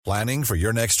Planning for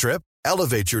your next trip?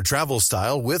 Elevate your travel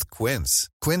style with Quince.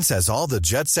 Quince has all the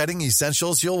jet-setting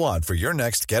essentials you'll want for your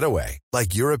next getaway,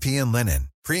 like European linen,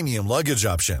 premium luggage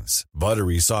options,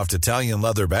 buttery soft Italian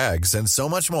leather bags, and so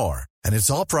much more. And it's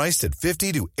all priced at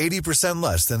 50 to 80%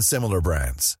 less than similar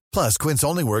brands. Plus, Quince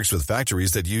only works with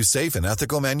factories that use safe and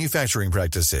ethical manufacturing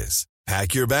practices.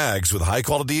 Pack your bags with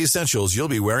high-quality essentials you'll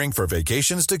be wearing for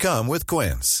vacations to come with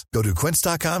Quince. Go to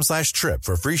quince.com/trip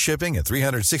for free shipping and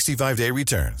 365-day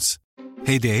returns.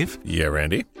 Hey, Dave. Yeah,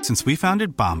 Randy. Since we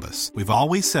founded Bombas, we've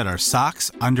always said our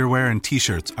socks, underwear, and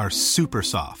T-shirts are super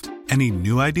soft. Any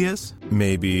new ideas?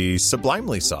 Maybe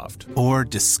sublimely soft. Or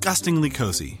disgustingly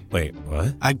cozy. Wait,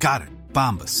 what? I got it.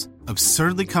 Bombas.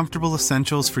 Absurdly comfortable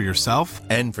essentials for yourself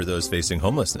and for those facing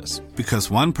homelessness. Because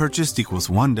one purchased equals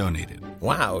one donated.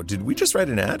 Wow, did we just write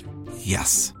an ad?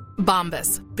 Yes.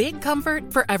 Bombas. Big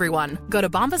comfort for everyone. Go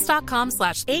to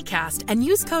bombas.com/ACAST and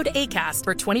use code ACAST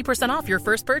for 20% off your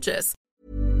first purchase.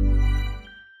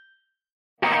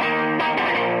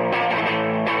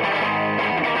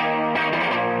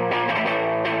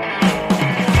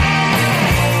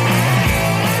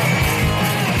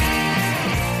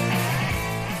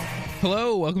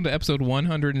 Hello, welcome to episode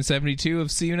 172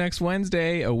 of See You Next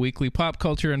Wednesday, a weekly pop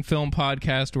culture and film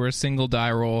podcast where a single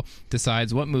die roll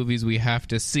decides what movies we have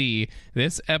to see.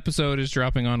 This episode is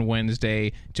dropping on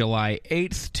Wednesday, July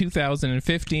 8th,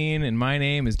 2015, and my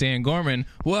name is Dan Gorman.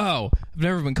 Whoa, I've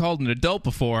never been called an adult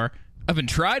before. I've been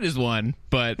tried as one,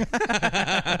 but...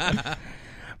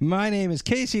 My name is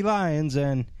Casey Lyons,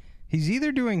 and he's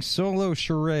either doing solo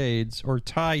charades or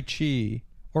Tai Chi.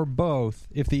 Or both,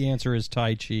 if the answer is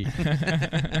Tai Chi.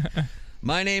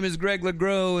 My name is Greg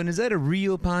LeGros, and is that a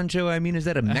real poncho? I mean, is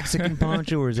that a Mexican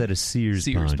poncho, or is that a Sears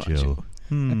poncho?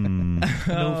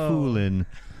 No fooling.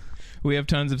 We have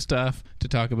tons of stuff to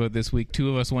talk about this week.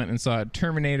 Two of us went and saw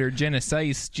Terminator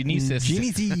Genesis.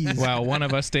 Wow, one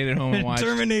of us stayed at home and watched...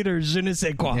 Terminator Je ne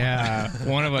sais quoi. Yeah,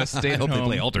 one of us stayed at home. I hope they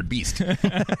play Altered Beast.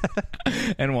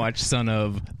 And watched Son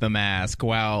of the Mask,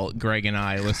 while Greg and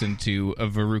I listened to a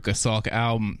Veruca Salt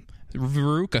album. Salt.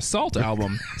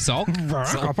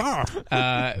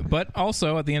 But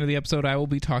also, at the end of the episode, I will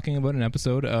be talking about an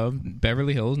episode of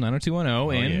Beverly Hills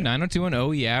 90210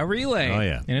 90210 Yeah Relay. Oh,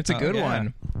 yeah. And it's a good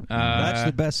one. That's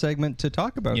the best segment to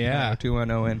talk about. Yeah.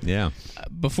 90210 Yeah.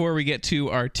 Before we get to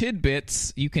our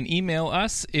tidbits, you can email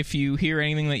us if you hear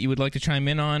anything that you would like to chime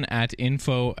in on at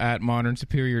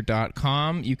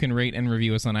info@modernsuperior.com. You can rate and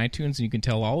review us on iTunes, and you can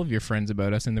tell all of your friends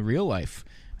about us in the real life.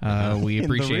 We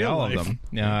appreciate all of them.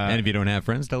 And if you don't have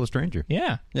friends, tell a stranger.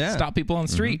 Yeah. Stop people on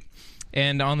the street.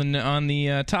 And on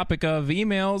the topic of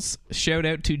emails, shout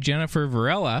out to Jennifer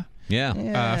Varela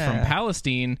from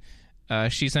Palestine.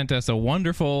 She sent us a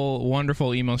wonderful,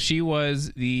 wonderful email. She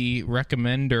was the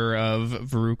recommender of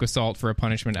Veruca Salt for a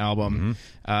Punishment album,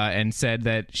 and said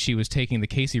that she was taking the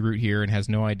Casey route here and has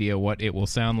no idea what it will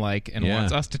sound like, and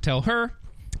wants us to tell her.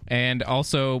 And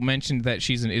also mentioned that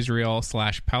she's in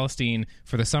Israel/Palestine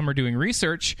for the summer doing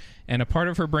research, and a part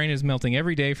of her brain is melting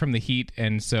every day from the heat,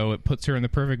 and so it puts her in the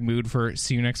perfect mood for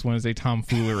See You Next Wednesday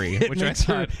tomfoolery.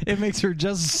 It makes her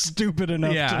just stupid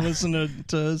enough to listen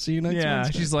to See You Next Wednesday. Yeah,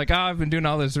 she's like, I've been doing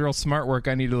all this real smart work.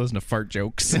 I need to listen to fart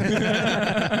jokes. Oh,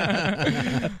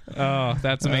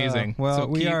 that's amazing. Well,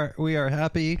 we are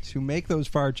happy to make those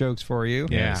fart jokes for you.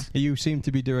 Yeah. You seem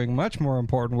to be doing much more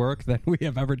important work than we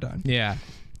have ever done. Yeah.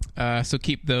 So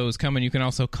keep those coming. You can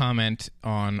also comment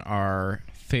on our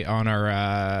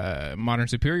Modern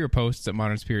Superior posts at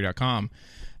modernsuperior.com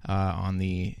on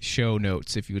the show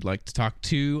notes if you would like to talk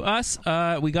to us.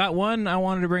 We got one I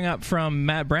wanted to bring up from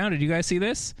Matt Brown. Did you guys see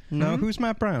this? No, who's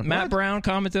Matt Brown? Matt Brown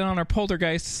commented on our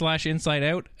Poltergeist/Inside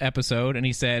Out episode, and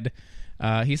he said,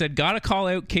 gotta call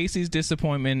out Casey's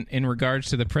disappointment in regards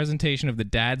to the presentation of the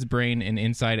dad's brain in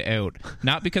Inside Out.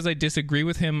 Not because I disagree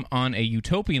with him on a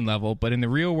utopian level, but in the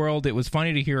real world, it was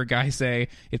funny to hear a guy say,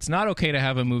 it's not okay to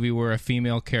have a movie where a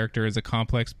female character is a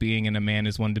complex being and a man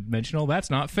is one-dimensional. That's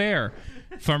not fair.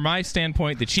 From my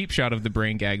standpoint, the cheap shot of the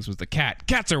brain gags was the cat.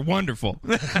 Cats are wonderful.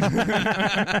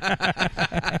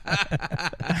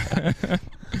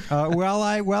 Well,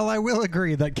 I will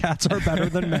agree that cats are better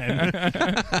than men.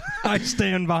 I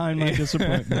stand behind my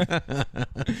disappointment.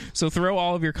 So throw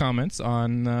all of your comments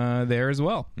on there as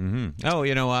well. Mm-hmm. Oh,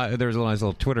 there was a nice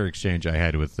little Twitter exchange I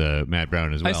had with Matt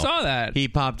Brown as well. I saw that. He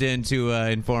popped in to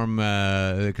inform,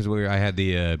 because I had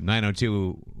the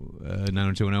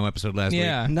 90210 episode last week.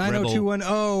 90210,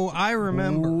 I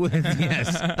remember.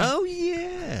 Yes. Oh,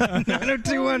 yeah.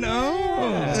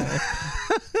 90210.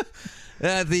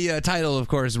 The title, of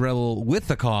course, Rebel with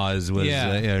a Cause, was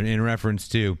in reference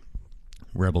to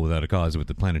Rebel Without a Cause with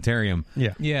the planetarium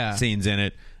scenes in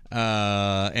it.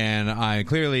 And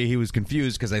clearly he was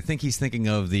confused because I think he's thinking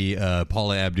of the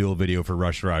Paula Abdul video for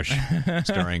Rush Rush,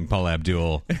 starring Paula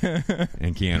Abdul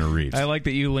and Keanu Reeves. I like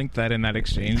that you linked that in that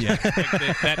exchange. Yeah.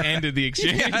 That ended the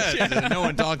exchange. Yeah, no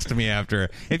one talks to me after.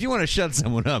 If you want to shut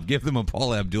someone up, give them a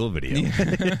Paula Abdul video.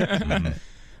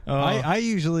 I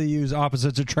usually use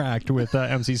opposites attract with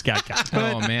MC Scat Cat.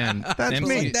 Oh, man. That's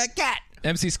me. That cat.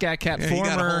 MC Scat Cat Yeah, former. he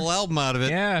got a whole album out of it.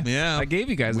 Yeah. I gave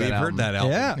you guys that We've album. heard that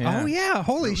album. Yeah. Yeah. Oh, yeah.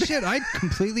 Holy shit. I'd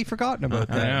completely forgotten about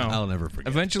that. I know. I'll never forget.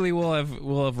 Eventually, we'll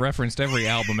have referenced every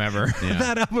album ever. Yeah.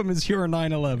 That album is your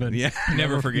 9/11. Yeah.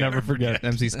 Never forget. Never forget.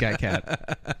 MC Scat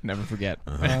Cat. Never forget.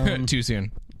 Too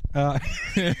soon. Too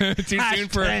soon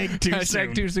for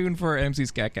Hashtag too soon for MC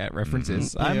Scat Cat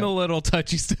references. I'm a little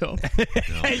touchy still.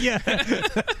 Yeah.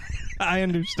 I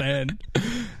understand.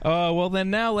 Well, then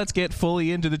now let's get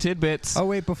fully into the tidbits. Oh,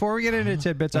 wait, before we get into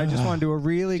tidbits, I just want to do a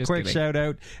really Just quick kidding. shout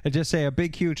out and just say a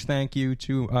big, huge thank you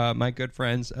to my good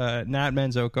friends, Nat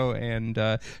Manzoko and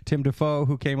Tim Defoe,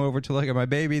 who came over to look at my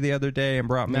baby the other day and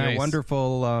brought me Nice. a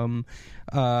wonderful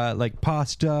like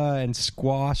pasta and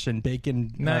squash and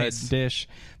bacon Nice. dish.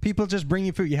 People just bring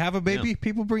you food. You have a baby, Yeah.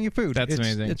 people bring you food. That's It's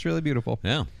amazing. It's really beautiful.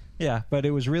 Yeah. Yeah, but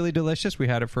it was really delicious. We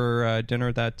had it for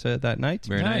dinner that night.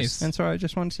 Very nice. And so I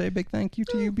just want to say a big thank you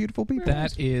to you beautiful people.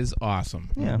 That is awesome.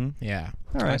 Yeah. Yeah.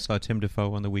 All I right. saw Tim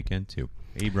Defoe on the weekend, too.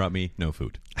 He brought me no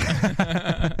food. Well,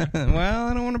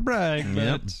 I don't want to brag, but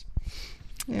Yep.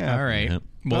 yeah. All right. Yep.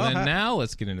 Well, Well, then now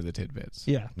let's get into the tidbits.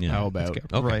 Yeah. Yeah. How Let's about?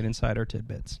 get right inside our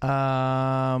tidbits.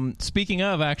 Speaking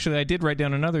of, actually, I did write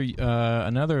down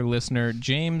another listener.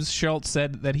 James Schultz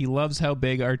said that he loves how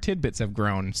big our tidbits have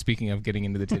grown. Speaking of getting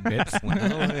into the tidbits,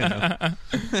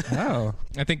 Oh.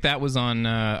 I think that was on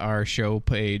our show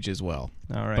page as well.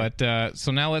 All right. But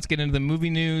so now let's get into the movie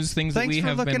news, things Thanks that we for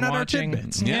have looking been at our watching.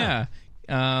 tidbits. Yeah.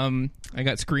 I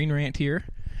got Screen Rant here.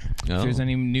 If Oh. there's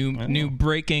any new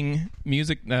breaking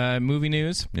music movie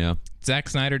news. Yeah. Zack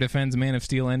Snyder defends Man of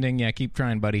Steel ending. Yeah, keep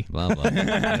trying, buddy. Blah, blah.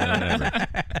 Yeah,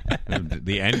 whatever.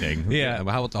 The ending. Yeah. How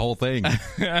about the whole thing?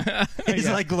 He's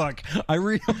like, look, I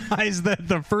realize that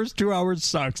the first 2 hours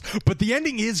sucks, but the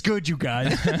ending is good, you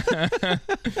guys.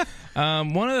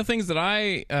 One of the things that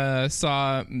I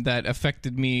saw that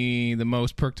affected me the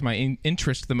most, perked my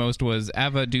interest the most, was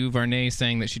Ava DuVernay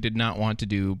saying that she did not want to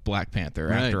do Black Panther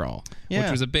Right. after all, Yeah.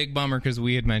 which was a big bummer because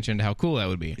we had mentioned how cool that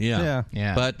would be. Yeah.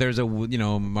 Yeah. But there's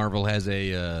Marvel has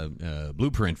a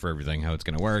blueprint for everything, how it's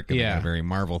going to work. And they Yeah. got a very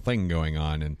Marvel thing going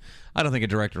on. And I don't think a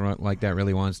director like that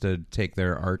really wants to take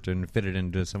their art and fit it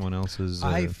into someone else's.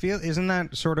 I feel, isn't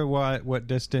that sort of what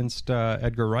distanced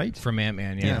Edgar Wright? From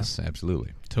Ant-Man, yeah. Yes,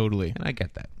 absolutely. Totally. And I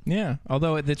get that. Yeah,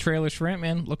 although the trailers for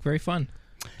Ant-Man look very fun.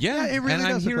 Yeah, it really and I'm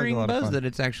does look like a hearing lot of buzz fun. that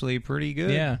it's actually pretty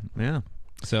good. Yeah. Yeah.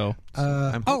 So,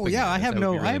 I'm Oh hoping yeah, that I have would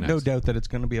no be really no nice. doubt that it's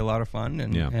going to be a lot of fun,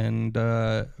 and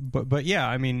but yeah,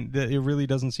 I mean, it really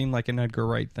doesn't seem like an Edgar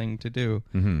Wright thing to do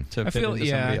to fit feel- into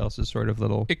yeah. somebody else's sort of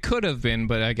little. it could have been,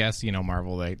 but I guess,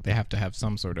 Marvel, they have to have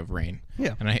some sort of reign.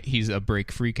 Yeah. And he's a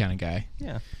break-free kind of guy.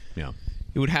 Yeah, Yeah.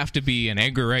 It would have to be an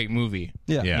Edgar Wright movie.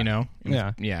 yeah, Yeah.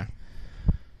 Yeah. Yeah.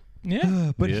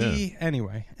 Yeah. But Yeah.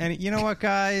 anyway, and you know what,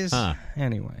 guys? Huh.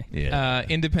 Anyway, Yeah.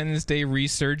 Independence Day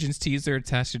resurgence teaser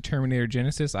attached to Terminator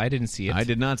Genesis. I didn't see it. I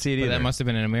did not see it But either. that must have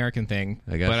been an American thing.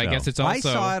 I guess but I so. guess it's also.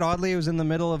 I saw it. Oddly, it was in the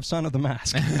middle of Son of the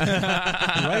Mask, right in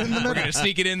the We're middle. gonna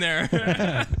sneak it in there.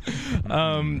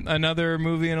 Another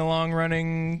movie in a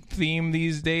long-running theme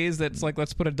these days. That's like,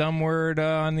 let's put a dumb word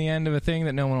on the end of a thing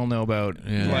that no one will know about.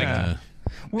 Yeah. Like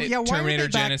Well, yeah, why Terminator are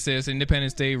they back, Genesis,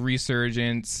 Independence Day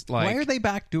resurgence. Like, Why are they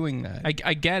back doing that?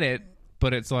 I get it,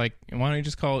 but it's like, why don't you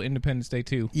just call it Independence Day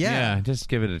 2? yeah. just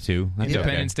give it a 2. That's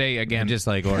Independence okay. Day again. Just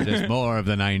like, or just more of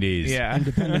the 90s. Yeah.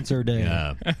 Independence or Day.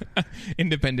 Yeah.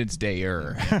 Independence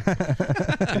Day-er.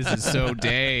 This is so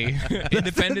day.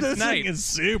 Independence This Night. thing is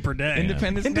super day.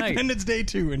 Independence Night. Independence Day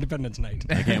 2. Independence Night.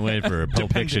 I can't wait for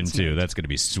Pulp Fiction Dependence 2. That's going to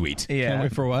be sweet. Yeah. Can't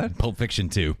wait for what? Pulp Fiction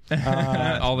 2.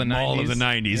 all the 90s. All of the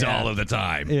 90s, Yeah. all of the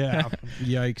time. Yeah.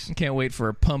 Yikes. Can't wait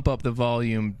for Pump Up the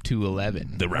Volume to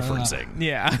 11. The referencing.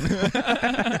 Yeah.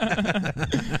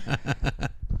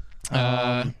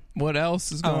 What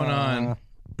else is going on?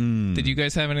 Did you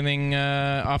guys have anything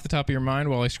off the top of your mind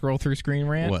while I scroll through Screen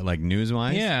Rant? What, like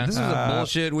news-wise? Yeah. This was a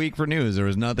bullshit week for news. There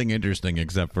was nothing interesting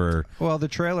except for... Well, the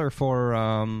trailer for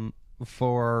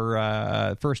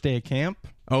First Day of Camp.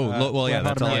 well, yeah, Wet Hot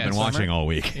that's all I've American been Summer. watching all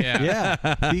week. Yeah.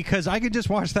 Yeah, because I could just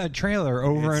watch that trailer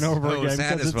over and over so again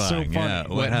because it's so satisfying. funny. Yeah.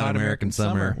 Wet Hot American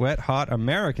Summer. Wet Hot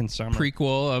American Summer.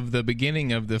 Prequel of the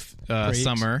beginning of the Great.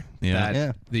 summer Yeah. that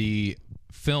Yeah. the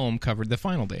film covered the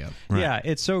final day of. Yeah,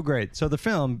 it's so great. So the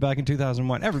film back in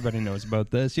 2001, everybody knows about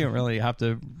this. You don't really have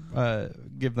to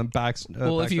give them back.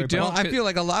 Well, if you backstory, but don't, I feel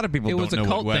like a lot of people It was don't a know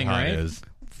cult what Wet thing, Hot right? is.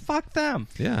 fuck them.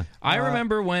 Yeah. I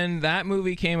remember when that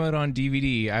movie came out on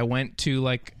DVD, I went to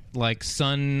like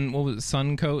Sun, what was it,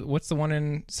 Suncoast, what's the one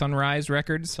in Sunrise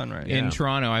Records? Sunrise, in yeah.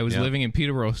 Toronto. I was Yeah. living in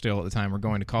Peterborough still at the time. We're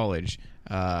going to college,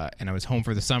 and I was home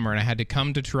for the summer, and I had to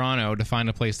come to Toronto to find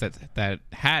a place that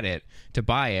had it to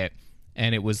buy it.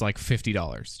 And it was like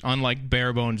 $50 on like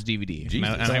bare bones DVD, and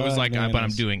I was like, "But I'm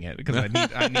doing it because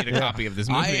I need a copy of this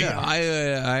movie."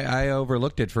 I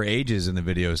overlooked it for ages in the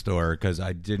video store because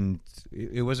I didn't.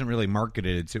 It wasn't really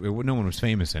marketed. No one was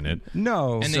famous in it.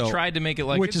 No, And they tried to make it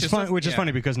like which it's is just fun. Which is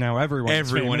funny because now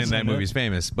everyone in that movie is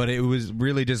famous, but it was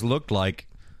really just looked like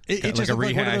It like just a looked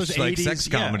like one of rehashed those like 80s, sex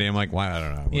comedy. yeah. I'm like, wow, I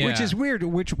don't know. Yeah. Which is weird.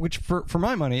 Which for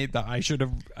my money, I should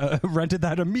have rented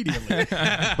that immediately.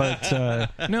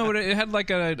 But No, but it had like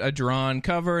a drawn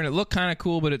cover, and it looked kind of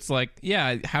cool. But it's like,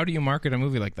 yeah, how do you market a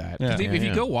movie like that? 'Cause if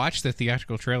you go watch the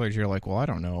theatrical trailers, you're like, well, I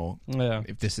don't know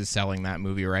if this is selling that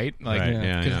movie right. Like, Right,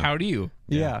 yeah, yeah. how do you?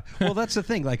 Yeah. Well, that's the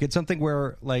thing. Like, it's something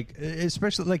where, like,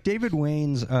 especially like David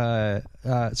Wayne's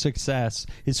success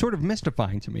is sort of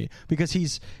mystifying to me because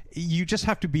you just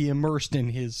have to be immersed in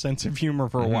his sense of humor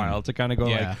for a while to kind of go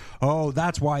like, oh,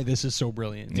 that's why this is so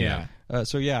brilliant. Yeah.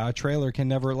 So yeah, a trailer can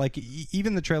never like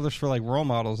even the trailers for like role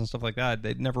models and stuff like that.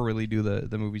 They never really do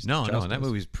the movies. No, justice. that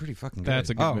movie's pretty fucking good. That's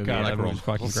a good Oh movie. god, I that like movie's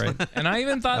fucking great. And I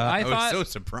even thought I was so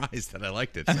surprised that I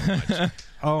liked it so much.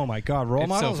 Oh my god, role It's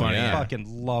so models! funny, I yeah.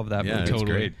 fucking love that Yeah, movie. it's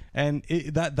great. And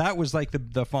that was like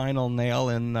the final nail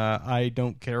in I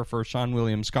don't care for Sean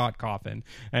William Scott coffin.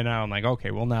 And now I'm like,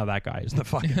 okay, well now that guy is the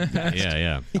fucking best.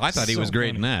 Yeah. I thought he was so great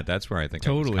funny. in that. That's where I think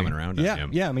I was coming around on him.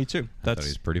 Yeah, me too. I thought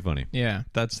he's pretty funny. Yeah.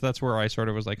 That's where I sort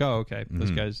of was like, oh, okay, this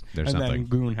guy's. There's and something. then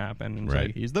Goon happened, and it's Right.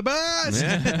 like, he's the best.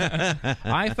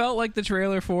 I felt like the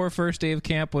trailer for First Day of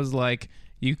Camp was like,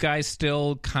 you guys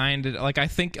still kind of like, I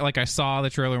think like I saw the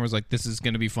trailer and was like, this is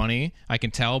going to be funny. I can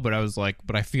tell, but I was like,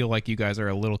 but I feel like you guys are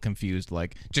a little confused.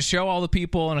 Like, just show all the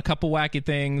people and a couple wacky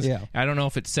things. Yeah. I don't know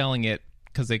if it's selling it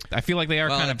because I feel like they are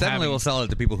Well, kind it of definitely having, will sell it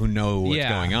to people who know what's Yeah.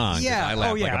 going on. 'cause Yeah. I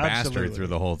laughed Oh, yeah, like a bastard absolutely. through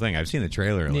the whole thing. I've seen the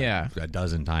trailer like Yeah. a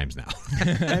dozen times now.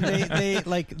 And they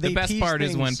the best part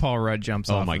is when Paul Rudd jumps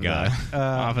Oh off my of God.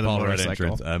 off of the Paul Rudd motorcycle.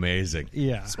 entrance, amazing.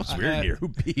 Yeah. What's weird here? Who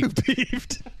beefed?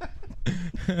 Beefed.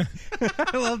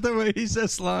 I love the way he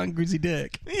says "long goosey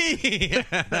dick."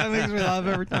 That makes me laugh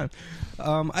every time.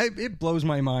 It blows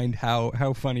my mind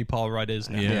how funny Paul Rudd is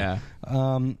now. Yeah.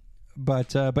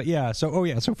 But yeah.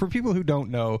 So for people who don't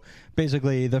know,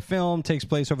 basically the film takes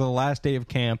place over the last day of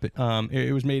camp.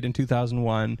 It was made in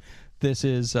 2001. This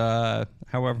is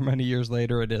however many years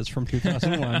later it is from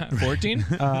 2001. 14?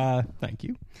 Thank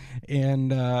you.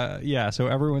 And yeah, so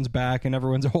everyone's back and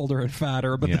everyone's older and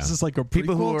fatter, but this is like a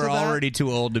people who prequel to are that. already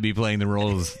too old to be playing the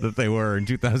roles that they were in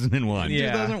 2001.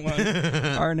 Yeah.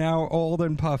 2001 are now old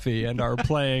and puffy and are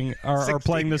playing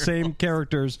playing the same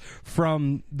characters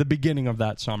from the beginning of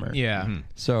that summer. Yeah.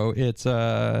 So it's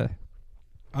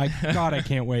I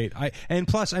can't wait. And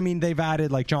plus, I mean, they've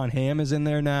added like John Hamm is in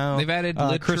there now. They've added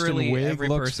Kristen literally Wiig every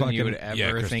looks person you would fucking-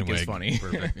 ever Kristen think is Wiig. funny.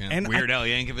 Perfect. Yeah. And Weird Al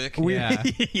Yankovic. Yeah.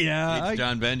 yeah,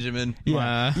 John Benjamin.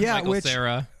 yeah, Michael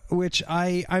Cera. which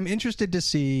I'm interested to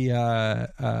see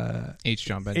H.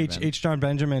 John Benjamin. H. John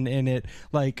Benjamin in it.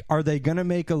 Like, are they going to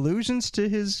make allusions to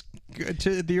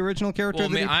to the original character Well,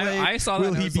 that he man, played? I saw that Will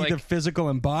and I he was be like, the physical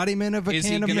embodiment of a is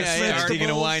he can of gonna mixed start- Is he going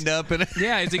to vegetables? wind up in it?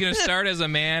 Yeah, is he going to start as a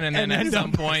man and then And at end some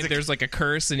up point there's like a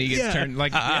curse and he gets Yeah. turned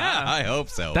like I hope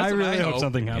so. That's I what really I hope hope.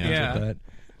 something happens Yeah. with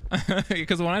that.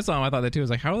 because when I saw him I thought that too. I was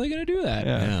like, how are they going to do that?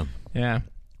 Yeah. Yeah.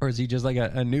 Or is he just like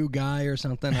a new guy or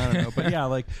something? I don't know. But yeah,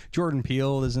 like Jordan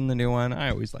Peele is in the new one. I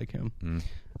always like him.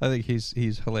 I think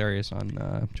he's hilarious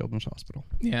on Children's Hospital.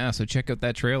 Yeah, so check out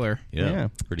that trailer. Yeah.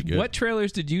 Pretty good. What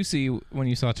trailers did you see when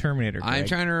you saw Terminator, Greg? I'm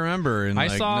trying to remember. And I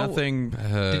like saw- nothing.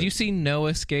 Did you see No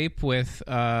Escape with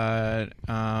Owen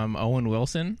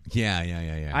Wilson?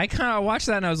 Yeah. I kind of watched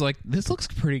that and I was like, this looks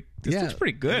pretty good.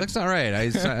 It looks all right. I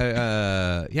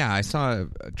saw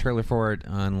a trailer for it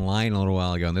online a little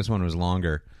while ago, and this one was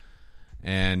longer.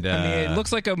 And I mean, it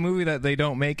looks like a movie that they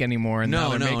don't make anymore, and now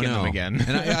they're making them again.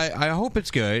 And I hope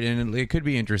it's good, and it could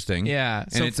be interesting. Yeah,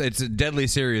 so- and it's a deadly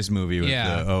serious movie with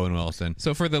Yeah. Owen Wilson.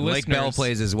 So for the Lake listeners, Bell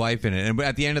plays his wife in it, and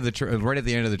at the end of right at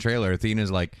the end of the trailer, Athena's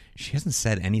like, she hasn't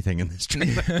said anything in this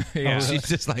trailer. Yeah. She's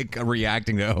just like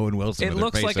reacting to Owen Wilson. It with her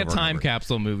looks face like a over and time over.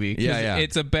 capsule movie. 'cause Yeah.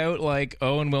 It's about like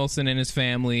Owen Wilson and his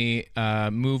family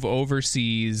move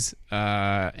overseas,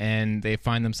 and they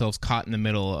find themselves caught in the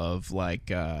middle of like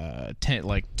 10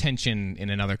 tension in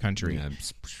another country. Yeah,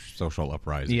 social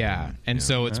uprising. Yeah, and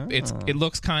so it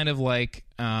looks kind of like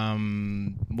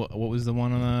what was the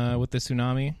one with the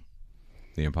tsunami?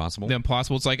 The Impossible. The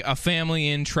Impossible. It's like a family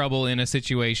in trouble in a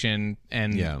situation,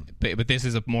 and but this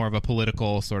is more of a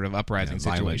political sort of uprising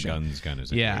situation. Violent guns kind of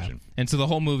situation. Yeah, and so the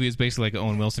whole movie is basically like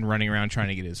Owen Wilson running around trying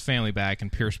to get his family back,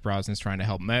 and Pierce Brosnan's trying to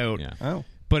help him out. Yeah. Oh.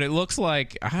 But it looks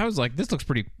like this looks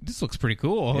pretty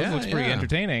cool. This looks pretty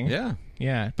entertaining.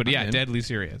 Yeah. But deadly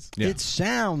serious. It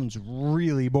sounds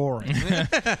really boring.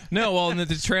 No, well,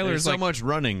 the trailer is so like much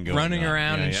running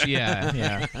around and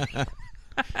yeah.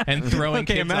 And throwing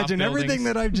kids imagine off everything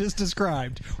that I've just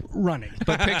described. Running.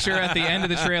 But picture at the end of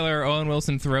the trailer, Owen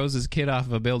Wilson throws his kid off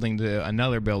of a building to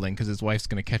another building because his wife's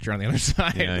going to catch her on the other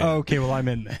side. Okay, well, I'm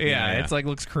in there. Yeah, it's like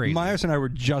looks crazy. Myers and I were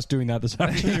just doing that this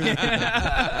afternoon.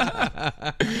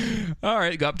 All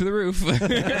right, go up to the roof.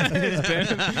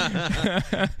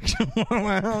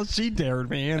 Well, she dared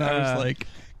me, and I was like,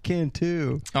 can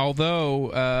too.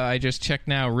 Although I just checked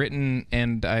now, written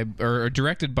and or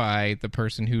directed by the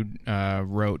person who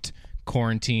wrote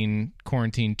Quarantine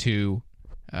 2,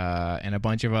 and a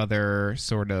bunch of other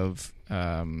sort of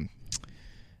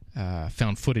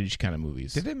found footage kind of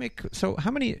movies. Did they make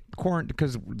how many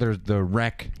because there's the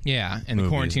Wreck? Yeah, and movies,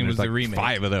 Quarantine was like the remake.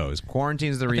 5 of those.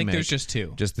 Quarantine's the remake. I think there's just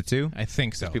 2. Just the 2? I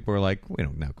think so. People were like,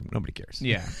 nobody cares.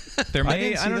 Yeah, there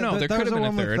may. I don't know. There could have been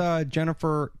a third. With,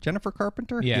 Jennifer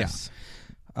Carpenter. Yes.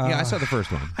 Yeah, I saw the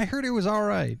first one. I heard it was all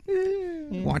right.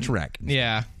 Watch Wreck.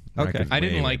 Yeah. Okay. I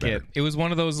didn't like it. It was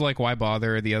one of those like, why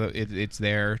bother? The other, it's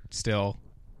there still.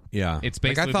 Yeah, it's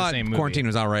basically I thought the same movie. Quarantine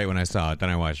was all right when I saw it. Then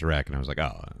I watched Wreck, and I was like,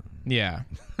 oh. Yeah.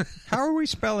 How are we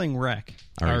spelling Wreck?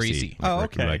 R-E-C. Oh,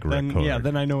 okay. Like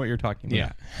then I know what you're talking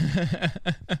about.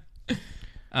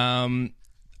 Yeah.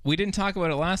 We didn't talk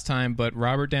about it last time, but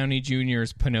Robert Downey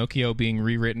Jr.'s Pinocchio being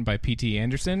rewritten by P.T.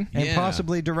 Anderson. And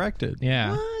possibly directed.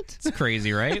 Yeah. What? It's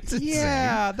crazy, right?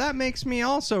 Yeah, that makes me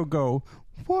also go,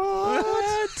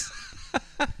 what?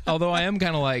 Although I am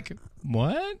kind of like,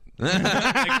 what?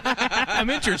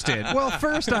 I'm interested. Well,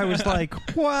 first I was like,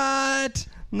 what?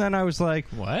 And then I was like,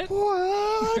 what?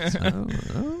 What?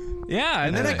 Yeah.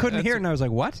 And then I couldn't hear it, and I was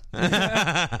like, what?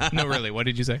 No, really. What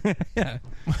did you say? Yeah.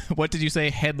 What did you say?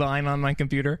 Headline on my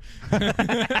computer?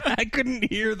 I couldn't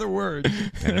hear the word.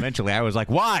 And eventually I was like,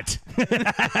 what?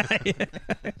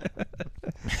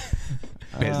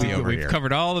 We've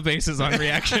covered all the bases on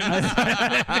reaction.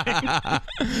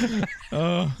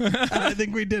 I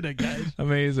think we did it, guys.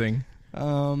 Amazing.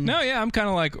 No, yeah, I'm kind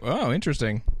of like, oh,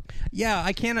 interesting. Yeah,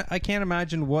 I can't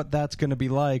imagine what that's going to be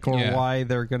like or why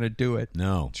they're going to do it.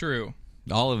 No. True.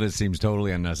 All of it seems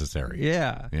totally unnecessary.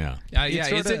 Yeah. Yeah.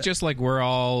 Is it just like we're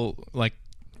all like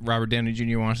Robert Downey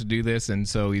Jr. wants to do this, and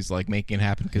so he's like making it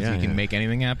happen because he can make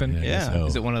anything happen? Yeah. So.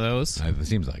 Is it one of those? It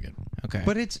seems like it. Okay.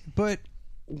 But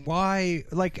why?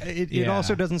 Like, it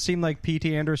also doesn't seem like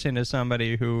P.T. Anderson is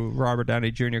somebody who Robert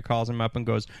Downey Jr. calls him up and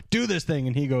goes, do this thing,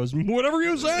 and he goes, whatever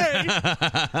you say.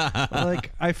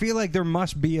 Like, I feel like there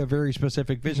must be a very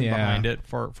specific vision behind it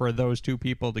for those two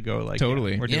people to go like,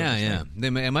 totally.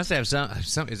 They must have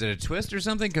some. Is it a twist or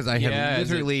something? Because I have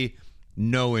literally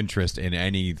no interest in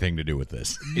anything to do with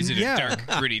this. Is it a dark,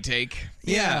 gritty take?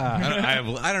 Yeah. I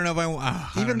don't know if I want.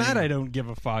 I don't give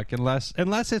a fuck unless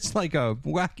it's like a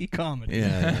wacky comedy.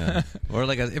 Yeah. Or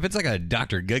like if it's like a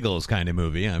Dr. Giggles kind of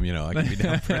movie, I could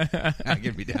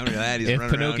be down for that. He's if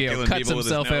running Pinocchio around cuts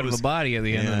himself out of the body at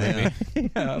the end of the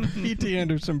movie. Yeah. P.T.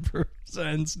 Anderson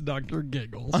presents Dr.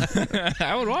 Giggles.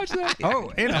 I would watch that. Oh,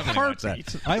 in a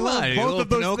heartbeat. I love both of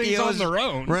those things on their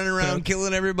own. Running around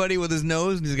killing everybody with his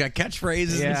nose, and he's got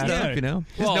catchphrases and stuff, you know?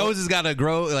 His nose has got to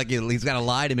grow, like he's got to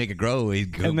lie to make it grow.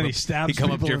 And then he stabs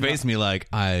come up to your people face and be like,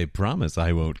 I promise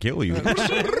I won't kill you.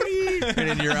 Right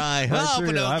in your eye. Oh,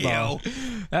 Pinocchio.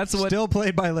 That's what. Still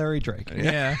played by Larry Drake.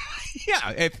 Yeah.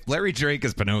 Yeah, if Larry Drake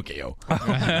is Pinocchio.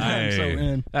 I'm so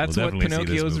in. That's what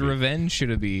Pinocchio's Revenge should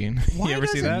have been. You ever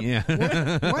see that? Yeah.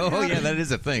 What yeah, that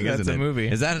is a thing, That's isn't it? a movie.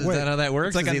 Is that how that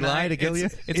works? It's like Does he lie to kill you?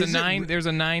 There's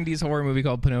a 90s horror movie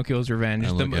called Pinocchio's Revenge.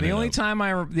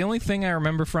 The only thing I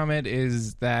remember from it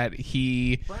is that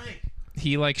he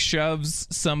like shoves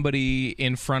somebody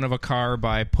in front of a car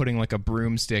by putting like a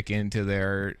broomstick into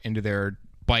their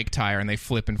bike tire, and they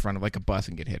flip in front of like a bus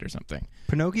and get hit or something.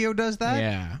 Pinocchio does that?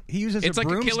 Yeah. He uses it's a like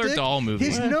broomstick? a killer doll movie.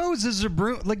 His nose is a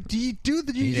broom. Like, do you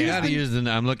got to use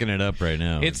the. I'm looking it up right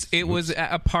now. It was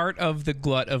a part of the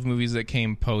glut of movies that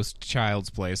came post Child's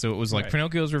Play. So it was like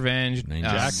Pinocchio's Revenge,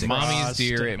 Mommy's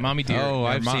Dear, Mommy Dear. Oh,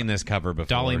 I've seen this cover before.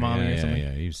 Dolly Mommy or something.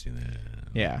 Yeah, you've seen that.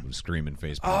 Yeah. Screaming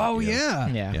face. Oh, yeah.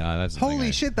 Yeah. That's the Holy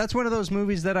thing shit, that's one of those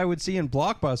movies that I would see in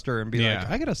Blockbuster and be like,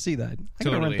 I gotta see that. I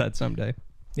gotta rent that someday.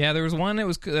 Yeah, there was one that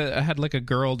was had like a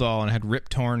girl doll and it had Rip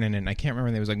Torn in it. And I can't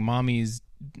remember. It was like mommy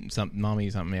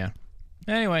something. Yeah.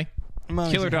 Anyway,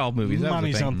 killer doll movies. That Mommy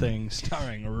was a thing. something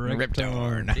starring Rip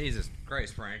Torn. Jesus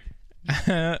Christ, Frank.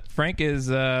 Frank is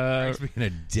Frank's being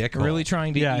a dick. really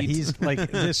trying to eat. He's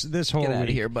like this whole Get out of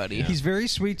week. here, buddy. He's very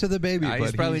sweet to the baby,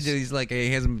 but he's like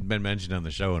he hasn't been mentioned on the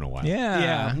show in a while.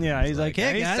 yeah. He's like,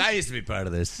 hey guys, I used to be part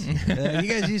of this. you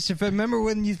guys used to remember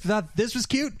when you thought this was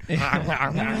cute?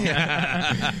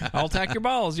 I'll tack your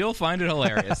balls. You'll find it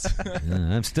hilarious.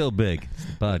 I'm still big. It's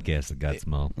the podcast that got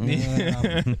small.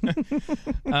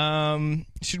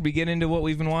 Should we get into what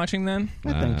we've been watching then?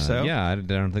 I think so. Yeah, I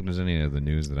don't think there's any of the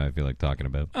news that I feel like talking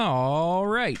about. All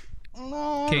right.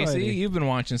 Casey, you've been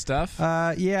watching stuff.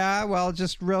 Yeah. Well,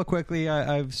 just real quickly,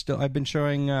 I've been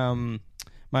showing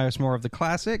Myos more of the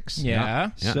classics.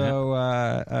 Yeah. So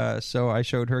I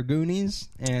showed her Goonies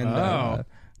and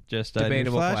just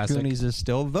debatable Flash. classic. Goonies is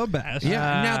still the best.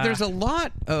 Yeah. Now there's a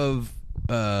lot of.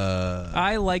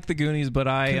 I like the Goonies, but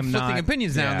I am not. Conflicting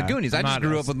opinions now on the Goonies. I just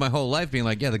grew up with my whole life being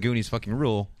like, yeah, the Goonies fucking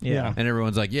rule. Yeah. And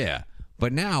everyone's like, yeah.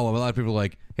 But now a lot of people are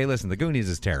like, hey, listen, the Goonies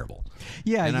is terrible.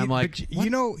 Yeah, and I'm like,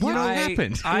 what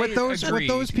happened? What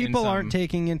those people in aren't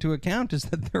taking into account is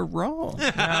that they're wrong.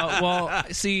 Well,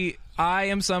 see, I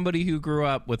am somebody who grew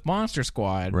up with Monster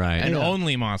Squad, Right. and Yeah.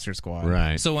 only Monster Squad,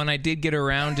 Right. So when I did get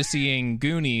around to seeing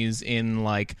Goonies in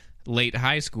like late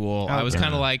high school, I was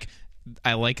kind of like,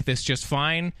 I like this just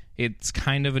fine. It's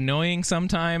kind of annoying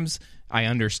sometimes. I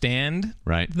understand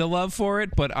the love for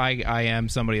it, but I am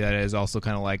somebody that is also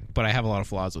kind of like, but I have a lot of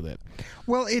flaws with it.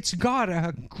 Well, it's got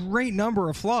a great number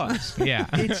of flaws. Yeah.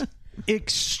 It's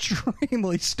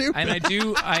extremely stupid. And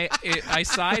I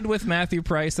side with Matthew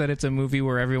Price that it's a movie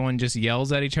where everyone just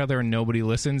yells at each other and nobody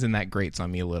listens, and that grates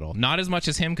on me a little. Not as much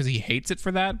as him because he hates it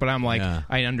for that, but I'm like,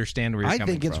 I understand where he's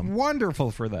coming from. I think it's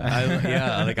wonderful for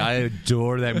that. I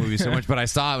adore that movie so much. But I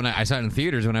saw it I saw it in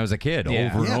theaters when I was a kid,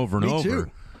 over and over and over.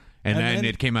 Too. And then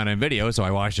it came out on video, so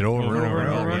I watched it over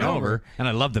and over. And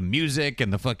I love the music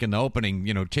and the fucking opening,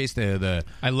 chase the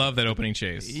I love that opening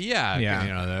chase. Yeah.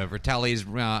 The Fratellis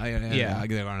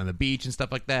they're on the beach and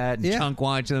stuff like that. And Chunk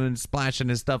watching and splashing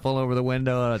his stuff all over the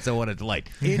window. So what a delight.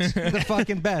 It's the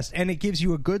fucking best. And it gives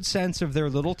you a good sense of their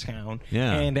little town.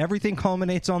 Yeah. And everything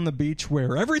culminates on the beach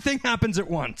where everything happens at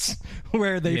once.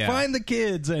 Where they find the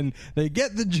kids and they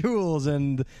get the jewels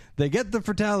and they get the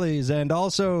Fratellis and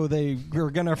also they are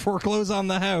going to foreclose on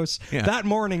the house that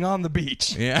morning on the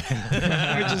beach. Yeah.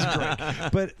 Which is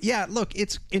great. But yeah, look,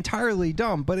 it's entirely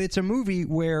dumb, but it's a movie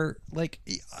where, like,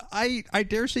 I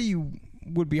dare say you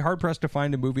would be hard pressed to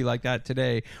find a movie like that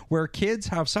today where kids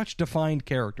have such defined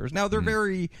characters. Now they're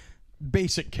very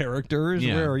basic characters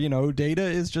where, Data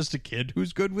is just a kid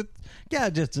who's good with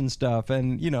gadgets and stuff,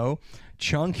 and,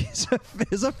 Chunk is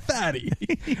a fatty.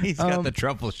 He's got the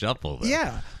truffle shuffle, though.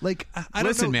 Yeah. Like, I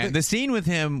Listen, don't know. man, the scene with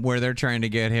him where they're trying to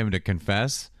get him to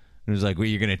confess, it was like, well,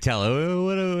 you're going to tell him,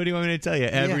 what do you want me to tell you?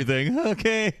 Everything.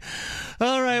 Okay.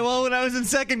 All right. Well, when I was in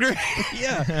second grade.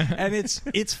 Yeah. And it's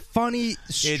funny,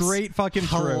 straight fucking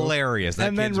true. Hilarious. That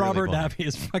and then kid's really Robert funny. Daffy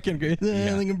is fucking great. I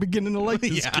think I'm beginning to like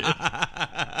this kid.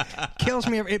 Kills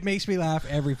me. It makes me laugh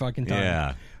every fucking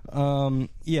time.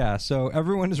 Yeah. So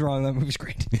everyone is wrong. That movie's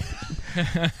great.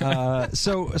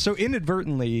 So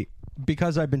inadvertently,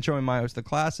 because I've been showing Myos the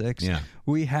classics,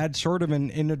 we had sort of an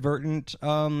inadvertent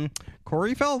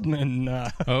Corey Feldman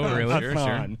really?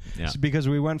 sure. Yeah. Because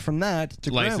we went from that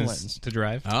to License Gremlins. to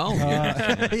Drive. Oh.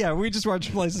 Yeah, we just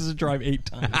watched License to Drive 8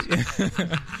 times.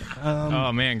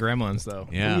 Oh man, Gremlins though.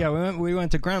 Yeah, we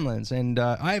went to Gremlins, and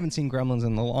I haven't seen Gremlins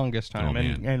in the longest time.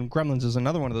 And Gremlins is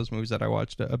another one of those movies that I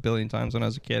watched a billion times when I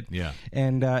was a kid. Yeah.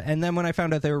 And then when I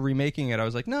found out they were remaking it, I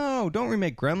was like, no, don't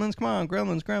remake Gremlins. Come on,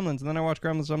 Gremlins. And then I watched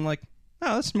Gremlins, and I'm like,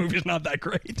 oh, this movie's not that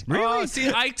great. Really? Oh,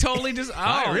 see, I totally just.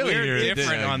 We're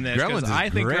different on this. Gremlins is I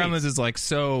think great. Gremlins is like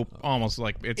so almost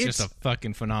like it's just a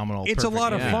fucking phenomenal. It's a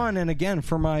lot of movie. fun, and again,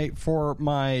 for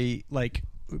my like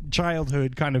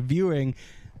childhood kind of viewing,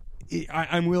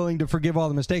 I'm willing to forgive all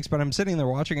the mistakes, but I'm sitting there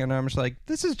watching it, and I'm just like,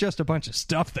 this is just a bunch of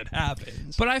stuff that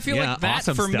happens. But I feel like that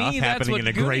awesome for stuff me, that's happening what in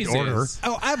a great Goonies order. is.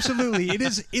 Oh, absolutely, it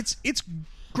is. It's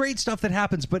great stuff that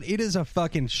happens, but it is a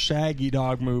fucking Shaggy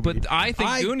Dog movie. But I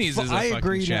think Goonies is a I fucking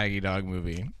agree Shaggy Dog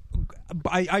movie.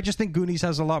 I just think Goonies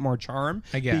has a lot more charm.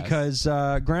 I guess. Because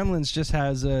Gremlins just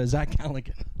has Zach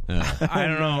Galligan. I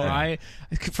don't know.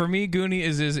 For me,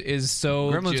 Goonies is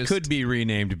so. Gremlins just, could be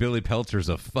renamed Billy Peltzer's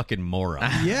a fucking moron.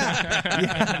 Yeah,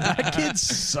 that kid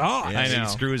sucks. I know. He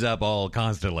screws up all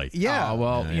constantly. Yeah. Oh,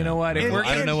 well, you know what? If And- we're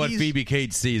I don't know what he's- Phoebe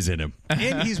Cates sees in him.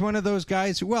 And he's one of those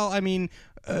guys who, well, I mean,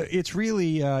 it's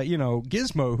really,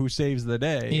 Gizmo who saves the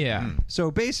day. Yeah.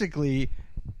 So basically,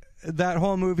 that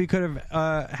whole movie could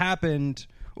have happened.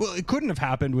 Well, it couldn't have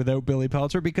happened without Billy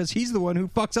Peltzer because he's the one who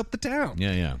fucks up the town.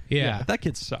 Yeah. That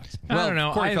kid sucks. I don't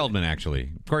know. Corey Feldman, actually.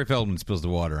 Corey Feldman spills the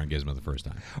water on Gizmo the first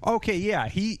time. Okay, yeah,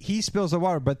 he spills the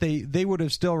water, but they would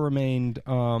have still remained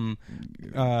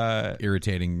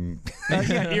Irritating.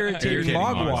 irritating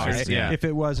Mogwai monsters, yeah. if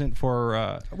it wasn't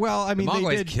for well, I mean, The they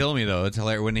Mogwais did kill me though. It's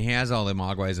hilarious when he has all the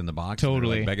Mogwais in the box, and they're,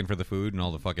 Totally. like, begging for the food and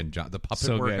all the fucking the puppet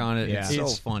So work good. on it. Yeah. It's so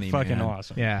It's funny, fucking man.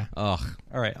 awesome. Yeah. Ugh.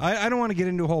 All right, I don't want to get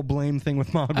into a whole blame thing with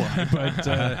Mogwai,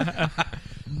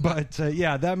 but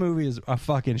yeah, that movie is a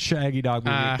fucking shaggy dog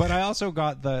movie. But I also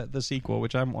got the sequel,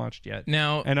 which I haven't watched yet.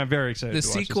 Now, and I'm very excited. The to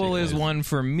watch sequel is one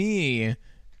for me.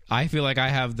 I feel like I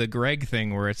have the Greg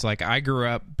thing where it's like I grew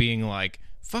up being like,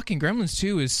 fucking Gremlins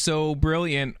 2 is so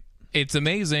brilliant. It's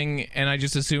amazing, and I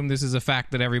just assume this is a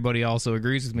fact that everybody also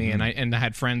agrees with me, and I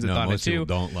had friends that No, thought it most people too.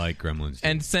 don't like Gremlins.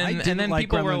 And then like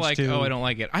people were Gremlins like, 2. "Oh, I don't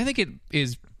like it." I think it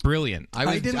is brilliant. I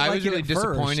was didn't like it really at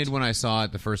disappointed first. when I saw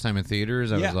it the first time in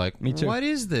theaters. I Yeah, was like, me too. "What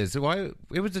is this? Why?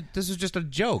 This was just a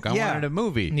joke. I Yeah. wanted a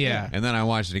movie." Yeah. And then I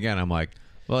watched it again. I'm like,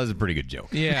 "Well, that's a pretty good joke."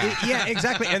 Yeah, yeah,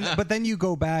 exactly. But then you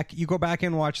go back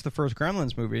and watch the first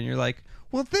Gremlins movie, and you're like,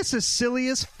 well, this is silly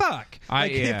as fuck.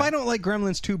 If I don't like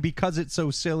Gremlins 2 because it's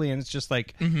so silly and it's just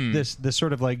like this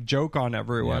sort of like joke on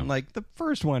everyone, like the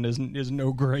first one is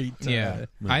no great. Yeah,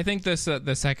 I think this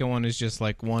the second one is just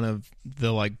like one of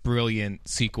the like brilliant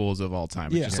sequels of all time.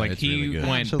 It's Yeah. just Yeah, like it's he really good.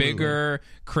 went Absolutely. bigger,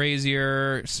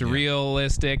 crazier,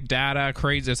 surrealistic, data,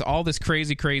 crazy, all this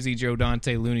crazy Joe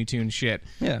Dante Looney Tune shit.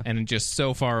 Yeah. and just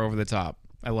so far over the top.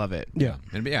 I love it. Yeah.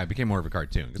 And it became more of a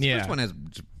cartoon. 'Cause Yeah. The first one has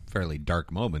fairly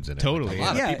dark moments in it. Totally. Like, a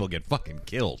lot Yeah. of people get fucking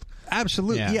killed.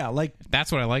 Absolutely. Yeah. Yeah, like That's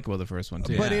what I like about the first one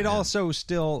too. but it also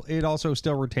still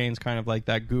retains kind of like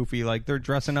that goofy, like they're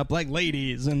dressing up like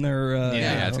ladies and they're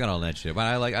Yeah, it's got all that shit. But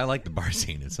I like the bar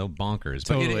scene. It's so bonkers.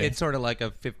 But Totally. it's sort of like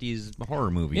a 50s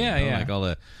horror movie. Yeah, you know? yeah. Like all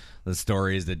the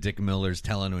stories that Dick Miller's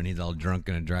telling when he's all drunk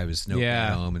and drive his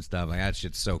snowplow home and stuff. Like that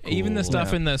shit's so cool. Even the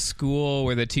stuff in the school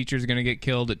where the teacher's going to get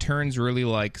killed, it turns really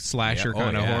like slasher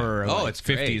kind of horror. Oh, like it's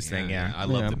 50s great. thing. Yeah. I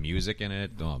love Yeah. the music in it.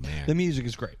 Oh man, the music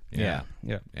is great. Yeah.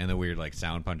 Yeah. and the weird like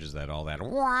sound punches that all that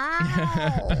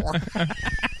wow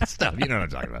stuff. You know what I'm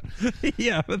talking about?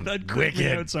 Yeah, but that creeped me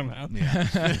out somehow.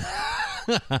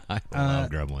 I love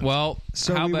Gremlins. Well,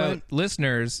 So how we about went-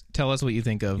 listeners? Tell us what you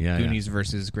think of Yeah, Goonies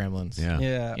versus Gremlins. yeah,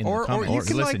 Yeah. In the Or comments. you Or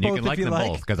can listen, like you both can like if you them like.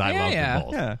 both because I Yeah, love yeah. them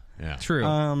both. Yeah. Yeah.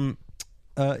 True.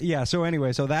 Yeah, so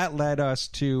anyway, so that led us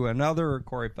to another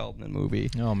Corey Feldman movie.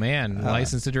 Oh man,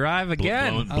 License to Drive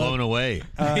again. Blown away.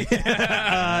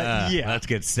 Yeah. Let's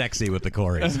get sexy with the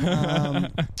Corys.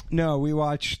 No, we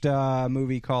watched a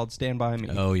movie called Stand By Me.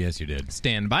 Oh yes, you did.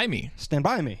 Stand by me. Stand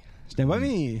By Me. Stand By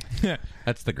Me.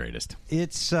 That's the greatest.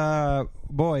 It's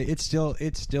boy, it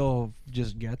still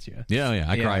just gets you. Yeah.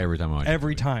 I Yeah. cry every time I watch it.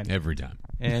 Every time. Every time.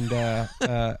 And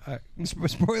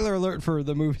spoiler alert for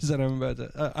the movies that I'm about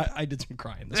to. I did some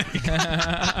crying this week.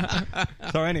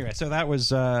 So anyway, so that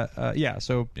was yeah.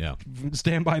 So Yeah.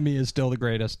 Stand By Me is still the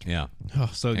greatest. Yeah. Oh,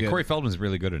 so And good. Corey Feldman's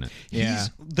really good in it. Yeah.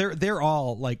 They're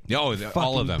all like Oh,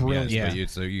 all of them. brilliant. Yes. Yeah.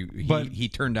 But he But- he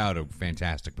turned out a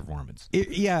fantastic performance.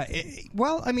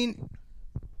 Well, I mean,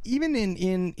 even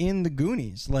in the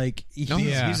Goonies, like He's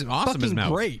Yeah. awesome as fucking Mouse.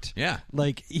 great. Yeah.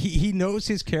 Like he knows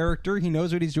his character, he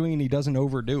knows what he's doing, and he doesn't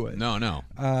overdo it. No.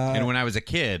 And when I was a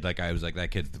kid, like I was like,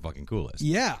 that kid's the fucking coolest.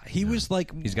 Yeah, he was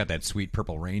like, He's got that sweet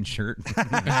Purple Rain shirt.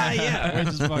 yeah, which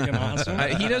is fucking awesome.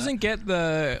 He doesn't get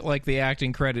the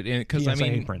acting credit in because Yes, I I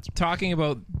mean, hate Prince. talking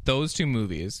about those two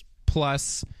movies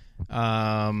plus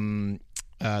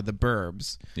the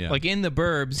Burbs. Yeah. Like in the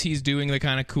Burbs, he's doing the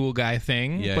kind of cool guy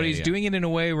thing, Yeah, but yeah, he's yeah. doing it in a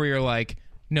way where you're like,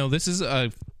 no, this is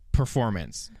a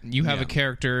performance. You have Yeah. a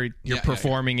character, you're Yeah,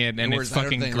 performing it, and it's whereas I don't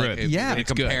fucking think, good. like, if Yeah. you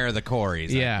it's good. compare the Corys.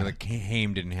 Yeah. Like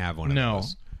Haim didn't have one of No,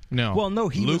 those. no. well, no,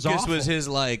 he was Lucas awful. was his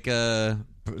like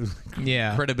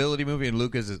yeah. credibility movie, and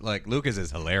Lucas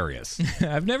is hilarious.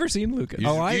 I've never seen Lucas.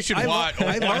 You should watch.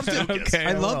 I loved it. Okay, I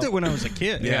I loved will. it when I was a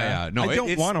kid. Yeah. No, I don't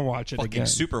it's want to watch it fucking again.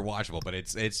 super watchable, but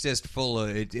it's just full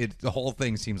of it. The whole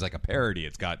thing seems like a parody.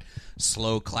 It's got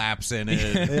slow claps in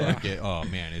it. Oh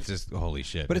man, it's just holy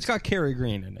shit. But it's got Carrie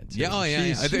Green in it. Too. yeah, oh yeah,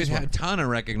 She's- There's she's a ton of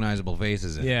recognizable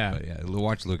faces in Yeah. it. But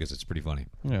watch Lucas. It's pretty funny.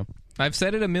 yeah. I've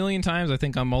said it a million times, I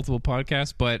think, on multiple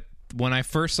podcasts, but when I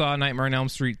first saw Nightmare on Elm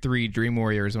Street 3 Dream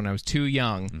Warriors when I was too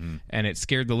young, and it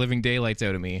scared the living daylights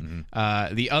out of me,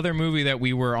 the other movie that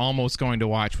we were almost going to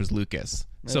watch was Lucas.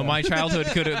 So my childhood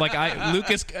could have,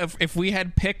 Lucas, if we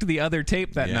had picked the other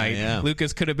tape that night, yeah.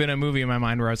 Lucas could have been a movie in my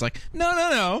mind where I was like,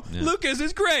 no, Lucas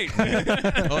is great. Oh,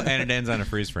 and it ends on a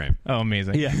freeze frame. Oh,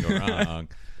 amazing. Yeah. Go wrong.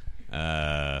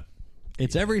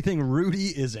 It's everything Rudy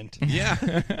isn't. Yeah,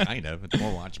 kind of. It's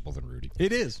more watchable than Rudy.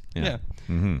 It is. Yeah.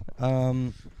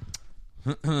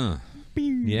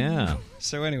 Yeah.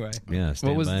 So anyway. Yeah.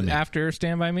 What was By Me. after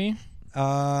Stand By Me?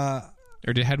 Or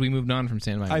had we moved on from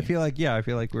Stand By Me? I feel like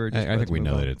we're just I think we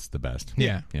know on. that it's the best.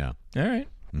 Yeah. Yeah. All right.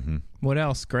 What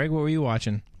else? Greg, what were you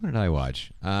watching? What did I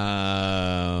watch?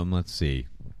 Let's see.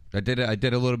 I did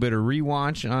a little bit of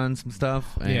rewatch on some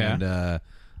stuff, and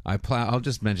I'll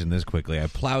just mention this quickly. I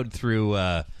plowed through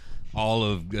all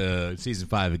of season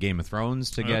 5 of Game of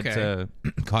Thrones to get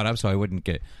caught up, so I wouldn't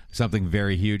get something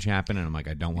very huge happen. And I'm like,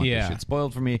 I don't want this shit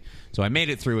spoiled for me, so I made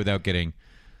it through without getting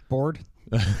bored.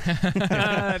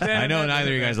 I know neither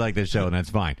of you guys like this show, and that's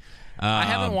fine. I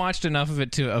haven't watched enough of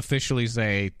it to officially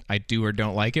say I do or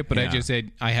don't like it, but I just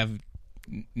said I have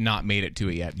not made it to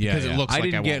it yet because it looks like I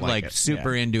didn't won't get like it.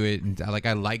 super into it. And, like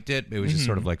I liked it. It was just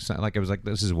sort of like it was like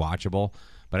this is watchable,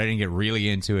 but I didn't get really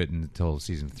into it until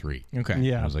season 3. Okay.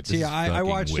 Yeah. I was like, this see, is I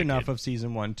watched wicked. enough of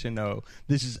season 1 to know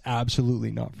this is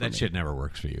absolutely not for That me. shit never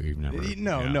works for you. You've never.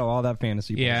 No, all that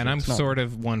fantasy. Yeah, and I'm bullshit. It's not- sort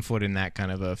of one foot in that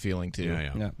kind of a feeling too.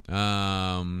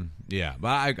 Yeah.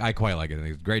 But I quite like it. I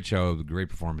think it's a great show, great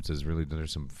performances. Really,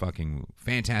 there's some fucking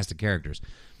fantastic characters.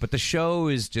 But the show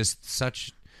is just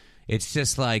such. It's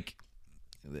just like.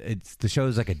 The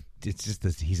show's like it's just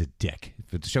this, he's a dick.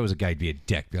 If the show was a guy, he'd be a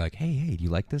dick. Be like, hey, do you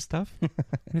like this stuff? What do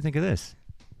you think of this?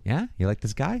 Yeah, you like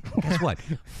this guy? Guess what?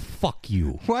 Fuck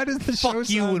you. Why does the show Fuck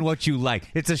you sound- and what you like?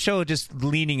 It's a show just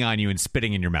leaning on you and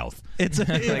spitting in your mouth. It's like,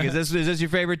 is this your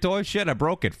favorite toy? Shit, I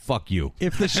broke it. Fuck you.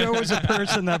 If the show was a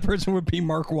person, that person would be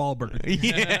Mark Wahlberg.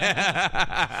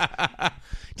 Yeah.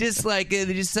 Just like they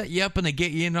just set you up and they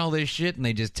get you in all this shit and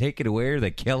they just take it away or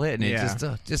they kill it and it's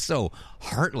just so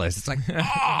heartless. It's like,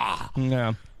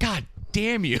 Yeah. God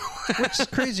damn you. Which is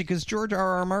crazy because George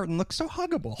R.R. Martin looks so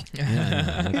huggable.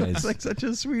 That He's guy's- like such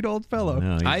a sweet old fellow.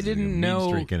 No, he's I a didn't mean know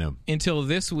streak in him. until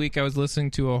this week. I was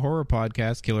listening to a horror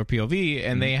podcast, Killer POV,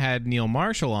 and they had Neil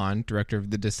Marshall on, director of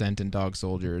The Descent and Dog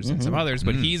Soldiers and some others,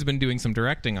 but he's been doing some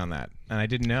directing on that, and I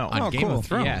didn't know. On Game of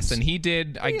Thrones? Yes, and he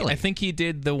did. I think he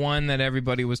did the one that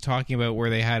everybody was talking about where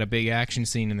they had a big action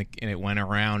scene and it went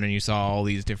around and you saw all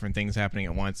these different things happening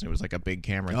at once, and it was like a big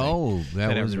camera thing. Oh, that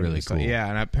was everybody really like- cool. yeah,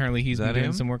 and apparently he's Is been that doing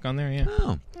him? some work on there, yeah.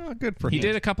 Oh, Good for He him.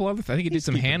 did a couple other. I think he did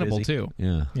some keeping Hannibal busy. too.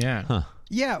 yeah. Yeah. Huh.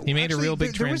 Yeah, He made a real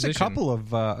big There was a transition. couple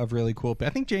of really cool. I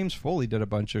think James Foley did a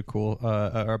bunch of cool,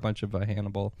 or a bunch of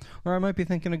Hannibal. Or I might be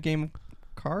thinking of Game of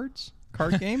Cards.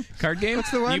 Card game? Card game?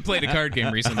 What's the one? You played a card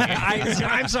game recently.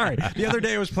 I'm sorry. The other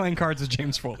day I was playing cards with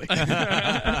James Foley.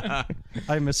 I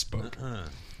misspoke.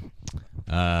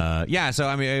 Yeah, so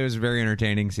I mean, it was very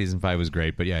entertaining. Season 5 was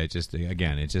great, but yeah, it's just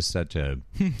such a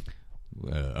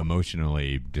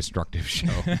emotionally destructive show.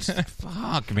 It's just,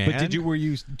 fuck, man. But were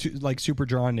you like super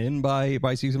drawn in by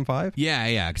season 5?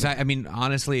 Yeah, because I mean,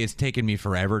 honestly, it's taken me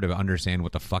forever to understand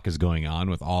what the fuck is going on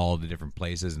with all the different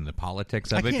places and the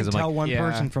politics of I it. can't Because tell I'm like, one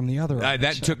person from the other.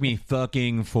 that took me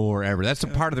fucking forever. That's a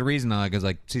part of the reason, because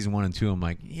like season 1 and 2, I'm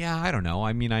like, yeah, I don't know.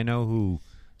 I mean, I know who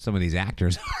some of these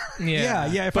actors are.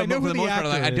 Yeah. If I know for who the the most part, actor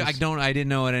like, is. I didn't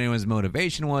know what anyone's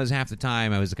motivation was half the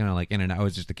time. I was kind of like in and out. I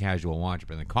was just a casual watcher,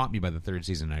 but then it caught me by the 3rd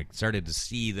season. I started to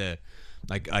see the.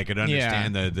 Like I could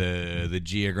understand the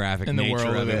geographic And the nature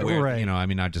world of of it, it. where, Right. you know, I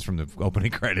mean, not just from the opening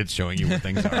credits showing you what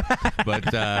things are,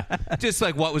 but just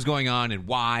like what was going on and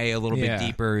why a little Yeah. bit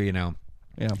deeper, you know.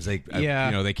 Yeah. It's like, Yeah.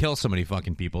 you know, they kill so many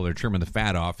fucking people. They're trimming the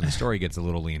fat off, and the story gets a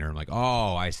little leaner. I'm like,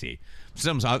 oh, I see.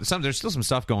 Some there's still some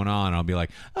stuff going on. I'll be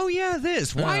like, oh yeah,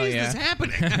 this. Why is this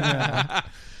happening?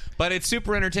 But it's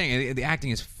super entertaining. The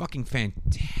acting is fucking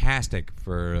fantastic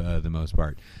for the most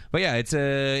part. But yeah, it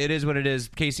is what it is.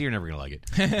 Casey, you're never gonna like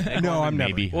it. No, I'm never.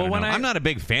 maybe. Well, when I'm not a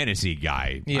big fantasy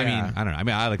guy. Yeah. I mean, I don't know. I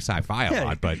mean, I like sci-fi a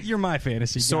lot, but you're my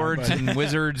fantasy guy, swords but- and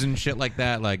wizards and shit like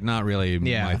that, like not really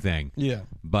my thing. Yeah.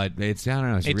 But it's I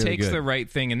don't know. It's It really takes good. the right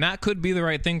thing, and that could be the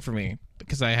right thing for me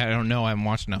because I don't know. I haven't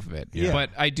watched enough of it. Yeah.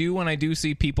 But I do when I do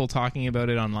see people talking about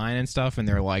it online and stuff, and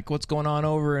they're like, "What's going on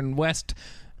over in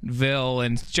Westville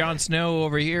and Jon Snow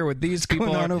over here with these people?"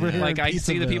 going on over here like in I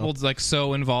see the Pizzaville? people like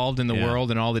so involved in the Yeah.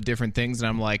 world and all the different things, and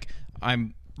I'm like,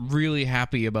 I'm really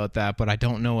happy about that, but I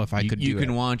don't know if I could. You do can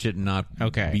it. watch it and not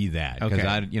be that. Because Okay.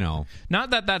 I, you know,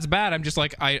 Not that that's bad. I'm just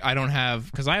like I don't have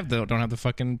because don't have the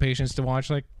fucking patience to watch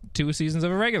like 2 seasons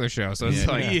of a regular show. So it's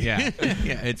like yeah.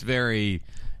 yeah, it's very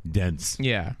dense.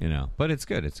 Yeah. You know, but it's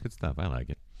good. It's good stuff. I like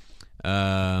it.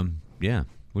 Yeah.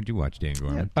 What'd you watch, Dan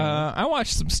Gorman? I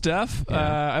watched some stuff.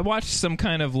 I watched some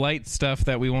kind of light stuff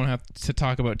that we won't have to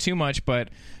talk about too much, but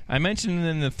I mentioned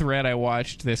in the thread I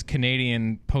watched this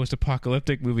Canadian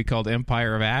post-apocalyptic movie called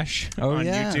Empire of Ash on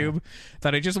YouTube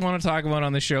that I just want to talk about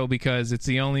on the show because it's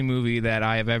the only movie that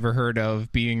I have ever heard of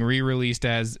being re-released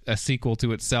as a sequel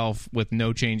to itself with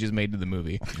no changes made to the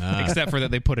movie, except for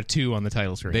that they put a 2 on the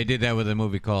title screen. They did that with a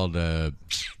movie called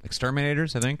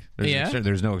Exterminators, I think.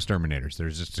 There's no Exterminators.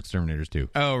 There's just Exterminators 2.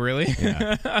 Oh, really?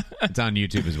 Yeah. It's on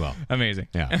YouTube as well. Amazing.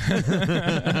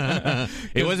 Yeah.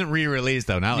 It wasn't re-released,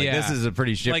 though. Not like this is a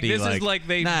pretty shifty, this is like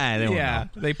they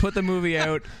they put the movie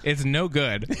out. It's no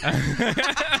good.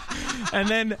 And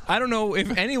then I don't know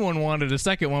if anyone wanted a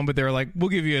second one, but they were like, "We'll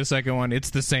give you a second one. It's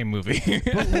the same movie."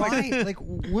 But why? Like,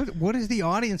 what is the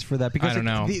audience for that? Because I don't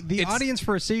know. The audience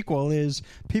for a sequel is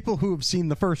people who have seen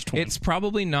the first one. It's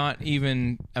probably not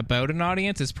even about an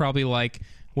audience. It's probably like,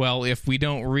 well, if we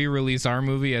don't re-release our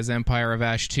movie as Empire of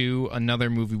Ash 2, another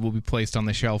movie will be placed on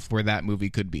the shelf where that movie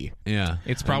could be. Yeah.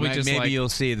 It's probably just maybe like... you'll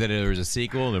see that there was a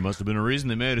sequel. There must have been a reason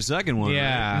they made a second one.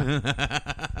 Yeah.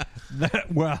 Right?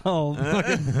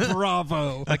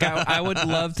 Bravo. Like, I would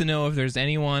love to know if there's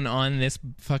anyone on this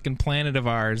fucking planet of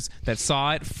ours that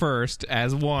saw it first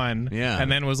as one and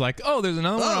then was like, oh, there's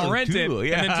another one, I'll rent it.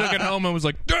 Yeah. And then took it home and was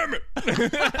like, damn it.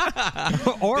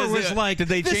 Or was like,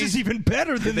 this is even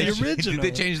better than the original. Did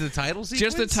they change the title sequence?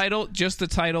 Just the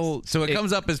title. So it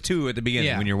comes up as 2 at the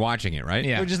beginning when you're watching it, right?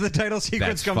 Yeah. Which is the title sequence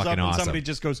That's comes up fucking and awesome. somebody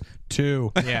just goes,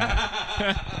 2.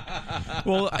 Yeah.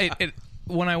 Well,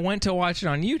 when I went to watch it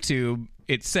on YouTube,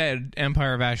 it said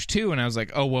Empire of Ash 2, and I was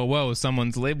like, oh, whoa,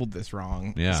 someone's labeled this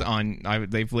wrong. Yeah.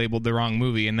 They've labeled the wrong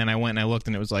movie, and then I went and I looked,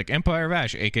 and it was like Empire of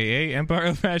Ash, a.k.a. Empire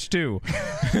of Ash 2.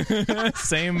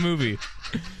 Same movie.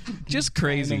 Just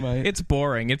crazy. Dynamite. It's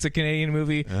boring. It's a Canadian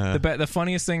movie. The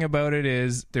funniest thing about it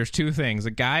is there's 2 things.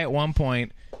 A guy at one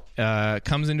point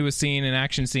comes into an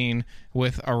action scene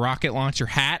with a rocket launcher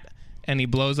hat, and he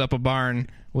blows up a barn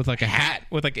with like a hat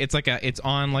with like it's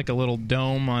on like a little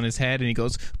dome on his head, and he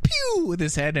goes pew with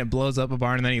his head and it blows up a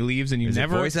barn, and then he leaves, and you Is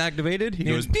never it voice activated? He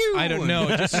goes pew. I don't know.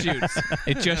 It just shoots.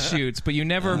 It just shoots. But you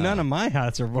never. None of my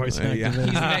hats are voice activated.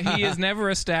 He is never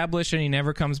established, and he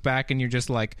never comes back, and you're just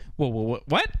like, whoa,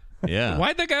 what? Yeah.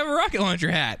 Why'd that guy have a rocket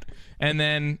launcher hat? And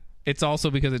then it's also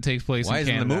because it takes place in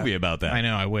Canada. Why isn't the movie about that? I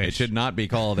know, I wish. It should not be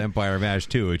called Empire of Ash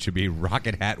 2. It should be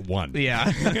Rocket Hat 1.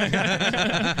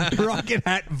 Yeah. Rocket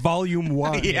Hat Volume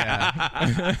 1. Yeah.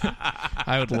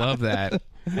 I would love that.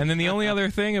 And then the only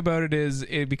other thing about it is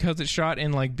because it's shot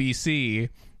in like BC,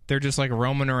 they're just like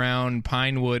roaming around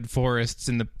pinewood forests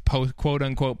in the quote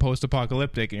unquote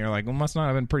post-apocalyptic, and you're like, well, must not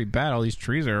have been pretty bad. All these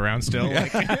trees are around still,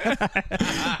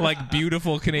 like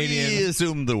beautiful Canadian. We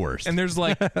assume the worst. And there's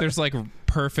like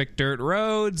perfect dirt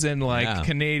roads and like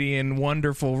Canadian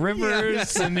wonderful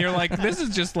rivers, and you're like, this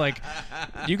is just like,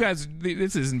 you guys,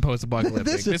 this isn't post-apocalyptic.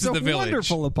 This is the village.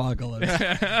 Wonderful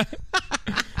apocalypse.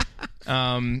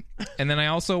 And then I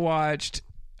also watched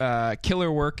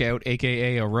Killer Workout,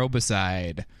 aka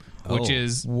Aerobicide, which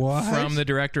is from the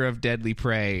director of Deadly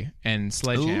Prey and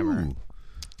Sledgehammer. Ooh.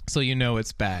 So you know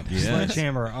it's bad. Yes.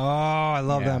 Sledgehammer. Oh, I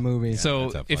love that movie.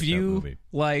 So if you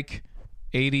like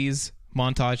 80s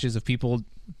montages of people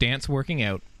dance working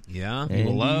out, you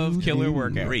will love Killer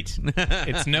Workout. Great.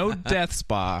 It's no death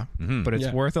spa, but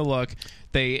it's worth a look.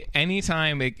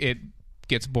 Anytime it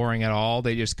gets boring at all,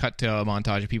 they just cut to a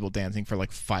montage of people dancing for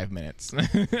like 5 minutes.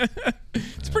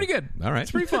 It's pretty good. All right.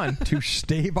 It's pretty fun. To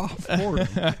stave off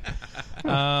boredom.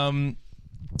 And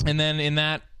then in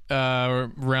that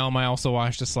realm, I also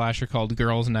watched a slasher called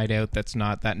Girls Night Out that's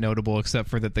not that notable, except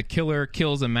for that the killer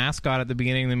kills a mascot at the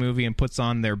beginning of the movie and puts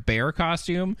on their bear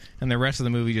costume, and the rest of the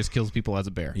movie just kills people as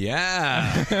a bear.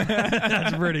 Yeah.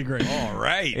 That's pretty great. All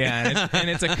right. Yeah, and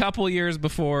it's a couple years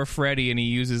before Freddy, and he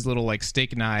uses little like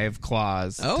steak knife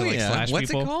claws to like slash What's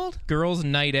people. it called? Girls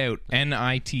Night Out,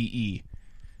 Nite.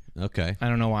 Okay. I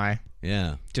don't know why.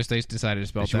 Yeah. Just they decided to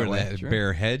spell it She that wear way. that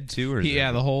bare head too, or is Yeah,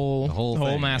 it the whole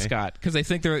thing, mascot, because they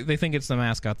think it's the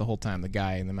mascot the whole time. The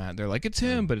guy in the mat, they're like, it's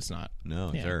him, but it's not.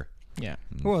 No, it's her. Yeah.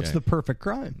 Well, it's the perfect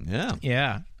crime. Yeah.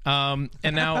 Yeah.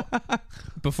 And now,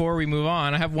 before we move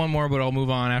on, I have one more, but I'll move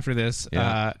on after this.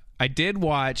 Yeah. I did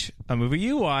watch a movie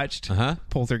you watched,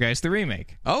 Poltergeist the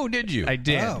remake. Oh, did you? I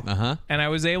did. Oh. And I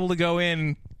was able to go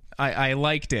in. I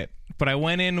liked it, but I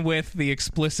went in with the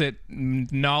explicit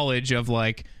knowledge of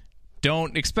like,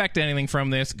 don't expect anything from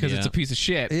this because it's a piece of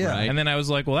shit. Yeah. Right. And then I was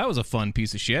like, well, that was a fun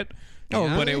piece of shit. Oh,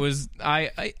 But really? it was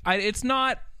it's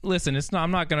not. Listen, it's not.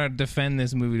 I'm not going to defend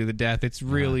this movie to the death. It's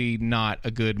really not a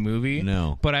good movie.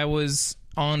 No. But I was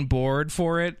on board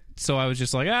for it so I was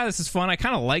just like, this is fun. I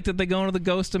kind of liked that they go into the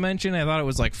ghost dimension. I thought it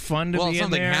was like fun to be in there. Well,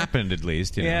 something happened at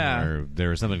least. You know, or there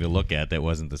was something to look at that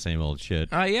wasn't the same old shit.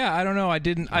 Yeah, I don't know. I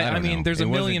didn't. I mean, there's a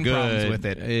million problems with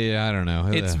it. Yeah, I don't know.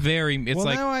 It's very. It's well,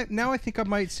 like now I think I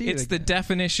might see it. It's the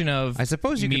definition of. I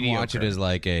suppose you mediocre. can watch it as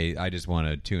like I just want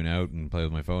to tune out and play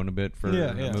with my phone a bit for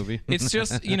a movie. It's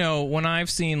just when I've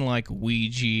seen like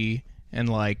Ouija. And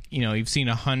like you've seen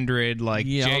 100 like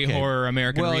J-horror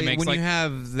American remakes. When like, you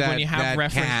have that, that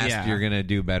reference, cast, you're gonna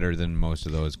do better than most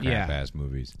of those crap ass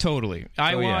movies. Totally.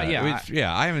 I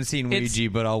haven't seen Ouija,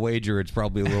 but I'll wager it's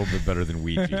probably a little bit better than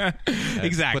Ouija.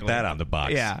 Exactly. Put that on the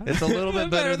box. Yeah, it's a little bit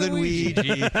better than Ouija.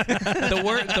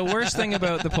 The worst thing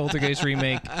about the Poltergeist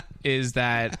remake is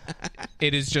that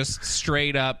it is just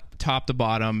straight up, top to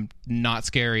bottom, not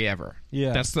scary ever.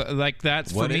 Yeah, that's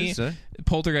for me.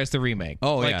 Poltergeist the remake.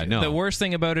 The worst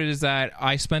thing about it is that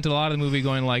I spent a lot of the movie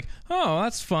going like, oh,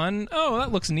 that's fun. Oh,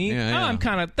 that looks neat.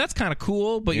 That's kind of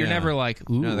cool. But you're never like,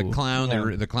 ooh. No, the clown.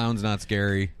 The clown's not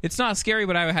scary. It's not scary,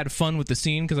 but I had fun with the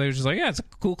scene because I was just like, it's a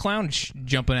cool clown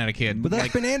jumping at a kid. But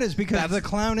that's bananas because the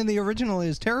clown in the original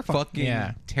is terrifying.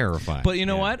 Fucking terrifying. But you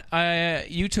know what?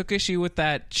 You took issue with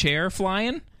that chair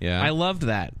flying. Yeah, I loved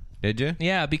that. Did you?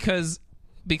 Yeah, because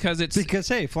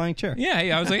hey, flying chair.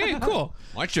 Yeah, I was like, hey, cool.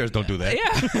 My chairs don't do that.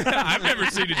 Yeah, I've never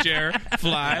seen a chair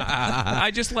fly. I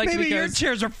just like maybe because your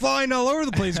chairs are flying all over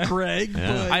the place, Craig.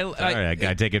 But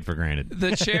I take it for granted.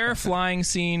 The chair flying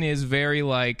scene is very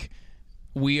like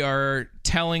we are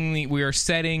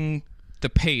setting the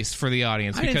pace for the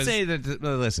audience. I didn't say that.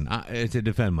 Listen, to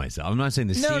defend myself, I'm not saying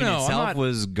the scene itself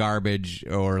was garbage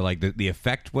or like the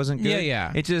effect wasn't good.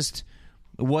 Yeah. It's just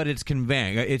what it's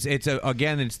conveying. It's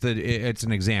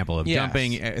an example of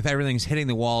jumping. If everything's hitting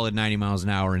the wall at 90 miles an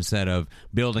hour instead of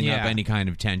building up any kind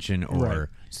of tension or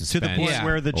suspense. To the point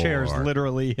where the chairs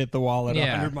literally hit the wall at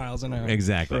 100 miles an hour.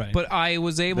 Exactly. Right. But I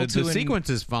was able to... The sequence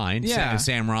is fine. Yeah.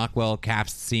 Sam Rockwell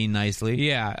caps the scene nicely.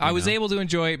 Yeah. I was able to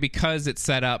enjoy it because it's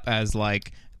set up as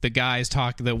like... The guys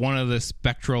that one of the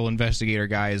spectral investigator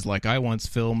guys like I once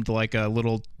filmed like a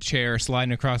little chair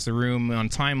sliding across the room on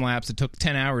time lapse. It took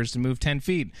 10 hours to move 10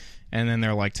 feet. And then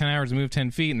they're like 10 hours to move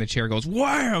 10 feet and the chair goes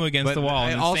wham against the wall.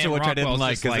 And also, Sam which I didn't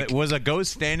like, because it was a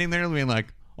ghost standing there being like,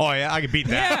 oh yeah, I can beat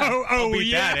that. Yeah. I'll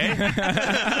beat that, eh?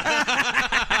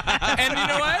 And you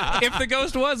know what? If the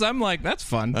ghost was, I'm like, that's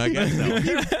fun. I guess so.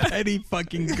 You petty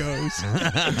fucking ghost.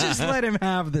 Just let him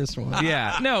have this one.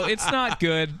 Yeah. No, it's not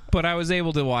good, but I was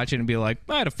able to watch it and be like,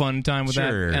 I had a fun time with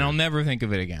that, and I'll never think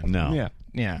of it again. No. Yeah.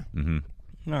 Yeah.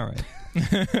 Mm-hmm. All right.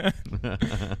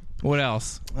 What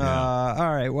else? All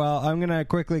right. Well, I'm going to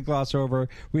quickly gloss over.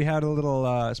 We had a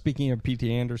little, speaking of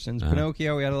P.T. Anderson's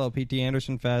Pinocchio, we had a little P.T.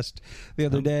 Anderson fest the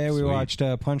other day. We watched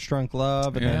Punch Drunk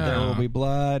Love and then There Will Be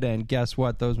Blood. And guess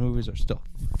what? Those movies are still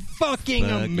fucking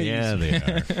amazing. Yeah, they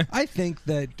are. I think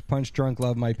that Punch Drunk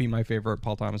Love might be my favorite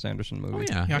Paul Thomas Anderson movie.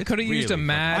 Oh, yeah. I could have used a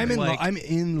mad... I'm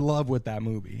in love with that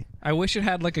movie. I wish it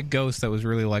had like a ghost that was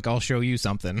really like, I'll show you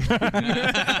something.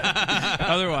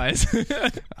 Otherwise...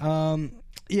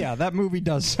 Yeah, that movie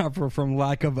does suffer from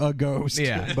lack of a ghost.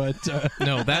 Yeah, but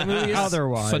no, that movie is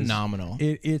otherwise phenomenal.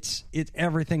 It's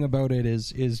everything about it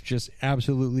is just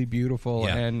absolutely beautiful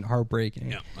and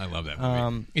heartbreaking. Yeah, I love that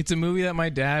movie. It's a movie that my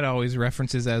dad always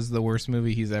references as the worst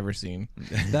movie he's ever seen.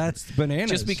 That's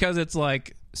bananas. Just because it's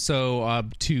like so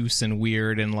obtuse and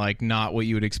weird and like not what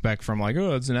you would expect from like,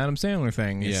 oh, it's an Adam Sandler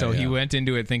thing. Yeah, so he went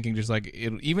into it thinking just like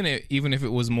even if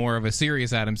it was more of a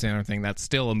serious Adam Sandler thing, that's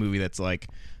still a movie that's like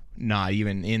not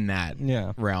even in that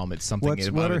realm. It's something.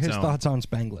 What are his thoughts on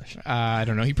Spanglish? I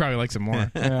don't know. He probably likes it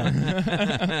more.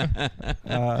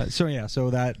 So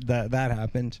that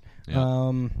happened.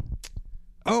 Yeah.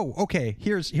 Okay.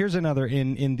 Here's another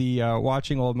in the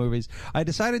watching old movies. I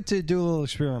decided to do a little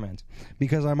experiment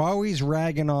because I'm always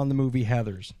ragging on the movie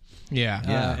Heathers.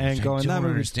 And going, that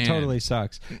movie totally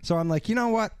sucks. So I'm like, you know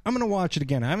what? I'm going to watch it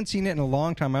again. I haven't seen it in a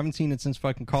long time. I haven't seen it since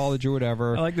fucking college or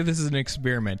whatever. I like that this is an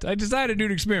experiment. I decided to do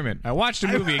an experiment. I watched a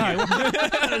movie again.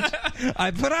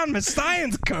 I put on my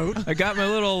science coat. I got my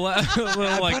little like put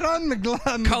on my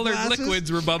colored glasses. Liquids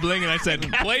were bubbling, and I said,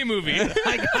 play movie.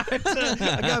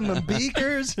 I got my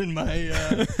beakers and my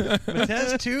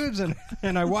test tubes,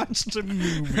 and I watched a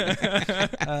movie.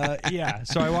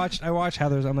 So I watched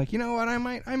Heathers. I'm like, you know what? I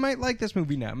might like this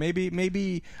movie now.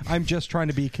 Maybe I'm just trying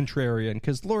to be contrarian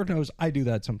because Lord knows I do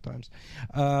that sometimes.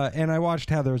 And I watched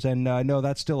Heathers, and no,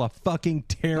 that's still a fucking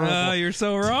terrible. You're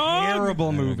so wrong.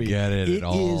 Terrible movie. Get it at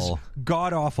all. It is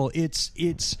god awful.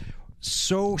 It's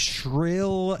so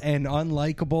shrill and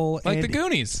unlikable. Like and the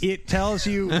Goonies. It tells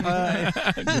you not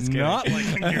like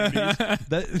the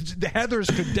Goonies. The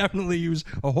Heathers could definitely use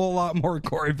a whole lot more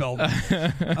Corey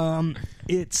Feldman.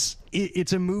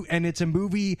 it's a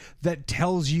movie that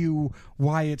tells you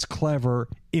why it's clever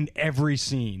in every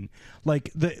scene.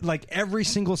 Like every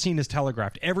single scene is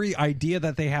telegraphed. Every idea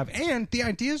that they have, and the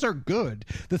ideas are good.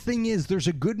 The thing is, there's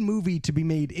a good movie to be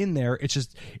made in there.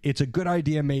 It's a good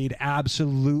idea made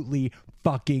absolutely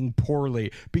fucking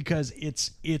poorly because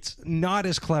it's not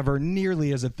as clever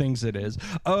nearly as it thinks it is.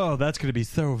 Oh, that's going to be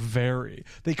so very.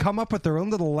 They come up with their own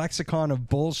little lexicon of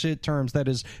bullshit terms that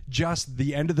is just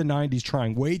the end of the 90s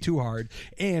trying way too hard.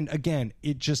 And again,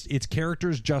 its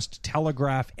characters just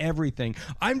telegraph everything.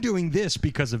 I'm doing this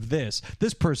because of this.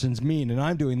 This person's mean, and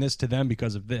I'm doing this to them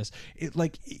because of this.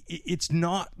 It's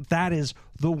not. That is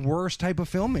the worst type of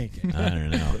filmmaking. I don't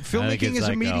know. Filmmaking is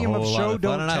a medium of show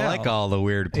don't tell. I like all the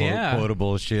weird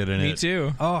quotable shit in it. Me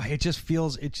too. Oh, it just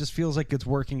feels like it's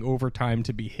working overtime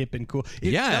to be hip and cool.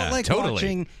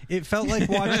 It felt like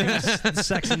watching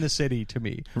Sex in the City to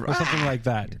me, or something like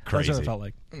that. Crazy. That's what it felt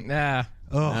like. Nah.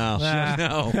 Oh,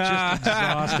 no. Just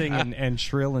exhausting and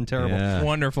shrill and terrible. Yeah.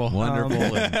 Wonderful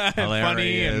and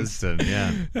hilarious, and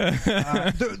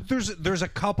there's a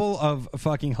couple of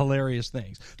fucking hilarious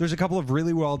things. There's a couple of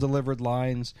really well delivered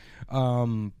lines.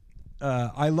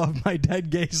 I love my dead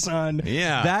gay son.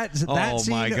 Yeah. That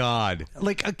scene, my God.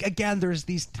 Like, again, there's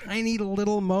these tiny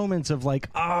little moments of like,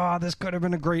 this could have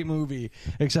been a great movie,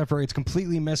 except for it's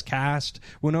completely miscast.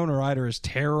 Winona Ryder is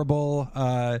terrible.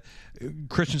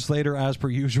 Christian Slater, as per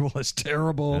usual, is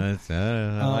terrible.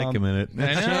 I like him in it.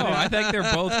 I know. I think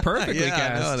they're both perfectly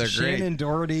cast. No, they're great. Shannon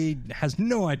Doherty has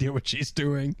no idea what she's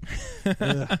doing.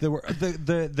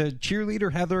 The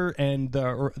cheerleader Heather and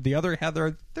the other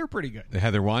Heather, they're pretty good.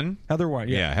 Heather 1? Heather 1,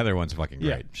 yeah. Heather 1's fucking great.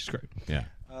 Yeah, she's great. Yeah.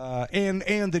 And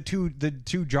the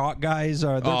two jock guys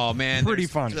are pretty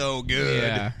funny. So good.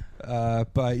 Yeah.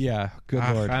 But yeah, good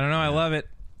lord. I don't know. I love it.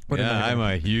 I'm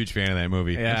a huge fan of that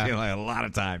movie. Yeah. I've seen it a lot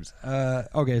of times.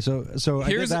 Okay, so I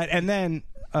did that, and then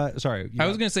sorry. I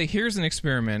was going to say, here's an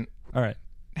experiment. All right.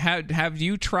 Have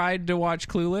you tried to watch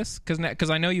Clueless? Because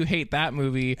I know you hate that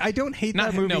movie. I don't hate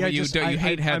that movie. No, but you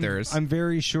hate Heathers. I'm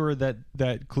very sure that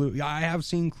I have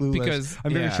seen Clueless. Because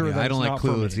I'm very sure that I don't like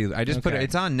Clueless either. I just put it.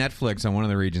 It's on Netflix on one of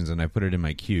the regions, and I put it in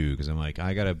my queue because I'm like,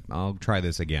 I'll try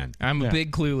this again. I'm a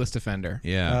big Clueless defender.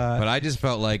 Yeah, but I just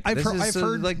felt like I've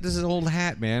heard like this is old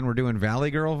hat, man. We're doing Valley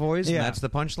Girl voice, and Yeah. that's the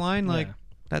punchline. Like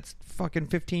that's fucking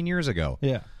 15 years ago.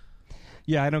 Yeah.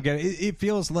 Yeah, I don't get it. It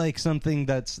feels like something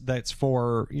that's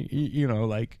for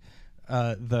like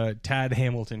the Tad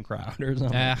Hamilton crowd or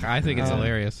something. I think it's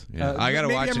hilarious. Yeah. I gotta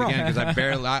maybe watch I'm it again wrong.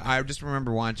 because I just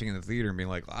remember watching in the theater and being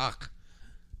like, ugh,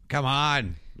 come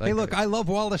on. Like, Hey, look, I love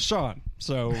Wallace Shawn,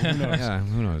 so who knows? Yeah,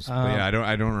 who knows? But yeah,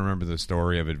 I don't remember the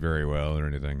story of it very well or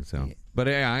anything. So, but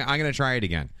yeah, I'm gonna try it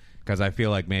again because I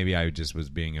feel like maybe I just was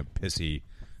being a pissy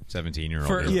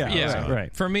 17-year-old.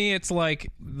 Right. For me, it's like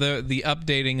the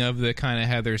updating of the kind of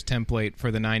Heathers template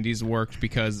for the 90s worked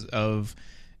because of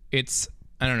it's,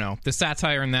 I don't know, the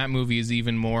satire in that movie is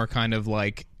even more kind of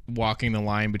like walking the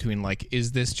line between like,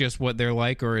 is this just what they're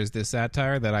like or is this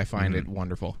satire, that I find it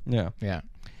wonderful. Yeah. Yeah.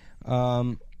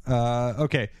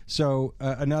 Okay, so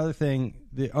another thing.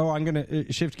 I'm going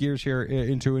to shift gears here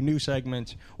into a new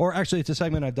segment. Or actually, it's a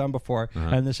segment I've done before.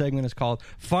 And the segment is called,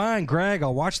 Fine, Greg,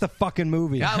 I'll watch the fucking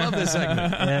movie. Yeah, I love this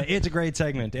segment. It's a great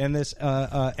segment. And this,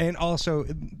 and also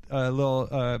a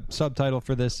little subtitle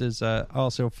for this is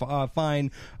also,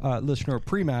 Fine, listener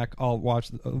Premac, I'll watch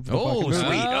the fucking movie. Sweet.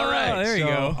 All right. There you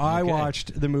go. I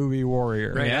watched the movie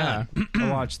Warrior. Right, yeah. I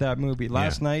watched that movie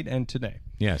last night and today.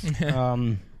 Yes.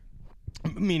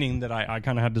 Meaning that I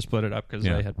kind of had to split it up because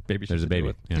I had baby shit There's to a baby.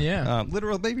 deal with. Yeah.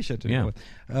 Literal baby shit to deal with.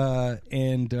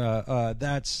 And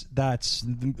that's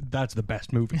the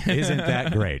best movie. Isn't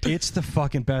that great? It's the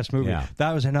fucking best movie. Yeah.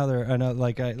 That was another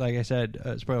like I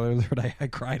said, spoiler alert, I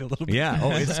cried a little bit. Yeah. Oh,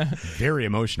 it's very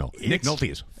emotional. Nick Nolte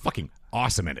is fucking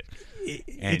awesome in it.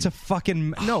 It's a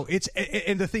fucking no. It's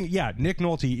and the thing, Nick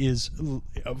Nolte is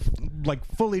like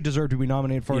fully deserved to be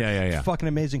nominated for it. Yeah. It's fucking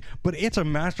amazing. But it's a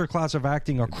masterclass of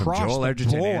acting across From Joel the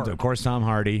Edgerton board. and of course Tom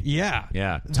Hardy. Yeah.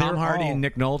 Tom They're Hardy all- and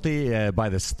Nick Nolte by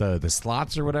the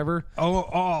slots or whatever.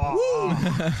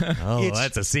 Oh, It's-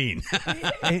 that's a scene.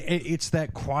 it's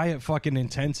that quiet fucking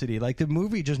intensity. Like the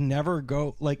movie just never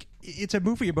it's a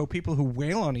movie about people who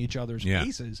wail on each other's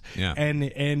faces. Yeah. And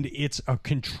it's a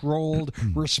controlled,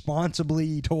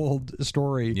 responsibly told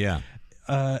story. Yeah.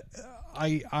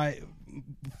 I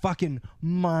fucking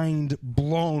mind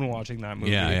blown watching that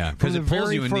movie. Yeah. From Because the it pulls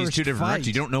very you in these first two different fight. directions.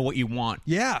 You don't know what you want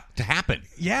Yeah. to happen.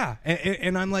 Yeah.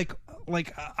 And I'm like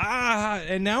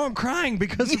and now I'm crying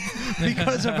because of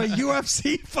a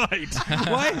UFC fight.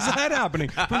 Why is that happening?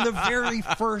 From the very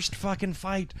first fucking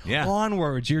fight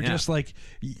onwards, you're just like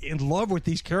in love with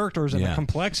these characters and the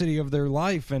complexity of their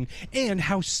life and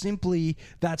how simply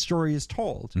that story is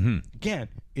told. Again,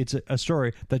 it's a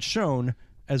story that's shown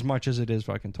as much as it is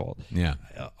fucking told. Yeah.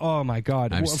 Oh my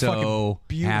God. I'm so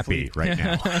happy right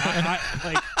now.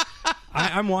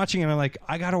 I'm watching and I'm like,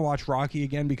 I gotta watch Rocky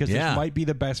again because this might be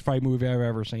the best fight movie I've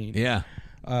ever seen. Yeah.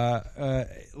 I'll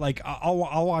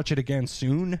watch it again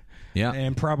soon. Yeah.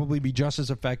 And probably be just as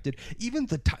affected. Even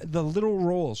the little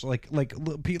roles like Joel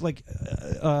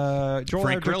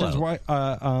Frank Edgerton's wife,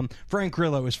 Frank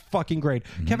Grillo is fucking great.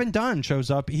 Kevin Dunn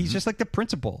shows up. He's just like the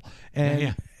principal,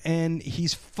 and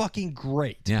he's fucking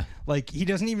great. Yeah. Like he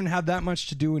doesn't even have that much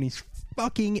to do, and he's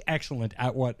fucking excellent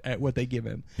at what they give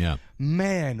him. Yeah.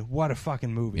 Man, what a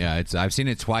fucking movie. Yeah, I've seen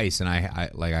it twice, and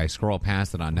I scroll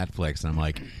past it on Netflix, and I'm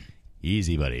like,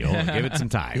 easy, buddy. Oh, give it some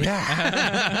time.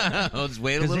 Yeah. I'll just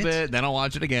wait a little bit, then I'll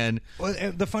watch it again. Well,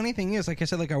 the funny thing is, like I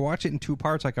said, like I watched it in two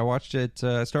parts. Like I watched it,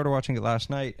 started watching it last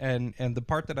night, and the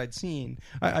part that I'd seen,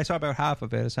 I saw about half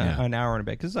of it. It's an hour and a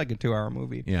bit because it's like a 2-hour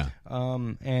movie. Yeah.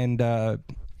 And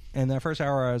that first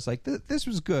hour, I was like, this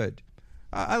was good.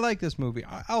 I like this movie.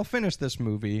 I'll finish this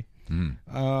movie.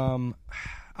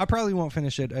 I probably won't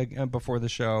finish it before the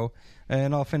show,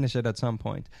 and I'll finish it at some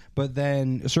point. But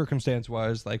then circumstance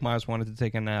was, like, Miles wanted to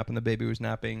take a nap, and the baby was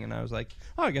napping, and I was like,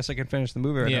 oh, I guess I can finish the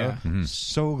movie right now.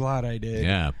 So glad I did.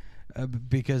 Yeah.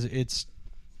 Because it's,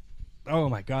 oh,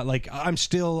 my God. Like, I'm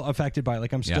still affected by it.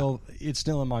 Like, it's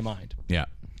still in my mind. Yeah.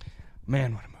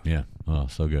 Man, what a movie. Yeah. Oh,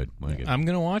 so good. I'm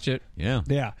going to watch it. Yeah.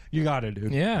 Yeah, you got it,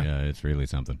 dude. Yeah. Yeah, it's really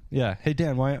something. Yeah. Hey,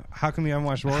 Dan, how come you haven't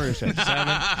watched Warriors yet?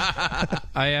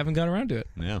 I haven't got around to it.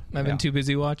 Yeah. I've been too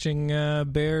busy watching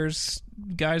bears,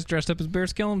 guys dressed up as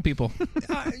bears killing people.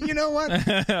 You know what?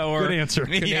 Or good answer.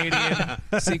 Canadian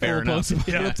sequel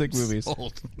post-apocalyptic movies.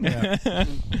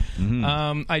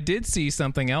 I did see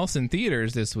something else in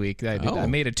theaters this week. I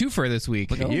made a twofer this week.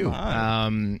 Look at you.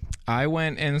 I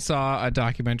went and saw a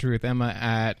documentary with Emma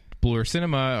at Bloor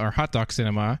Cinema or Hot Dog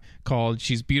Cinema called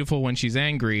 "She's Beautiful When She's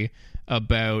Angry,"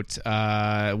 about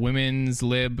women's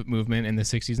lib movement in the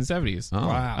 60s and 70s. Oh.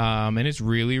 Wow. And it's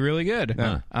really, really good.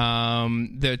 Yeah.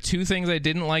 The two things I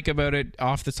didn't like about it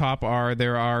off the top are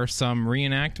there are some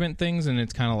reenactment things, and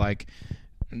it's kind of like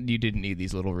you didn't need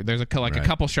these little. There's a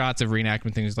couple shots of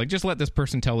reenactment things. Like, just let this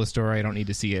person tell the story. I don't need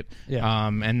to see it. Yeah.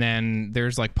 And then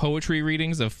there's like poetry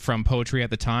readings from poetry at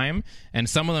the time, and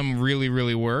some of them really,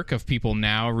 really work of people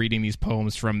now reading these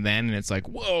poems from then, and it's like,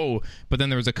 whoa. But then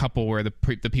there was a couple where the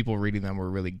people reading them were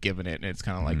really giving it, and it's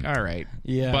kind of like, all right.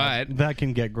 Yeah. But that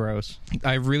can get gross.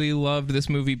 I really loved this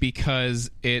movie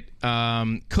because it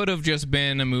could have just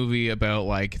been a movie about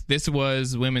like this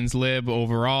was women's lib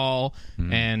overall,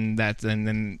 and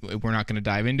then we're not going to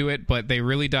dive into it, but they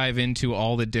really dive into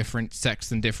all the different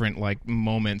sects and different like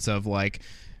moments of like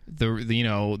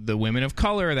the women of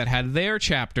color that had their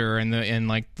chapter, and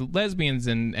like the lesbians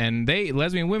and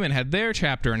lesbian women had their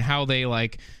chapter, and how they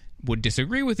like would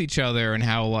disagree with each other, and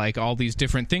how like all these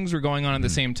different things were going on at the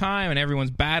same time, and everyone's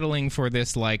battling for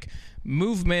this like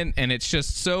movement, and it's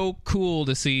just so cool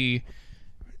to see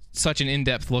such an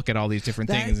in-depth look at all these different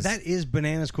things. That is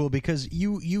bananas cool, because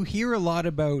you hear a lot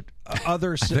you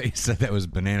said that was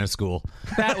banana school.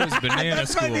 That was banana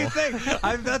that's school. my new thing.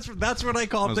 That's what I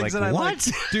call things like, that I what?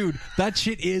 like. Dude, that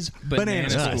shit is banana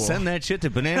school. Send that shit to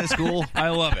banana school. I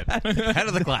love it. Head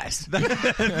of the class.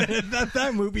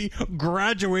 that movie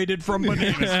graduated from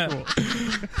banana school.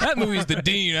 That movie's the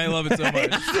dean. I love it so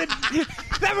much.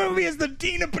 That movie is the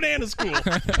dean of banana school.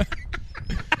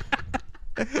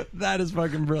 That is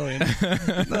fucking brilliant.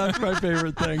 That's my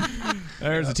favorite thing.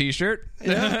 There's a t-shirt.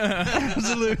 Yeah,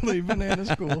 absolutely. Banana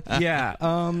school. Yeah.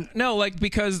 No, like,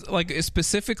 because like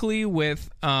specifically with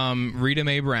Rita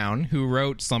Mae Brown, who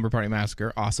wrote Slumber Party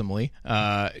Massacre awesomely.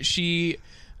 She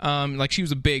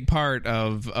was a big part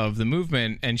of the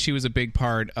movement, and she was a big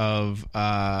part of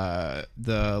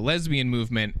the lesbian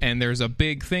movement. And there's a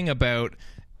big thing about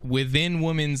within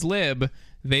Women's Lib,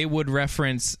 they would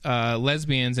reference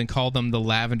lesbians and call them the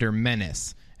Lavender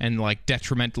Menace, and like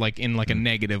detriment, like in like a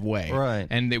negative way. Right.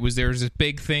 And there's this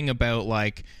big thing about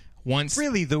like once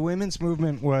really the women's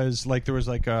movement was like there was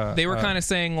like a they were kind of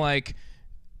saying like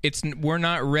we're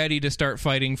not ready to start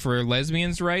fighting for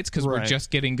lesbians' rights because we're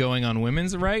just getting going on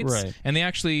women's rights. Right. And they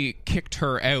actually kicked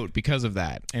her out because of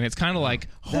that. And it's kind of like,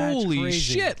 holy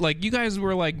shit! Like, you guys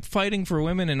were like fighting for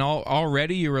women, and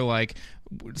already you were like,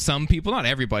 some people, not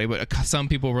everybody, but some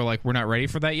people were like, we're not ready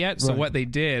for that yet. So what they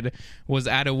did was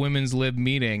at a women's lib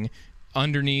meeting,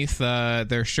 underneath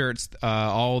their shirts,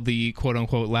 all the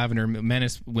quote-unquote Lavender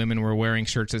Menace women were wearing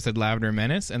shirts that said Lavender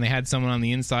Menace, and they had someone on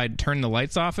the inside turn the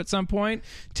lights off at some point,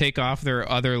 take off their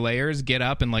other layers, get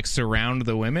up and like surround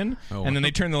the women, and then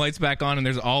they turn the lights back on, and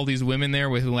there's all these women there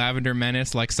with Lavender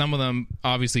Menace, like some of them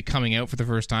obviously coming out for the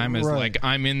first time as like,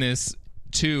 I'm in this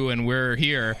too, and we're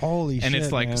here. Holy and shit,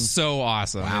 it's like man. so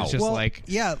awesome. Wow. It's just like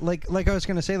I was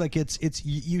gonna say, like it's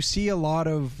you see a lot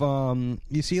of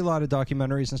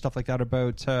documentaries and stuff like that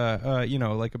about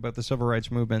like about the civil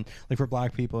rights movement, like for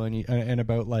black people, and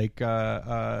about like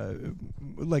the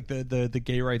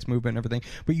gay rights movement and everything,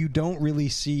 but you don't really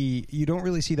see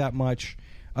that much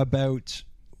about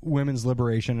women's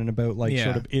liberation and about like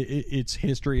sort of its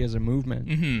history as a movement.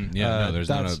 There's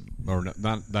not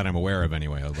that I'm aware of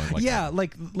anyway.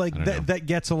 That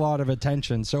gets a lot of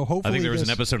attention. So hopefully, I think there was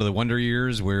an episode of the Wonder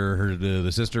Years where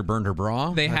the sister burned her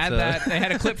bra. They had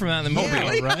a clip from that in the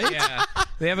movie, right? Yeah,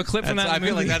 they have a clip from that. I in the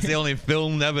feel movie. like that's the only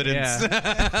filmed evidence.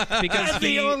 Because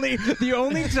the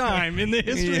only time in the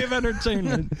history of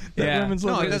entertainment that women's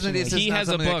liberation. It doesn't. It's he has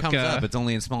a book. That comes up. It's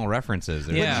only in small references.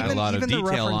 There's not a lot of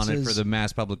detail on it for the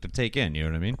mass public to take in. You know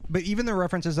what I mean? But even the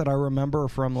references that I remember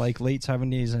from like late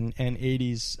 70s and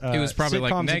 80s, it was probably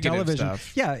sitcoms like negative and television.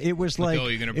 stuff. Yeah, it was like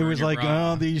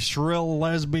these shrill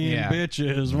lesbian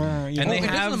bitches. And they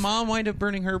have the mom wind up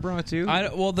burning her bra too.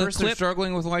 The First clip they're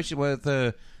struggling with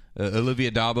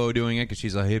Olivia Dabo doing it because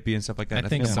she's a hippie and stuff like that. I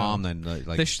think the so. mom then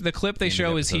the clip they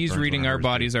show is he's reading Our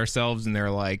Bodies Ourselves, and they're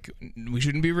like, we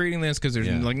shouldn't be reading this because there's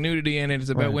like nudity in it. It's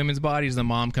about women's bodies. The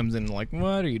mom comes in like,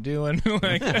 what are you doing?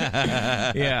 But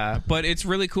it's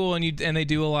really cool, and they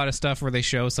do a lot of stuff where they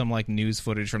show some like news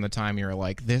footage from the time. You're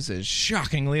like, this is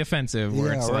shockingly offensive.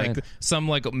 Where it's like some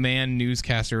like man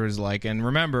newscaster is like, and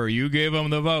remember, you gave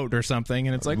them the vote or something,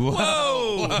 and it's like,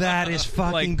 whoa, that is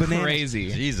fucking like bananas.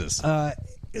 crazy. Jesus.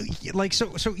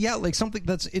 Something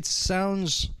it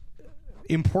sounds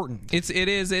important.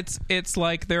 It's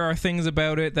like there are things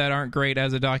about it that aren't great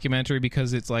as a documentary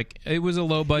because it's like it was a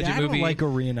low budget movie. I don't like a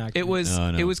reenactment. It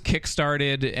was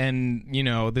kickstarted, and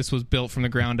this was built from the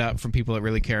ground up from people that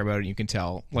really care about it. You can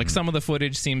tell. Like some of the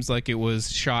footage seems like it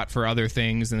was shot for other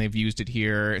things, and they've used it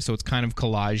here, so it's kind of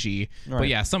collagey. Right. But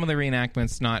yeah, some of the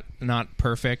reenactments not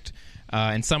perfect,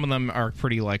 and some of them are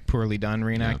pretty like poorly done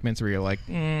reenactments where you're like,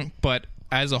 but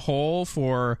as a whole,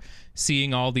 for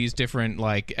seeing all these different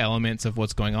like elements of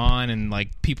what's going on, and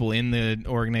like people in the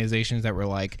organizations that were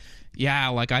like,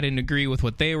 I didn't agree with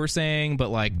what they were saying, but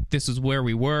like this is where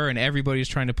we were, and everybody's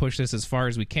trying to push this as far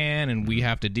as we can, and we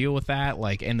have to deal with that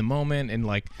like in the moment, and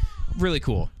like really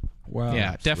cool. Wow.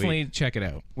 Yeah, definitely check it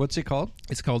out. What's it called?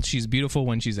 It's called She's Beautiful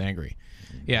When She's Angry.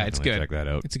 Yeah, it's good. Check that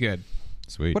out. It's good.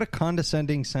 Sweet. What a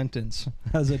condescending sentence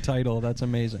as a title. That's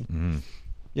amazing.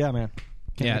 Yeah, man.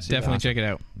 Definitely check it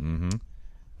out.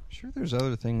 Sure, there's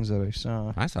other things that I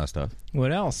saw. I saw stuff.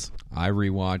 What else? I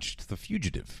rewatched The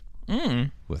Fugitive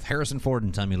with Harrison Ford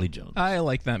and Tommy Lee Jones. I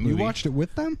like that movie. You watched it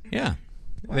with them? Yeah.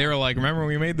 They were like, remember when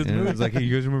we made this movie? It's like, hey,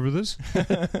 you guys remember this? You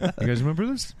guys remember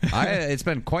this? It's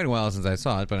been quite a while since I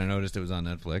saw it, but I noticed it was on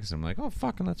Netflix. I'm like, oh,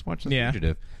 fucking let's watch The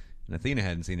Fugitive. And Athena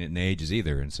hadn't seen it in ages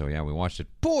either, and so we watched it.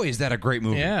 Boy, is that a great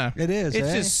movie! Yeah, it is.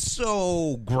 It's just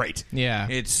so great. Yeah,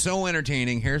 it's so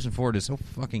entertaining. Harrison Ford is so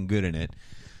fucking good in it,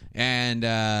 and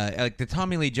like the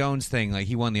Tommy Lee Jones thing, like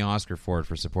he won the Oscar for it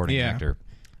for supporting actor.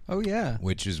 Oh yeah,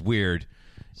 which is weird.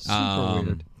 Super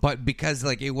weird. But because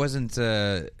like it wasn't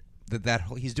that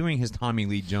he's doing his Tommy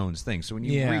Lee Jones thing, so when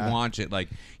you rewatch it, like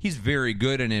he's very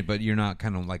good in it, but you're not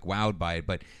kind of like wowed by it.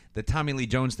 But the Tommy Lee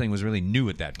Jones thing was really new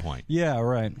at that point. Yeah,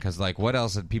 right. Because like, what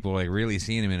else had people like really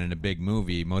seen him in a big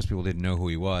movie? Most people didn't know who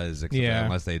he was, except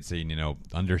unless they'd seen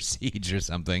Under Siege or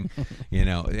something,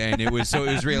 And it was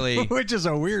really, which is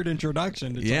a weird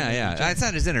introduction. To That's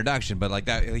not his introduction, but like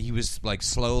that, he was like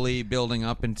slowly building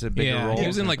up into bigger roles. He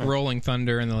was in like Rolling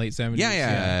Thunder in the late 70s.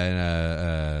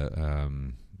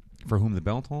 For Whom the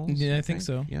Bell Tolls? Yeah, I think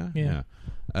so. Yeah.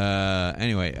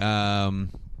 Anyway,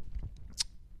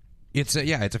 it's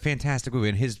a fantastic movie,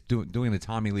 and his doing the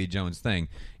Tommy Lee Jones thing,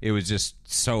 it was just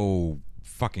so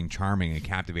fucking charming and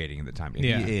captivating at the time. And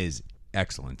he is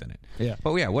excellent in it. Yeah.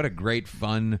 But what a great,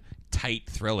 fun, tight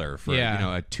thriller for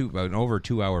an over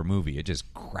 2 hour movie. It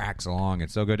just cracks along.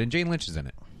 It's so good, and Jane Lynch is in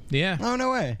it. Yeah. Oh,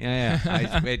 no way. Yeah.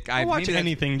 I watch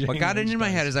anything. What got it in my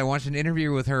head is I watched an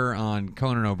interview with her on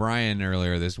Conan O'Brien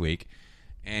earlier this week,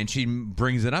 and she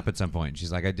brings it up at some point.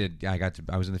 She's like,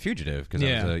 I was in The Fugitive because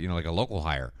I was like a local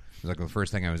hire. It was like the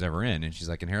first thing I was ever in, and she's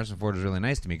like, and Harrison Ford was really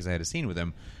nice to me because I had a scene with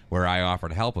him where I offered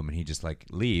to help him, and he just like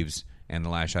leaves, and the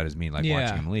last shot is me like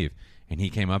watching him leave, and he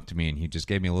came up to me and he just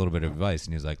gave me a little bit of advice,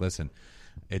 and he's like, listen,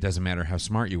 it doesn't matter how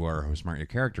smart you are or how smart your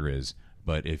character is.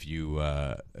 But if you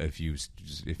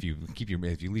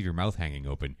leave your mouth hanging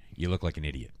open, you look like an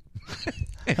idiot."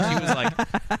 And she was like,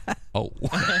 "Oh."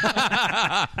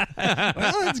 Well,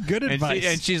 that's good advice.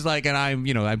 And she's like, "And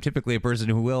I'm typically a person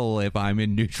who will, if I'm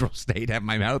in neutral state, have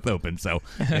my mouth open. So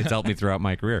it's helped me throughout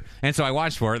my career." And so I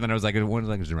watched for it, and then I was like,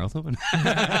 "Is your mouth open?"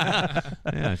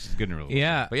 Yeah, she's good in her.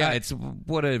 Yeah, but yeah, it's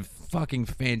what a fucking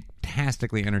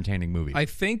fantastically entertaining movie. I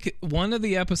think one of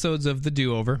the episodes of The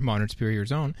Do-Over, Modern Superior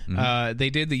Zone, they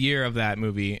did the year of that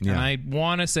movie, and I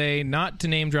want to say, not to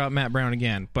name drop Matt Brown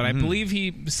again, but I believe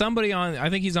I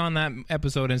think he's on that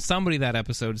episode, and somebody that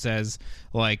episode says,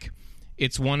 like,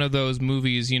 it's one of those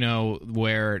movies,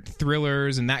 where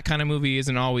thrillers and that kind of movie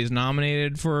isn't always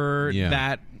nominated for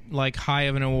that, like, high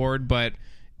of an award, but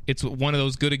it's one of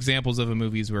those good examples of a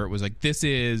movies where it was like, this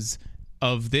is,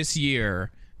 of this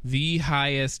year, the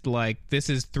highest, like, this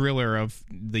is thriller of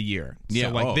the year. So,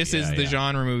 like, this is the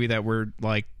genre movie that we're,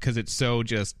 like, because it's so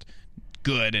just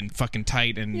good and fucking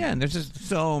tight, and and there's just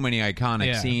so many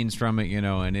iconic scenes from it,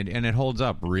 and it holds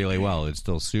up really well. It's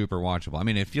still super watchable. I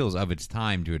mean, it feels of its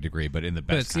time to a degree, but in the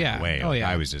best kind of way.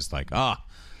 I was just like, God,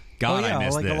 I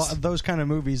missed like this. A lot of those kind of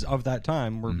movies of that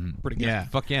time were pretty good. Yeah,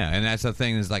 fuck yeah. And that's the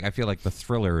thing, is like, I feel like the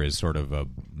thriller is sort of a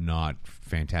not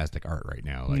fantastic art right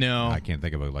now. Like, no, I can't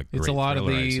think of it's a lot of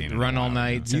the Run All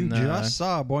Nights. You just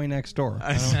saw Boy Next Door.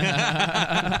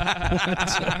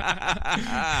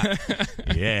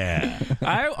 Yeah,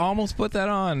 I almost put that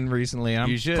on recently. I'm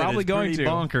you should. Probably it's going to.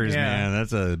 Bonkers, man.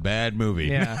 That's a bad movie.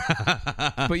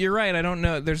 Yeah, but you're right. I don't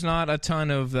know. There's not a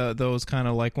ton of those kind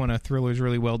of, like, when a thriller's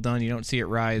really well done, you don't see it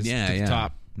rise to the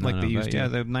top they used to. Yeah,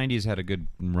 the 90s had a good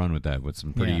run with that, with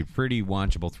some pretty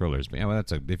watchable thrillers. But yeah,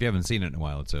 if you haven't seen it in a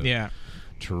while, it's a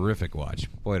terrific watch.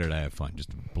 Boy, did I have fun.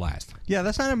 Just a blast. Yeah,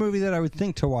 that's not a movie that I would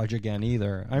think to watch again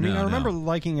either. I mean, I remember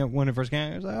liking it when it first came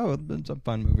out. I was like, oh, it's a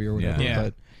fun movie or whatever. Yeah.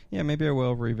 But yeah, maybe I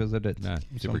will revisit it.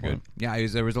 Super good. Yeah,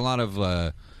 there was a lot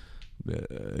of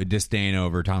disdain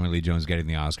over Tommy Lee Jones getting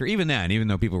the Oscar. Even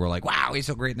though people were like, wow, he's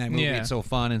so great in that movie, it's so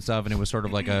fun and stuff, and it was sort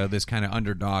of like this kind of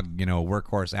underdog,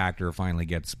 workhorse actor finally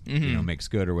gets, makes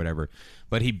good or whatever.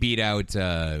 But he beat out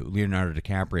Leonardo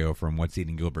DiCaprio from What's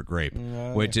Eating Gilbert Grape,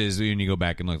 which is, when you go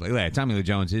back and look, like, Tommy Lee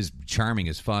Jones is charming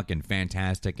as fuck and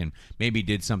fantastic, and maybe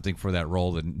did something for that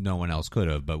role that no one else could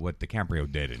have. But what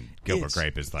DiCaprio did in Gilbert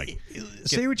Grape is like,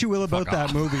 say what you will about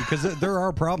that movie, because there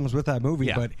are problems with that movie,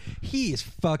 but he is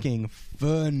fucking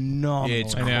phenomenal.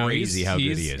 It's crazy how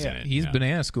good he is in it. He's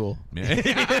Banana School. Head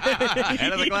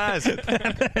of the class.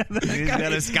 He's got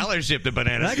a scholarship to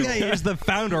Banana School. That guy is the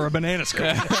founder of Banana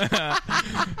School.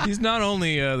 He's not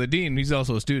only the dean, he's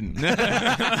also a student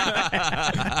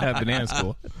at Banana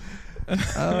School.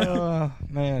 Oh,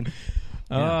 man.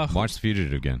 Watch The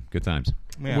Fugitive again. Good times.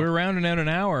 Yeah. We're rounding out an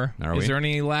hour. Is there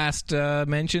any last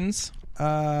mentions?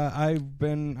 I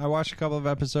watched a couple of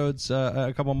episodes,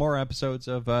 a couple more episodes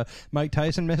of Mike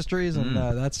Tyson Mysteries, and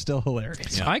that's still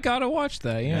hilarious. Yeah. I gotta watch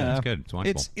that. Yeah, it's good. It's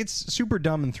watchable. It's super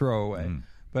dumb and throwaway,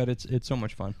 but it's so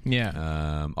much fun.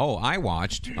 Yeah. I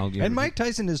watched. And Mike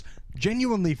Tyson is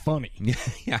genuinely funny.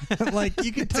 Yeah. Like,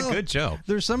 you can tell. It's a good show.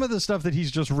 There's some of the stuff that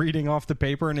he's just reading off the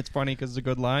paper, and it's funny because it's a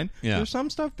good line. Yeah. There's some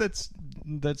stuff that's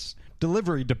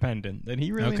delivery dependent that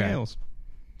he really nails.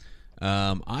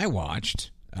 I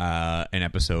watched an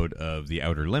episode of The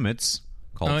Outer Limits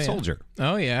called Soldier.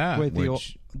 Oh yeah, wait,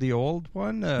 the old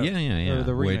one? Yeah. Or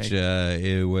the remake?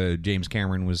 Which James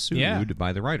Cameron was sued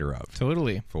by the writer of.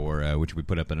 Totally. For which we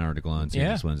put up an article on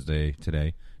CBS Wednesday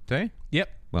today. Yep.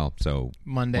 Well, so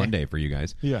Monday for you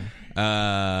guys. Yeah.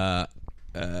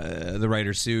 The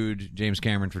writer sued James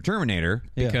Cameron for Terminator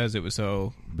because it was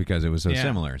so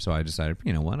similar. So I decided,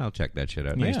 you know what, I'll check that shit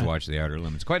out. I used to watch The Outer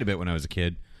Limits quite a bit when I was a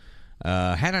kid.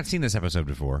 Had not seen this episode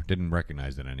before. Didn't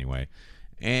recognize it anyway.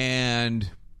 And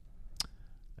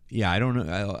yeah, I don't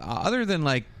know. Other than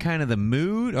like kind of the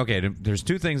mood. Okay, there's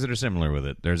two things that are similar with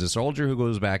it. There's a soldier who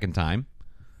goes back in time,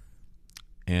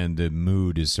 and the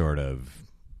mood is sort of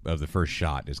the first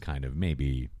shot is kind of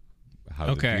maybe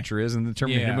how the future is in the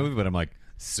Terminator movie. But I'm like,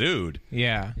 sued?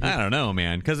 Yeah. I don't know,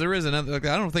 man, because there is another. Like,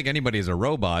 I don't think anybody is a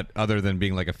robot other than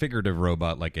being like a figurative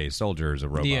robot, like a soldier is a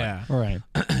robot. Yeah. Right.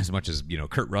 As much as, you know,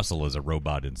 Kurt Russell is a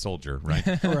robot in Soldier, right?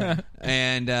 Right.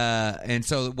 And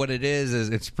so what it is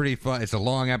it's pretty fun. It's a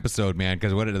long episode, man,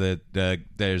 because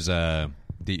there's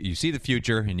you see the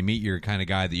future and you meet your kind of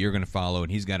guy that you're going to follow,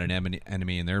 and he's got an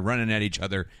enemy, and they're running at each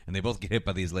other, and they both get hit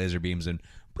by these laser beams, and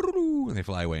they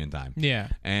fly away in time. Yeah.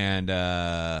 And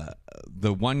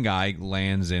the one guy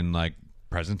lands in like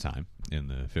present time in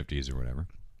the 50s or whatever,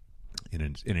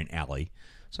 in an alley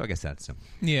So I guess that's simple.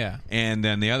 Yeah. And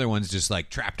then the other one's just like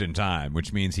trapped in time,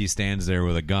 which means he stands there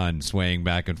with a gun swaying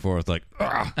back and forth like,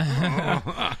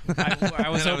 I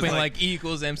was hoping like E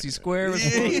equals MC squared was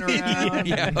floating around.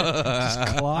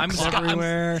 Just clocks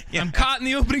everywhere. I'm caught in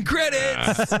the opening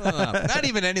credits. not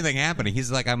even anything happening. He's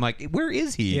like, I'm like, where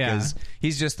is he? Yeah. Because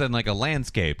he's just in like a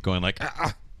landscape going like,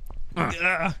 I'm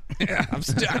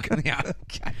stuck. Yeah.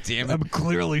 God damn it. I'm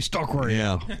clearly stuck right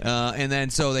now. Yeah. And then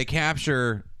so they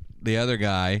capture the other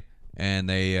guy, and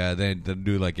they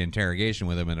do like interrogation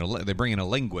with him, and they bring in a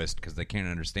linguist because they can't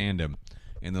understand him.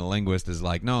 And the linguist is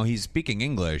like, no, he's speaking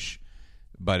English,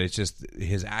 but it's just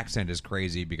his accent is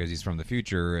crazy because he's from the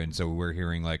future, and so we're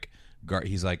hearing like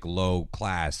he's like low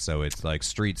class, so it's like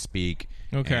street speak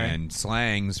and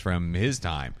slangs from his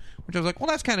time. Which I was like, well,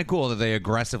 that's kind of cool that they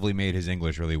aggressively made his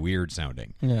English really weird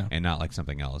sounding, and not like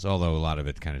something else. Although a lot of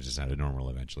it kind of just sounded normal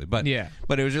eventually. But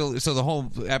but it was really, so the whole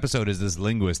episode is this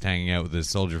linguist hanging out with this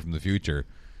soldier from the future,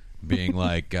 being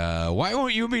like, "Why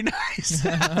won't you be nice?"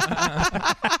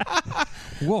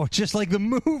 Whoa, just like the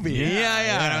movie.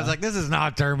 Yeah. And I was like, this is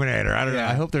not Terminator. I don't know.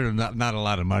 I hope there's not a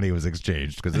lot of money was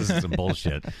exchanged because this is some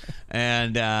bullshit.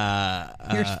 And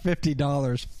here's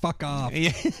 $50. Fuck off.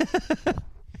 Yeah.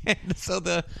 And so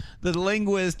the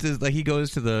linguist is like, he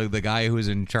goes to the guy who's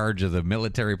in charge of the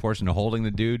military portion of holding the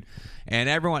dude, and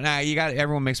everyone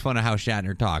makes fun of how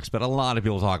Shatner talks, but a lot of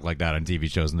people talk like that on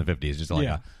TV shows in the 50s, just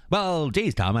like, well,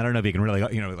 geez, Tom, I don't know if you can really,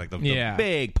 like the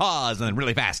big pause and then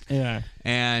really fast. Yeah.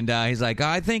 And he's like,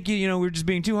 I think we're just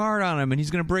being too hard on him, and he's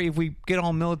gonna break. If we get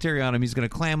all military on him, he's gonna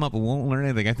clam up and won't learn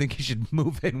anything. I think he should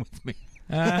move in with me.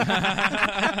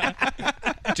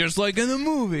 Just like in the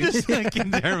movies. Just like in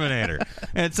Terminator.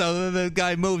 And so the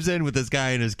guy moves in with this guy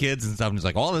and his kids and stuff, and he's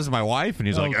like, oh, this is my wife. And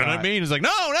he's like, you know what I mean? He's like, no.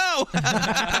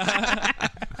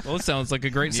 Well, it sounds like a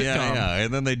great sitcom. Yeah.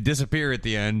 And then they disappear at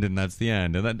the end, and that's the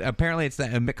end. And then apparently it's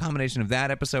a combination of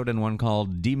that episode and one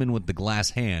called Demon with the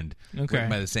Glass Hand, written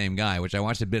by the same guy, which I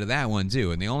watched a bit of that one,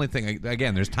 too. And the only thing,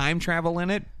 again, there's time travel in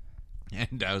it.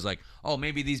 And I was like, oh,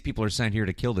 maybe these people are sent here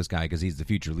to kill this guy because he's the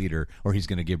future leader, or he's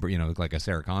going to give, like a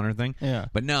Sarah Connor thing. Yeah.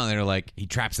 But no, they're like, he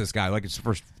traps this guy, like it's the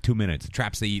first 2 minutes,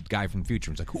 traps the guy from the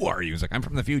future. He's like, who are you? He's like, I'm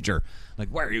from the future. Like,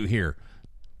 why are you here?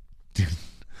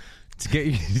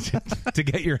 to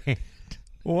get your hand.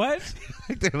 What?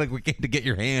 They're like, we came to get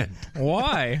your hand.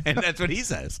 Why? And that's what he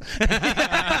says. Does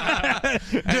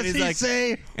he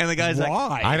say? And the guy's why?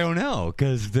 like, I don't know,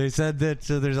 because they said that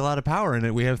there's a lot of power in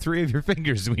it. We have 3 of your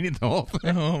fingers. We need the whole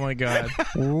thing. Oh my god.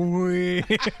 Weird.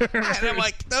 And I'm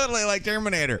like, totally like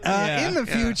Terminator. In the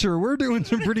future, we're doing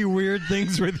some pretty weird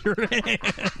things with your hand.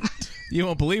 You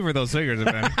won't believe where those fingers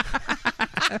have been.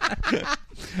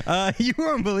 You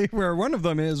won't believe where one of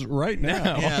them is right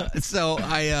now. Yeah. So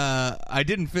I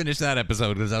didn't finish that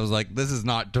episode because I was like, this is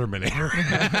not Terminator.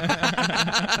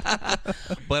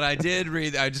 But I did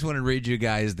read. I just want to read you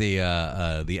guys the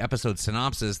episode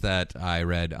synopsis that I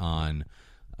read on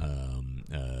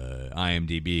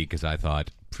IMDb because I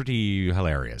thought pretty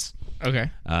hilarious. Okay.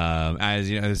 As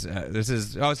you know, this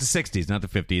is it's the 60s, not the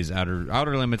 50s.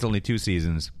 Outer Limits only 2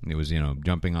 seasons. It was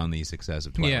jumping on the success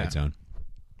of Twilight Zone.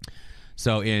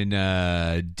 So in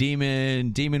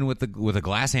Demon with a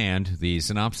Glass Hand, the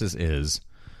synopsis is: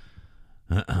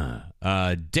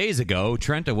 days ago,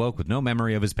 Trent awoke with no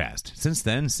memory of his past. Since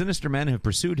then, sinister men have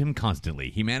pursued him constantly.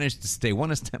 He managed to stay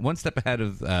one step ahead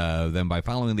of them by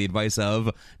following the advice of ...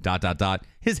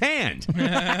 his hand.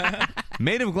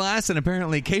 Made of glass and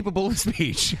apparently capable of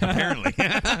speech. Apparently.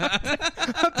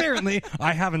 Apparently.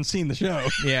 I haven't seen the show.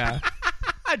 Yeah.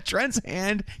 Trent's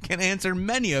hand can answer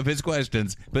many of his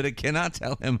questions, but it cannot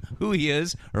tell him who he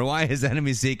is or why his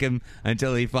enemies seek him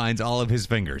until he finds all of his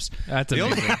fingers. That's amazing.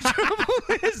 The only trouble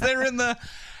is they're in the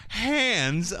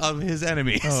hands of his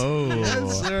enemies. Oh.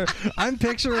 Yes, sir. I'm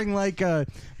picturing like a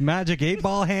Magic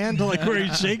 8-ball hand, like where he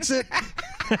shakes it,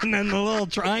 and then the little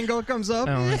triangle comes up.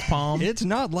 Oh, his palm. It's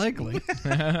not likely.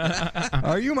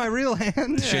 Are you my real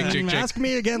hand? Shake, shake, shake. Ask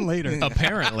me again later.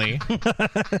 Apparently.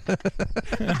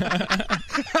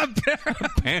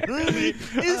 Apparently.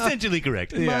 Essentially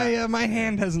correct. My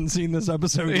hand hasn't seen this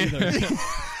episode either.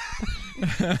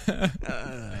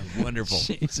 Wonderful.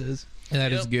 Jesus.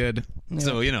 That is good.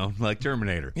 So, like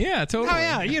Terminator. Yeah, totally.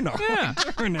 Oh, yeah, Yeah.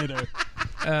 Terminator.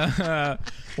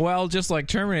 Well, just like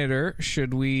Terminator,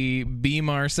 should we beam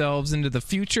ourselves into the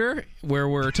future where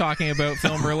we're talking about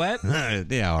film roulette?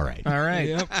 Yeah, all right. All right.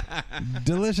 Yep.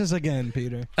 Delicious again,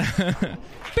 Peter.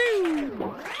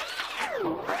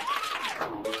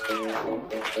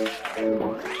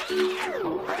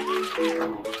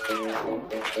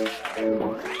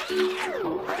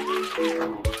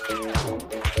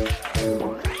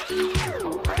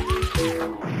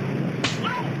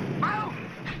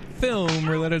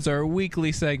 Roulette is our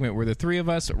weekly segment where the three of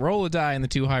us roll a die and the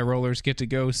two high rollers get to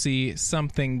go see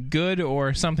something good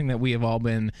or something that we have all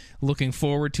been looking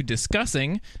forward to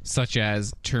discussing, such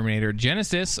as Terminator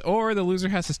Genisys, or the loser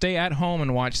has to stay at home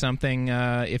and watch something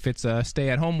if it's a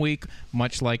stay-at-home week,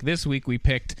 much like this week we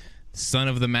picked Son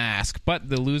of the Mask, but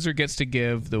the loser gets to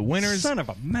give the winners Son of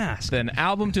a Mask an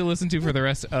album to listen to for the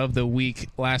rest of the week.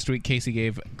 Last week, Casey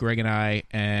gave Greg and I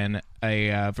a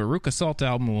Veruca Salt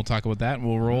album, and we'll talk about that, and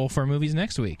we'll roll for movies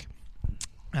next week.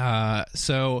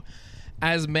 So,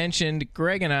 as mentioned,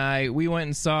 Greg and I, we went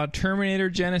and saw Terminator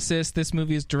Genisys. This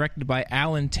movie is directed by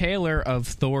Alan Taylor of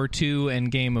Thor 2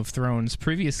 and Game of Thrones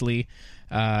previously.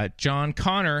 John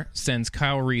Connor sends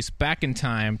Kyle Reese back in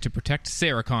time to protect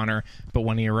Sarah Connor, but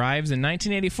when he arrives in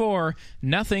 1984,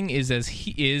 nothing is as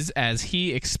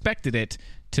he expected it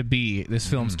to be. This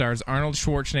film stars Arnold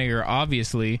Schwarzenegger,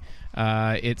 obviously.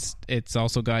 It's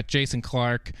also got Jason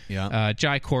Clarke,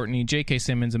 Jai Courtney, J.K.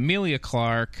 Simmons, Emilia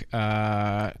Clarke,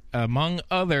 among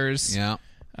others. Yeah.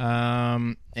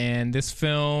 And this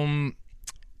film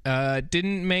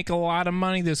didn't make a lot of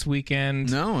money this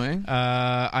weekend. No, eh?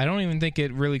 I don't even think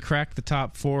it really cracked the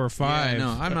top 4 or 5. Yeah, no,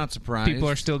 I'm not surprised. People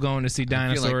are still going to see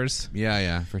dinosaurs.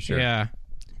 Yeah, for sure. Yeah.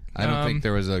 I don't think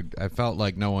there was I felt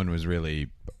like no one was really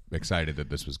excited that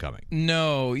this was coming.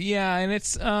 No, yeah, and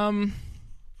it's, I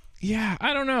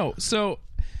don't know. So,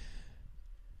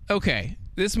 okay,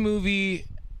 this movie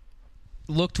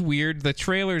looked weird. The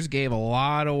trailers gave a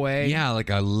lot away. Yeah, like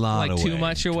a lot away. Like too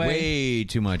much away. Way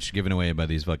too much given away by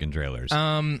these fucking trailers.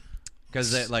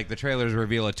 Because the trailers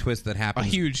reveal a twist that happens a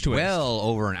huge twist. Well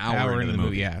over an hour into the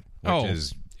movie. Yeah.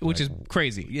 Which is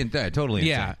crazy. Yeah, totally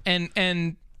insane. Yeah,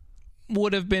 and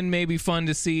would have been maybe fun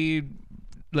to see.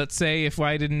 Let's say if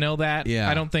I didn't know that,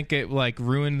 I don't think it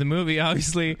ruined the movie.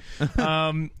 Obviously,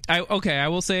 I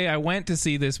will say I went to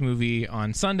see this movie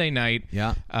on Sunday night.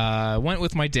 Yeah, went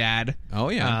with my dad. Oh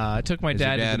yeah, took my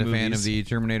dad. Is your dad to the a movies. fan of the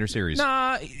Terminator series?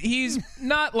 Nah, he's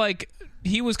not like.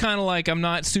 He was kind of like, I'm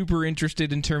not super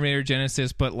interested in Terminator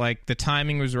Genisys, but like the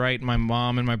timing was right. My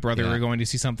mom and my brother were going to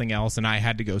see something else, and I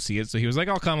had to go see it. So he was like,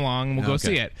 I'll come along and we'll go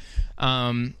see it.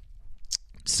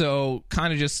 So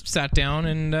kind of just sat down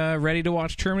and ready to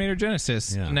watch Terminator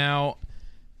Genisys. Yeah. Now,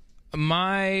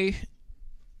 my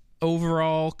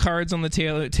overall cards on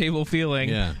the table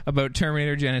feeling about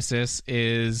Terminator Genisys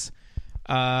is,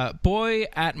 boy,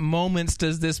 at moments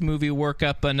does this movie work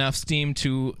up enough steam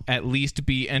to at least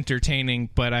be entertaining,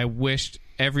 but I wished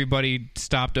everybody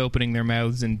stopped opening their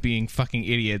mouths and being fucking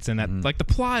idiots. And that, like, the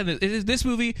plot of this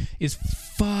movie is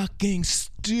fucking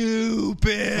stupid.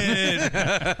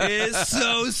 It is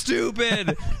so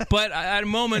stupid. But at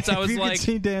moments I was you like, can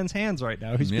see Dan's hands right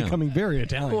now. He's becoming very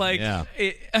Italian. Like,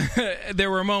 there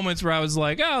were moments where I was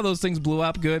like, oh, those things blew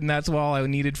up good, and that's all I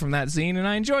needed from that scene, and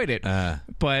I enjoyed it.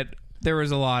 But there was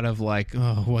a lot of like,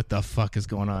 oh, what the fuck is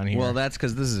going on here? Well, that's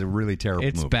because this is a really terrible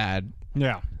movie. It's bad.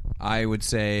 Yeah. I would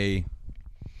say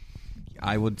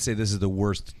this is the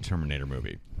worst Terminator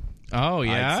movie. Oh,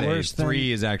 yeah? I'd say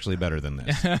 3 is actually better than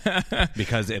this.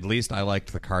 Because at least I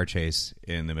liked the car chase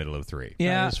in the middle of 3.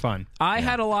 Yeah. It was fun. I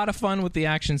had a lot of fun with the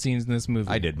action scenes in this movie.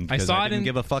 I didn't. Because I didn't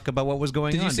give a fuck about what was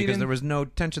going on. Because there was no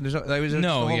tension. There was a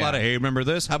whole lot of, hey, remember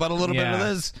this? How about a little bit of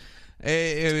this?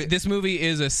 This movie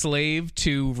is a slave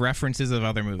to references of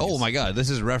other movies. Oh my god,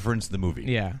 this is reference the movie.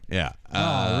 Yeah.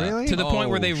 Oh, really? To the point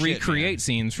where they recreate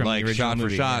scenes from the original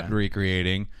movie. Shot for shot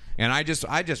recreating. And I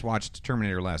just watched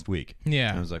Terminator last week. Yeah.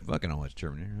 And I was like, fucking, I'll watch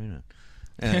Terminator. Why not?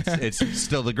 And it's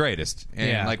still the greatest.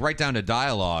 And like right down to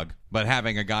dialogue, but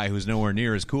having a guy who's nowhere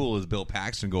near as cool as Bill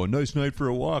Paxton going, nice night for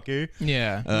a walk, eh?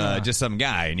 Yeah. Just some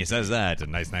guy, and he says that, a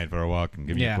nice night for a walk, and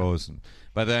give you a close.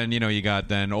 But then, you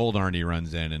got old Arnie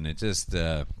runs in, and it's just...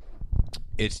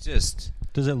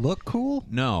 Does it look cool?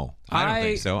 No, I don't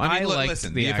think so. I mean,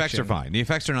 listen, the effects action. are fine. The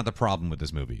effects are not the problem with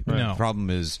this movie. Right. No. The problem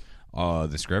is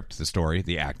the script, the story,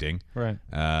 the acting. Right.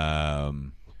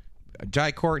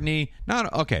 Jai Courtney,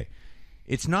 not okay.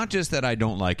 It's not just that I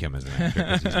don't like him as an actor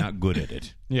because he's not good at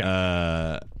it.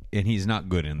 Yeah. And he's not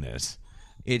good in this.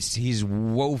 He's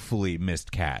woefully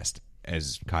miscast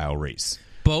as Kyle Reese.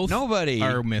 Both Nobody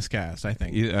are miscast, I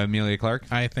think. Emilia Clarke?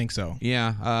 I think so.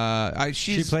 Yeah.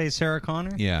 She plays Sarah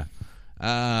Connor? Yeah.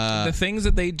 The things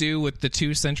that they do with the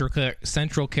two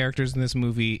central characters in this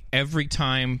movie, every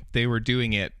time they were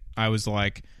doing it, I was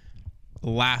like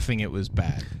laughing it was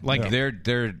bad. Like their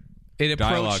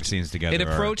dialogue scenes together. It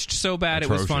approached so bad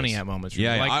atrocious. it was funny at moments.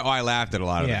 Yeah, like, I laughed at a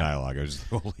lot of the dialogue. It was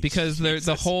because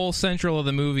the whole central of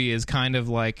the movie is kind of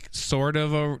like sort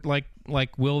of a like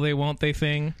will they won't they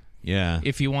thing.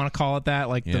 if you want to call it that,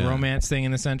 like the romance thing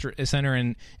in the center,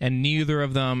 and neither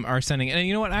of them are sending. And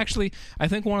you know what? Actually, I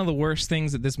think one of the worst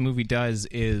things that this movie does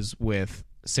is with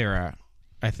Sarah.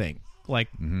 I think like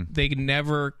they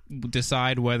never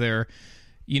decide whether.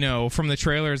 You know, from the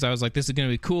trailers, I was like, this is going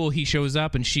to be cool. He shows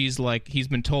up and she's like, he's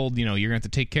been told, you know, you're going to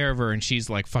have to take care of her. And she's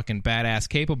like fucking badass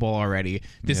capable already.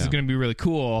 This is going to be really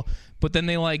cool. But then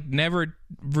they like never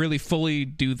really fully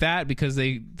do that because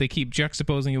they keep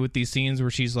juxtaposing it with these scenes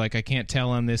where she's like, I can't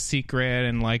tell him this secret.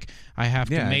 And like, I have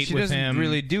to mate with him. She doesn't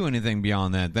really do anything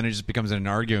beyond that. Then it just becomes an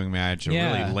arguing match, a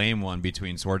really lame one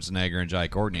between Schwarzenegger and Jai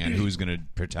Courtney on who's going to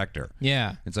protect her.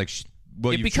 Yeah. It's like,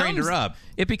 you trained her up.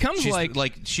 It becomes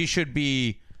like she should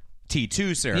be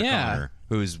T2 Sarah Connor,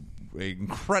 who's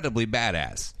incredibly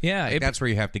badass. Yeah, that's where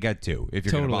you have to get to if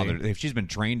you're going to bother. If she's been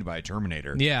trained by a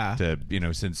Terminator,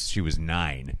 to since she was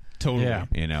 9,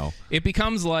 it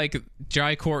becomes like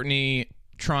Jai Courtney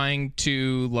trying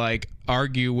to like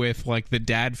argue with like the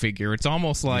dad figure. It's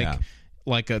almost like.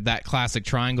 Like that classic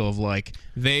triangle of like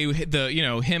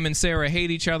him and Sarah hate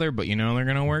each other, but they're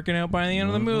gonna work it out by the end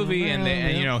of the movie, and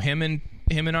him and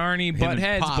Arnie butt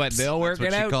heads, but they'll work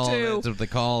it out too. That's what they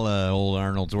call old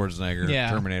Arnold Schwarzenegger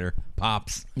Terminator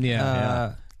pops.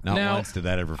 Yeah. Not once did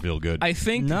that ever feel good. I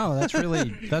think that's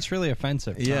really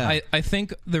offensive. Yeah, I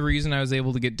think the reason I was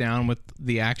able to get down with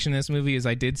the action in this movie is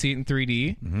I did see it in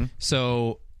 3D,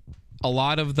 so a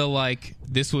lot of the like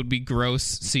this would be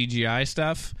gross CGI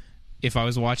stuff. If I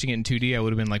was watching it in 2D, I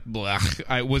would have been like, blah.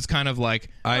 I was kind of like...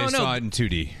 I saw it in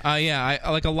 2D.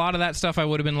 Like a lot of that stuff, I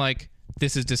would have been like,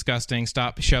 this is disgusting.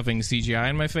 Stop shoving CGI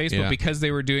in my face. But because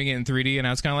they were doing it in 3D, and I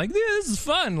was kind of like, this is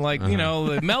fun. Like, the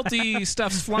melty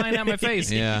stuff's flying at my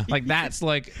face. Yeah. Like, that's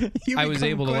like... I was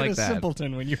able to like that.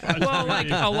 Simpleton when you watch well, like,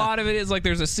 a lot of it is like,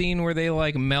 there's a scene where they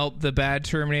like melt the bad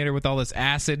Terminator with all this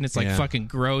acid, and it's like fucking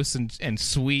gross and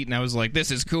sweet, and I was like,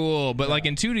 this is cool. But like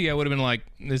in 2D, I would have been like,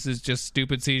 this is just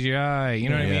stupid CGI. You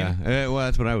know what I mean? Well,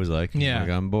 that's what I was like. Yeah.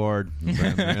 Like, I'm bored.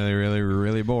 I'm really, really,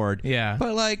 really bored. Yeah.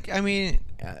 But like, I mean...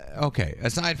 okay,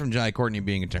 aside from Jai Courtney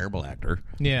being a terrible actor,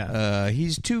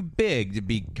 he's too big to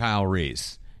be Kyle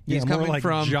Reese. He's coming like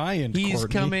from giant. He's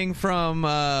Courtney. Coming from.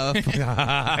 I got to give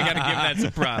that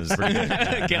some props.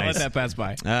 Can't let that pass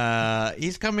by.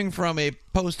 He's coming from a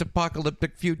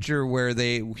post-apocalyptic future where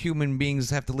human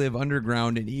beings have to live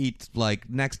underground and eat like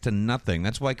next to nothing.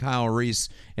 That's why Kyle Reese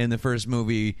in the first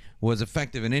movie was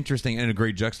effective and interesting, and a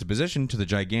great juxtaposition to the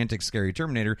gigantic, scary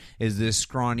Terminator is this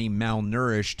scrawny,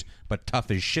 malnourished but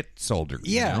tough as shit soldier.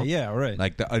 Yeah, right.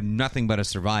 Like nothing but a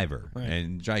survivor. Right.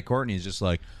 And Jai Courtney is just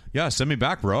like, yeah, send me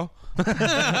back, bro.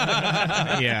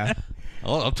 Yeah.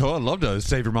 I'd love to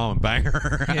save your mom and bang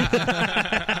her.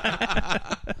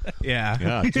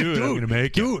 Yeah, dude, I'm gonna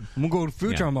make it. Dude, I'm gonna go to the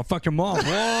future. I'm gonna fuck your mom.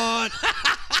 What?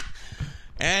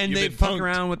 And they fuck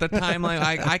around with the timeline.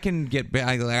 I can get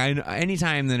back.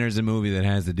 Anytime there's a movie that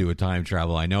has to do with time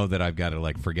travel, I know that I've got to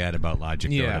like forget about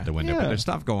logic throw it out the window. But there's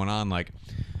stuff going on like.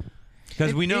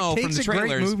 Because we know from the trailers, it takes a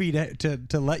great movie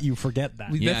to let you forget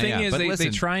that. The thing is, they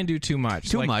try and do too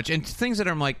much. And things that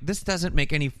I'm like, this doesn't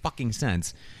make any fucking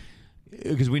sense.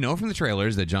 Because we know from the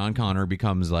trailers that John Connor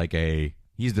becomes like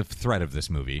he's the threat of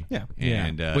this movie. Yeah.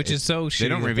 And, which is so shitty. They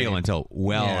don't reveal until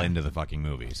into the fucking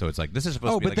movie. So it's like, this is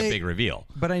supposed to be like a big reveal.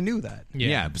 But I knew that.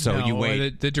 Yeah. So you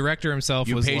wait. The director himself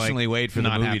you was patiently wait for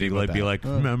the movie to like, be like,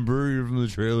 remember, you're from the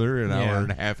trailer an hour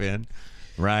and a half in.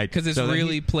 Right, because it's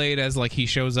really played as like he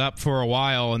shows up for a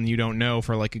while and you don't know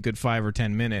for like a good 5 or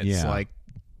 10 minutes, like,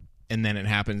 and then it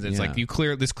happens. It's like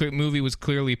this movie was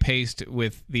clearly paced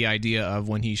with the idea of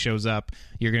when he shows up,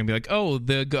 you're going to be like, oh,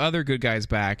 the other good guy's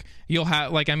back. You'll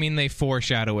have they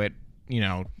foreshadow it,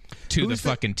 to the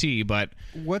fucking T. But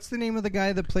what's the name of the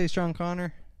guy that plays John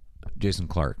Connor? Jason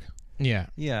Clarke. Yeah,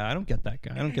 I don't get that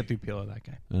guy. I don't get the appeal of that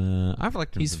guy. I've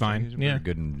liked him. He's fine. He's very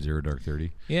good in Zero Dark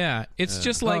 30. Yeah, it's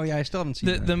just like I still haven't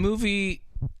seen the movie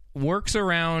works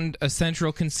around a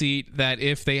central conceit that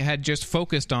if they had just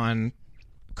focused on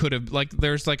could have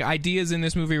there's ideas in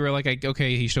this movie where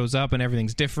okay, he shows up and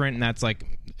everything's different and that's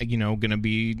gonna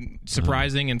be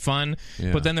surprising and fun,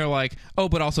 but then they're like, oh,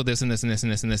 but also this and this and this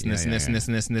and this and this and this and this and this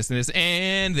and this and this and this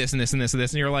and this and this and this and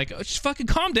this, and you're like, just fucking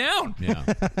calm down.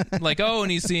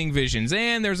 And he's seeing visions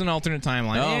and there's an alternate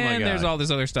timeline and there's all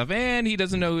this other stuff and he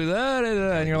doesn't know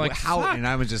and you're like, how? And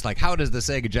I was just like, how does the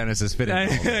Sega Genesis fit in all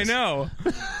this? I know.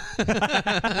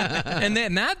 And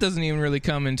then that doesn't even really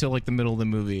come until the middle of the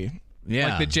movie.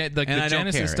 Yeah, the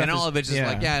Genesis stuff, and all of it's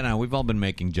just we've all been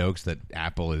making jokes that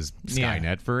Apple is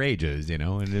Skynet for ages, and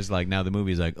it's like now the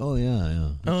movie's like, oh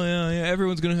yeah,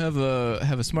 everyone's gonna have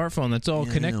a smartphone that's all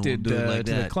connected to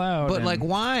the cloud. But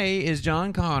why is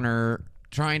John Connor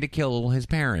trying to kill his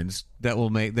parents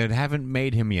that haven't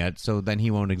made him yet, so then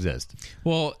he won't exist.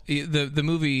 Well, the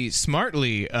movie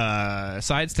smartly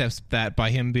sidesteps that by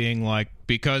him being like,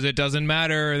 because it doesn't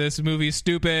matter, this movie's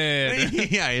stupid.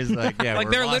 Yeah, he's like, yeah, like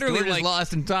we're they're lost, literally we're just like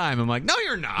lost in time. I'm like, no,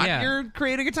 you're not. Yeah. You're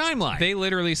creating a timeline. They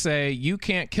literally say, you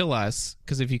can't kill us,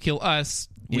 because if you kill us,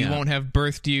 we Yeah. won't have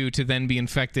birthed you to then be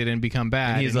infected and become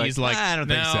bad. And he's like, I don't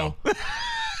think no.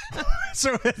 so.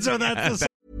 So that's the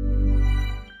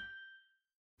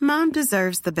Mom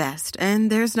deserves the best,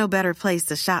 and there's no better place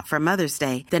to shop for Mother's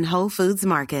Day than Whole Foods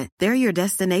Market. They're your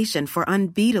destination for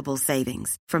unbeatable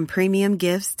savings, from premium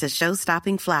gifts to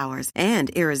show-stopping flowers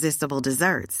and irresistible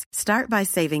desserts. Start by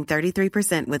saving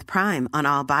 33% with Prime on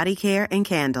all body care and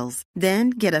candles.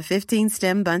 Then get a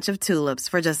 15-stem bunch of tulips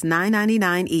for just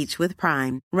 $9.99 each with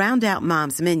Prime. Round out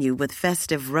Mom's menu with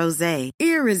festive rosé,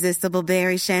 irresistible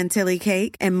berry chantilly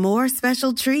cake, and more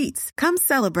special treats. Come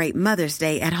celebrate Mother's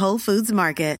Day at Whole Foods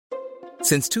Market.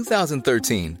 Since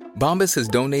 2013, Bombas has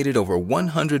donated over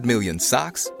 100 million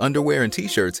socks, underwear, and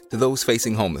T-shirts to those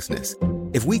facing homelessness.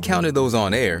 If we counted those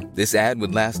on air, this ad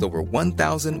would last over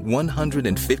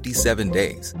 1,157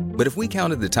 days. But if we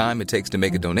counted the time it takes to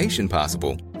make a donation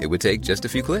possible, it would take just a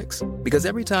few clicks. Because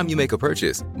every time you make a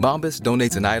purchase, Bombas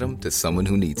donates an item to someone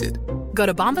who needs it. Go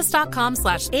to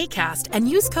bombas.com/ACAST and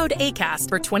use code ACAST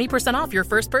for 20% off your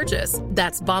first purchase.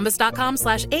 That's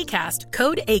bombas.com/ACAST,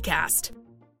 code ACAST.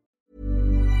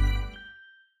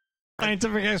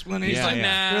 scientific explanation. Yeah,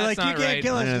 You're nah, like, that's you not can't right.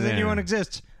 kill us because then you won't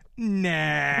exist.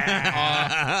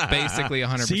 Nah. Basically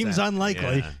 100%. Seems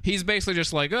unlikely. Yeah. He's basically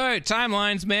just like, all right,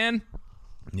 timelines, man.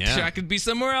 Yeah. I could be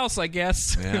somewhere else, I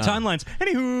guess. Yeah. Timelines.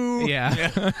 Anywho.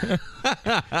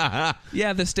 Yeah.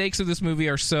 Yeah, the stakes of this movie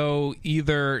are so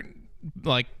either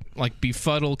like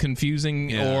befuddled,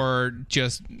 confusing, or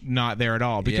just not there at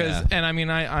all. Because, and I mean,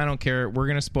 I don't care. We're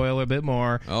going to spoil a bit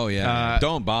more. Oh, yeah.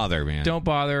 Don't bother, man. Don't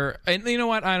bother. And you know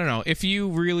what? I don't know. If you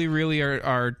really, really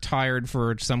are tired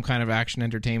for some kind of action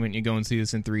entertainment, you go and see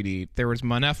this in 3D. There was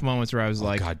enough moments where I was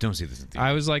like, God, don't see this in 3D.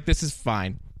 I was like, this is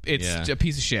fine. It's a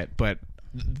piece of shit, but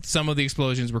some of the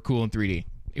explosions were cool in 3D.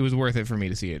 It was worth it for me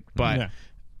to see it.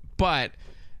 But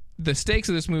the stakes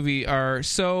of this movie are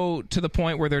so to the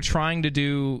point where they're trying to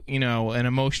do, you know, an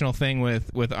emotional thing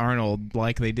with Arnold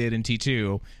like they did in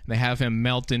T2. They have him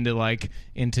melt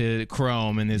into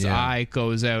chrome and his eye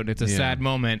goes out. It's a sad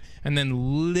moment. And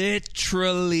then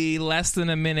literally less than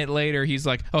a minute later, he's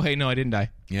like, oh, hey, no, I didn't die.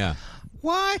 Yeah.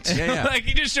 What? Yeah. Like,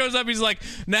 he just shows up. He's like,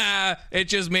 nah, it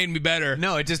just made me better.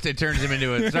 No, it turns him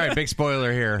into a. Sorry, big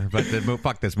spoiler here, but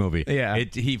fuck this movie. Yeah,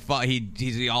 he's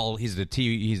a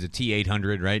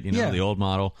T800, right? You know, the old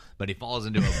model, but he falls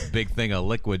into a big thing of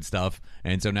liquid stuff,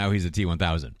 and so now he's a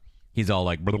T1000. He's all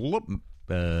like,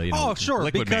 sure,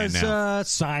 liquid because man now.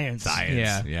 science.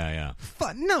 Yeah.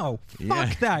 Fuck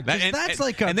that. 'Cause that's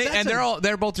like a.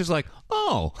 They're both just like,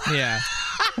 oh, yeah.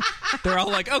 They're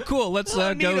all like, "Oh, cool! Let's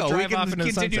go drive off into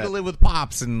the sunset." Continue to live with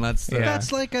pops, and let's.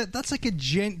 That's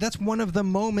one of the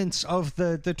moments of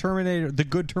the Terminator, the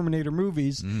good Terminator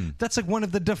movies. That's like one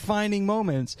of the defining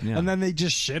moments, and then they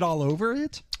just shit all over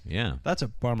it. Yeah, that's a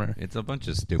bummer. It's a bunch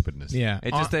of stupidness. Yeah,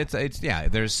 it's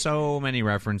There's so many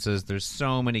references. There's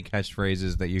so many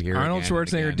catchphrases that you hear. Arnold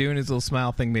Schwarzenegger doing his little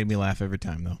smile thing made me laugh every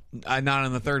time, though. Not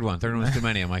on the third one. Third one was too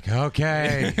many. I'm like,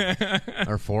 okay.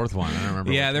 Or fourth one. I don't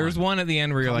remember. Yeah, there was one at the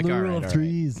end where you're like, all right.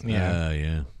 Trees.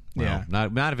 Yeah. Well,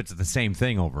 not if it's the same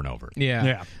thing over and over.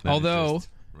 Yeah. Although,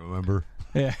 remember,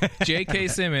 J.K.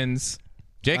 Simmons.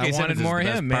 J.K. Simmons is more the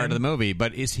best him, part man. of the movie,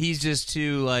 but he's just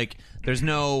too like. There's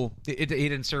no. He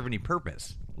didn't serve any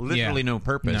purpose. Literally no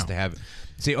purpose to have.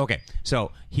 See, okay,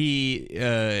 so he,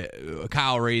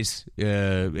 Kyle Reese,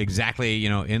 exactly,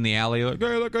 in the alley, like,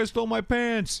 hey, that guy stole my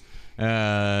pants,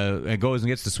 and goes and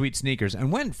gets the sweet sneakers.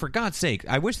 And when, for God's sake,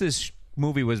 I wish this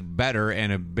movie was better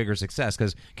and a bigger success,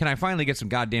 because can I finally get some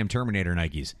goddamn Terminator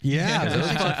Nikes? Yeah,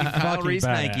 those fucking Kyle Reese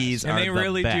Nikes and are they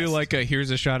really the do best. like here's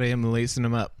a shot of him lacing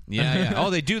them up. Yeah. Oh,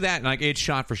 they do that, like it's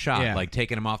shot for shot, like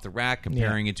taking him off the rack,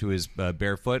 comparing it to his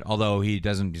bare foot. Although he's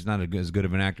not as good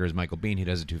of an actor as Michael Biehn, he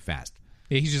does it too fast.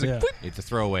 Yeah, he's just like, it's a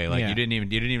throwaway. Like you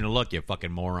didn't even look, you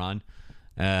fucking moron.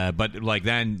 But like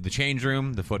then the change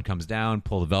room, the foot comes down,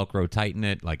 pull the Velcro, tighten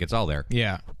it, like it's all there.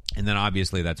 Yeah. And then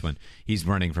obviously that's when he's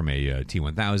running from a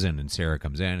T1000, and Sarah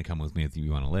comes in and come with me if you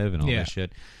want to live and all this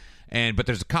shit. But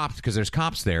there's cops, because there's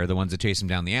cops there, the ones that chase him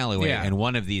down the alleyway, and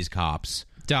one of these cops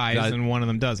dies and one of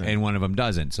them doesn't. And one of them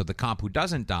doesn't. So the cop who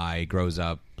doesn't die grows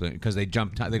up because they go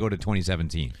to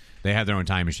 2017. They have their own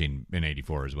time machine in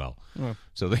 84 as well.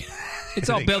 So it's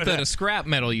all built out of scrap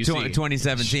metal, you see.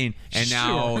 2017. And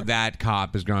now that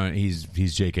cop is grown. He's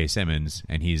J.K. Simmons,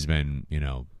 and he's been,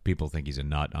 people think he's a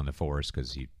nut on the force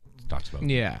because he talks about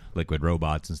liquid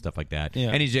robots and stuff like that. Yeah.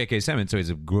 And he's J.K. Simmons, so he's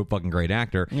a fucking great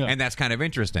actor. Yeah. And that's kind of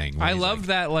interesting. I love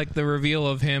that, the reveal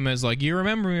of him as you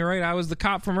remember me, right? I was the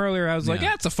cop from earlier. I was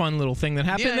it's a fun little thing that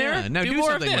happened there. Yeah. No, do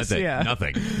more something of this. with it. Yeah.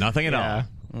 Nothing at all.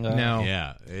 No.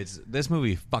 Yeah. This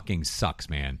movie fucking sucks,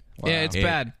 man. Wow. Yeah, it's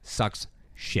bad. Sucks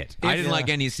shit. I didn't like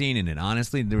any scene in it.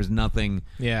 Honestly, there was nothing.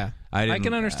 Yeah. I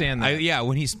can understand that.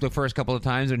 When the first couple of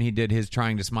times when he did his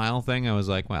trying to smile thing, I was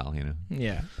like, well,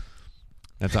 Yeah.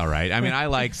 That's all right. I mean, I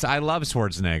love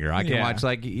Schwarzenegger. I can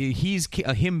watch he's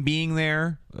him being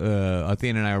there.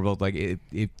 Athena and I were both like,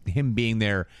 if him being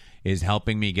there is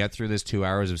helping me get through this 2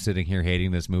 hours of sitting here hating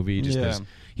this movie. Just because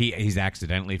he's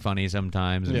accidentally funny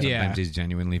sometimes, and sometimes he's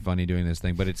genuinely funny doing this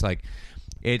thing. But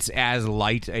it's as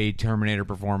light a Terminator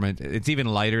performance. It's even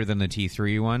lighter than the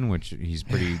T3 one, which he's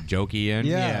pretty jokey in.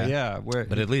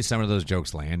 But at least some of those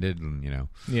jokes landed, and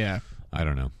Yeah. I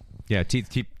don't know. Yeah,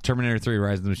 Terminator 3: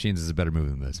 Rise of the Machines is a better movie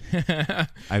than this.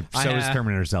 So is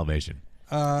Terminator Salvation.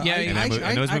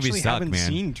 I those movies suck, haven't man.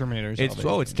 seen Terminator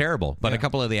Salvation. It's terrible. But a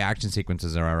couple of the action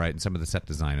sequences are all right, and some of the set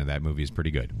design of that movie is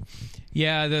pretty good.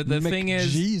 Yeah, the thing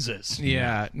is, Jesus.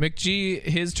 Yeah, McGee,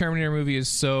 his Terminator movie is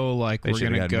so we're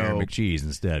gonna go McCheese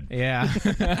instead. Yeah,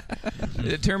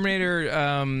 the Terminator,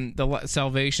 the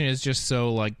Salvation is just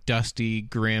so dusty,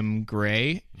 grim,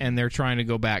 gray, and they're trying to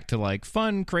go back to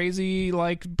fun, crazy,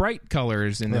 bright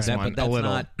colors in this one. But that's a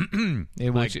little.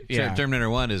 Not, Terminator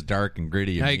 1 is dark and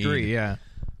gritty. And I agree. Yeah.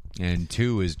 And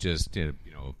 2 is just a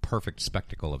perfect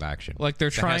spectacle of action. They're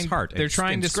trying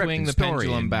to swing the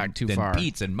pendulum back too far.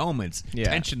 Beats and moments,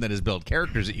 tension that is built,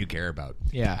 characters that you care about,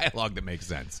 dialogue that makes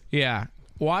sense. Yeah,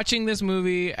 watching this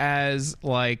movie as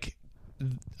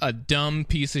a dumb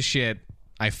piece of shit.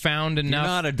 I found enough.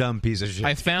 You're not a dumb piece of shit.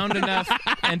 I found enough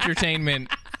entertainment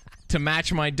to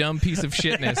match my dumb piece of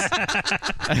shitness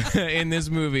in this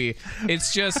movie.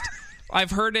 It's just.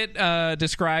 I've heard it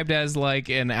described as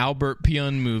an Albert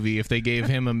Pyun movie if they gave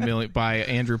him $1 million by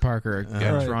Andrew Parker,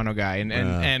 a Toronto guy,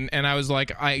 and I was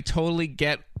like, I totally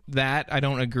get that. I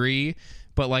don't agree,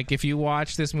 but if you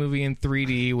watch this movie in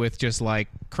 3D with just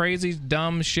crazy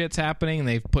dumb shits happening, and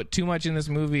they've put too much in this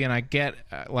movie, and I get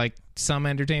some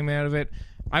entertainment out of it.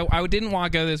 I didn't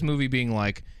walk out of this movie being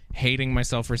hating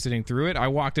myself for sitting through it. I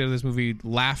walked out of this movie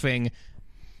laughing,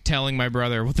 telling my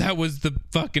brother, well, that was the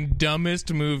fucking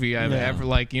dumbest movie I've ever,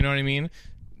 you know what I mean?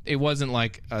 It wasn't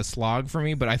a slog for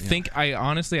me, but I think I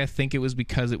think it was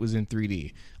because it was in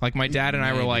 3D. My dad and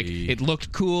I were it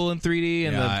looked cool in 3D,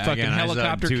 and the fucking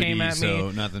helicopter 2D, came at me.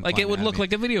 So it would look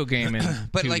like a video game.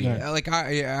 But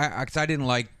I didn't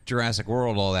like Jurassic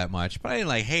World all that much, but I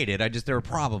didn't hate it. There were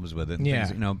problems with it.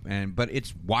 And things, but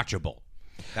it's watchable.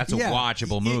 That's a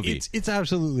watchable movie. It's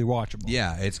absolutely watchable.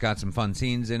 Yeah, it's got some fun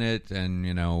scenes in it, and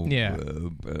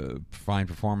fine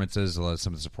performances.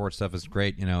 Some of the support stuff is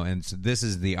great, And so this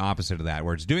is the opposite of that,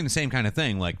 where it's doing the same kind of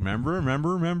thing. Remember,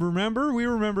 we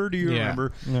remember. Do you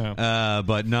remember? Yeah.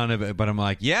 But none of it. But I'm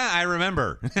I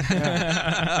remember.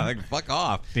 Fuck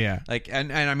off. Yeah.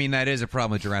 And I mean that is a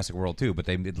problem with Jurassic World too. But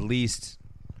they at least.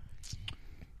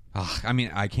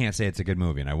 I can't say it's a good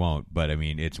movie, and I won't. But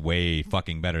it's way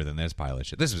fucking better than this pile of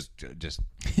shit. This was just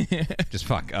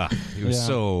fuck. It was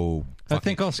so. I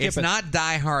think I'll skip it. It's not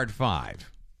Die Hard 5.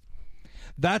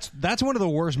 That's one of the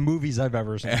worst movies I've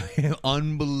ever seen.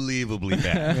 Unbelievably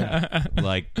bad.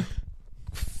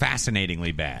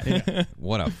 Fascinatingly bad. Yeah.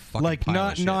 What a fucking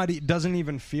pile of shit. Doesn't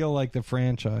even feel like the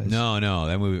franchise. No,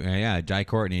 that movie. Yeah, Jai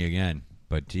Courtney again.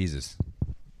 But Jesus.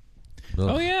 Ugh.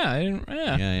 Oh yeah,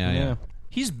 Yeah.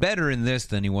 He's better in this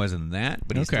than he was in that,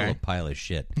 but he's still a pile of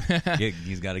shit.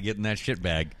 He's got to get in that shit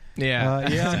bag. Yeah.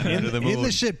 In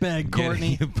the shit bag,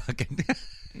 Courtney.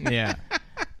 Yeah.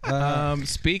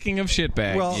 Speaking of shit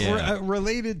bags. Well,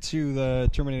 related to the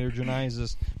Terminator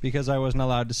Genisys, because I wasn't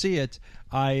allowed to see it,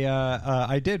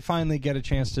 I did finally get a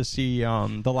chance to see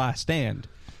The Last Stand.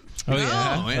 Oh,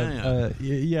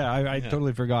 yeah. I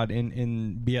totally forgot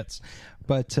in bits.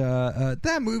 But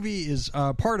that movie is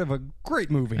part of a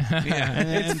great movie.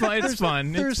 It's fun.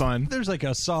 It's fun. There's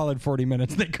a solid 40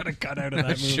 minutes they could have cut out of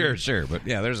that movie. Sure. But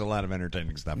there's a lot of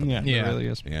entertaining stuff in that. There really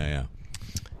is. Yeah.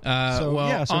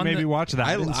 So maybe watch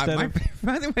that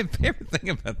My favorite thing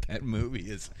about that movie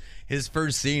is his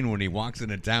first scene when he walks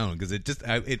into town, because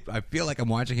I feel like I'm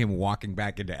watching him walking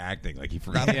back into acting. Like he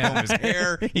forgot to comb his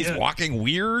hair. He's walking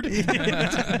weird. He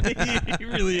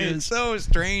really is. It's so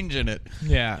strange in it.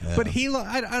 Yeah. But he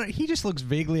just looks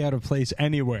vaguely out of place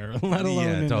anywhere, let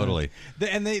alone totally.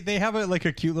 And they have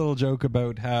a cute little joke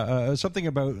about how something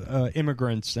about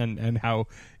immigrants and how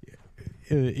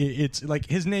it's like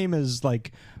his name is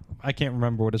like, I can't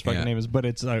remember what his fucking name is, but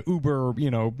it's a Uber,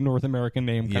 North American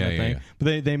name kind of thing. Yeah.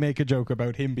 But they make a joke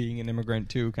about him being an immigrant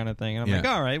too, kind of thing. And I'm like,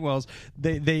 all right, well,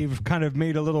 they've kind of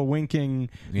made a little winking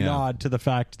nod to the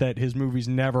fact that his movies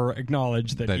never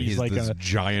acknowledge that he's like this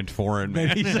giant foreign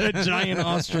man. He's a giant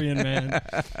Austrian man.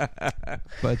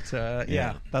 But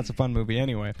that's a fun movie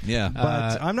anyway. Yeah.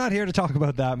 But I'm not here to talk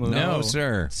about that movie. No,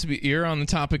 sir. You're on the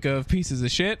topic of pieces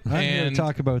of shit. I'm here to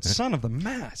talk about Son of the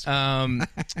Mask. Son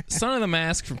of the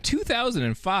Mask from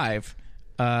 2005,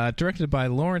 directed by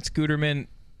Lawrence Guterman.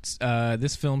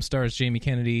 This film stars Jamie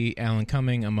Kennedy, Alan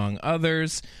Cumming, among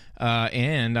others.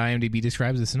 And IMDb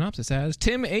describes the synopsis as: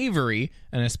 Tim Avery,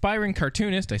 an aspiring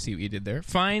cartoonist, I see what you did there,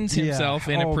 finds himself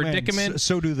in a predicament.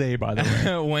 So do they, by the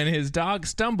way. When his dog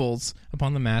stumbles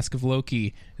upon the mask of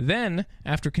Loki. Then,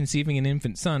 after conceiving an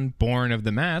infant son born of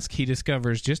the mask, he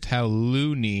discovers just how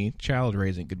loony child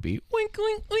raising could be. Wink,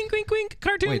 wink, wink, wink, wink.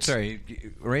 Cartoons. Wait, sorry. He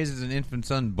raises an infant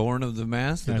son born of the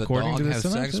mask? Did According the dog to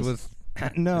have sex with?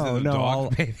 No.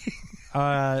 Dog baby?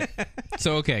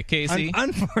 So, okay, Casey,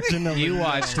 unfortunately, you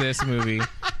watched this movie.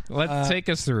 Let's take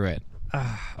us through it.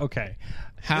 Okay.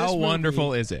 How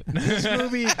wonderful is it? This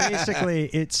movie, basically,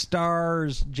 it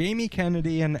stars Jamie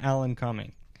Kennedy and Alan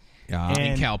Cumming.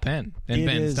 And Cal Penn and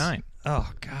Ben Stein. Oh,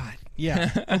 God. Yeah.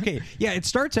 Okay. Yeah, it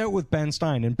starts out with Ben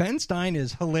Stein, and Ben Stein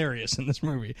is hilarious in this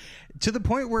movie, to the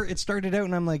point where it started out,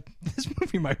 and I'm like, this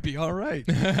movie might be all right.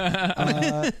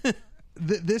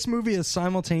 This movie is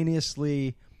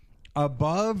simultaneously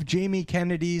above Jamie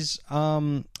Kennedy's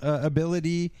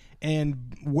ability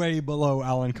and way below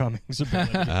Alan Cumming's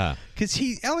ability. Because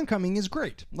Alan Cumming is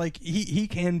great. Like, he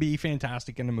can be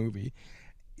fantastic in a movie.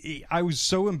 I was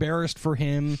so embarrassed for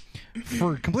him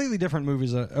for completely different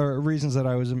movies or reasons that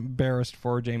I was embarrassed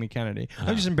for Jamie Kennedy.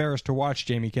 I'm just embarrassed to watch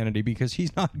Jamie Kennedy because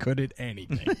he's not good at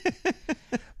anything.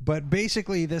 But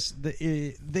basically,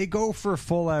 they go for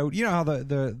full out. You know how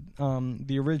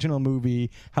the original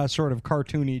movie has sort of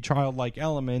cartoony, childlike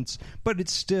elements, but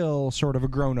it's still sort of a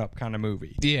grown up kind of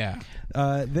movie. Yeah.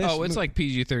 It's like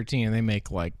PG-13. They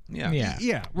make right.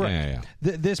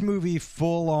 This movie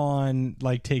full on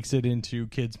takes it into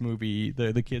kids movie,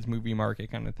 the kids movie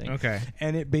market kind of thing. Okay.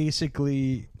 And it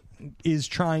basically is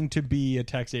trying to be a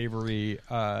Tex Avery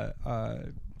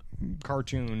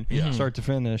cartoon, start to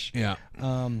finish. Yeah.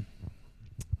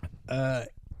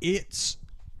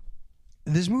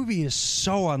 This movie is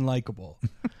so unlikable.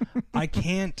 I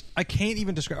can't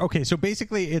even describe. Okay, so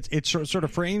basically, it sort of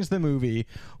frames the movie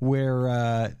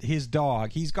where his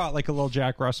dog, he's got like a little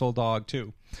Jack Russell dog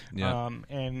too. Yeah.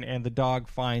 And the dog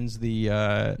finds the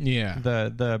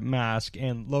mask,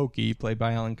 and Loki, played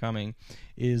by Alan Cumming,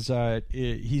 he's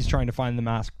trying to find the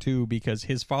mask too, because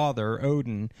his father,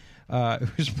 Odin,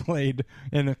 who's played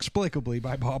inexplicably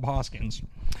by Bob Hoskins.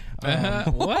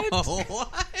 What?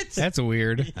 That's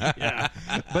weird. Yeah.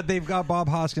 But they've got Bob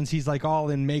Hoskins. He's like all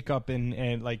in makeup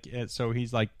and so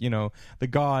he's like, the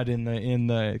god in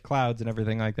the clouds and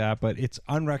everything like that. But it's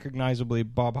unrecognizably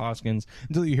Bob Hoskins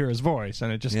until you hear his voice,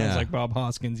 and it just sounds like Bob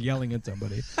Hoskins yelling at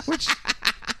somebody, which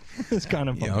is kind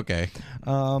of fun. Yeah, okay.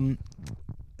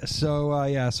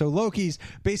 So Loki's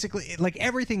basically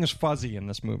everything is fuzzy in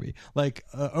this movie.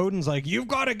 Odin's like, you've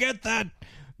got to get that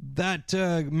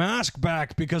mask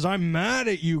back because I'm mad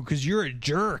at you because you're a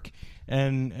jerk.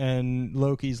 And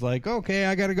Loki's like, okay,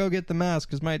 I got to go get the mask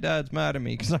because my dad's mad at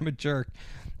me because I'm a jerk.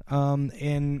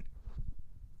 And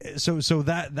so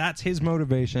that's his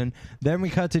motivation. Then we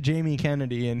cut to Jamie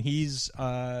Kennedy, and he's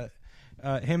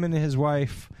him and his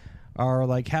wife are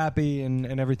happy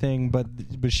and everything, but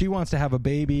she wants to have a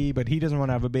baby, but he doesn't want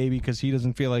to have a baby because he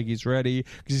doesn't feel like he's ready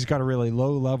because he's got a really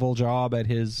low level job at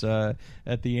his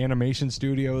at the animation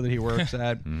studio that he works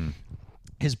at.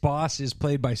 His boss is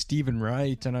played by Stephen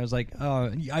Wright, and I was like,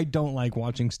 oh, I don't like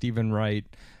watching Stephen Wright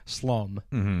slum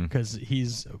because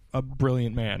he's a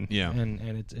brilliant man. Yeah,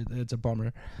 and it's a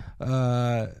bummer.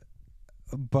 So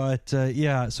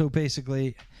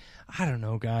basically, I don't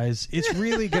know, guys. It's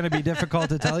really going to be difficult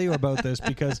to tell you about this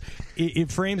because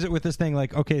it frames it with this thing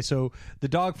okay, so the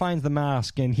dog finds the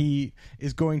mask, and he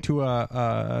is going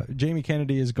to Jamie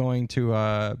Kennedy is going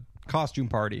to costume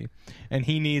party, and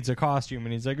he needs a costume,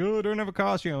 and he's like, oh, I don't have a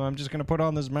costume. I'm just going to put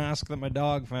on this mask that my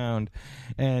dog found.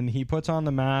 And he puts on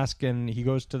the mask, and he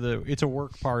goes to it's a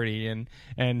work party,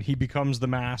 and he becomes the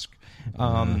mask,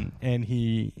 and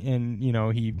he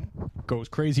goes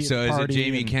crazy So at the is party. it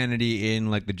Jamie Kennedy in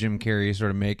like the Jim Carrey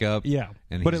sort of makeup? Yeah,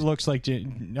 and but it looks like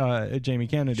Jamie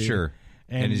Kennedy. Sure.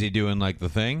 And is he doing like the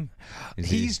thing?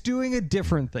 He's doing a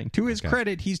different thing. To his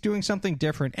credit, he's doing something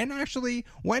different. And actually,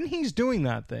 when he's doing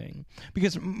that thing,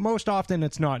 because most often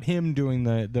it's not him doing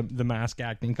the mask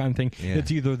acting kind of thing. Yeah.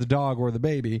 It's either the dog or the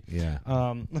baby. Yeah.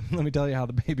 Let me tell you how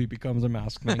the baby becomes a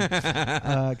mask thing,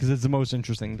 because it's the most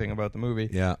interesting thing about the movie.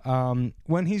 Yeah.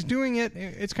 When he's doing it,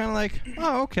 it's kind of like,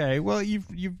 oh, okay, well,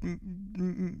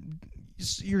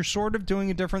 you're sort of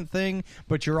doing a different thing,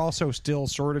 but you're also still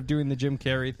sort of doing the Jim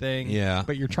Carrey thing. Yeah.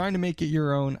 But you're trying to make it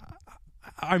your own.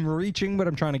 I'm reaching, but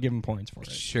I'm trying to give him points for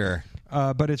it. Sure.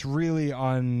 But it's really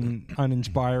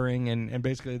uninspiring, and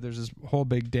basically there's this whole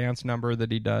big dance number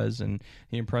that he does, and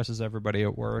he impresses everybody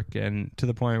at work, and to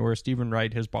the point where Stephen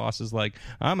Wright, his boss, is like,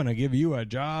 I'm going to give you a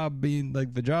job, being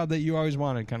like the job that you always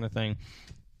wanted kind of thing.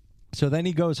 So then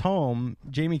he goes home,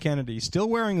 Jamie Kennedy, still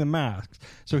wearing the mask.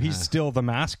 So he's still the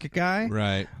mask guy.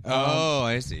 Right.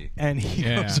 I see. And he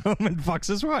goes home and fucks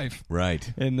his wife.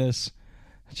 Right. In this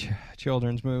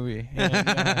children's movie. And,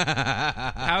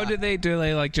 How do they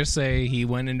like just say he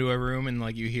went into a room and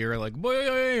like you hear like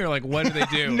boy, or like what do they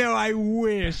do? No, I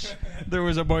wish there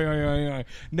was a boy.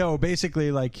 No,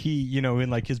 basically like he, in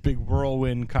like his big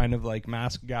whirlwind kind of like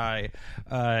mask guy,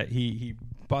 he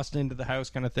busts into the house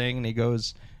kind of thing, and he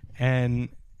goes and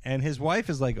his wife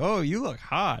is like, "Oh, you look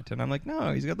hot," and I'm like,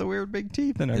 "No, he's got the weird big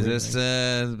teeth and everything." Is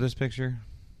this picture?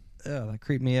 Oh, that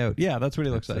creeped me out. Yeah, that's what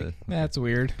he looks like. That's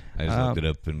weird. I just looked it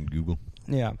up in Google.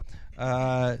 Yeah.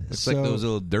 Looks like those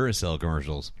little Duracell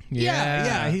commercials.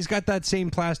 Yeah. He's got that same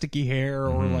plasticky hair,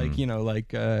 or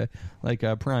like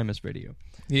a Primus video.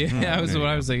 Yeah, that was what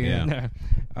I was thinking.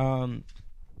 Yeah.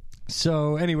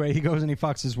 So anyway, he goes and he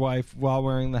fucks his wife while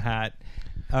wearing the hat.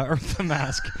 Or the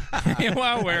mask.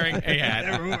 While wearing a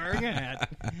hat. Wearing a hat.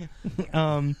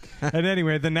 And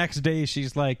anyway, the next day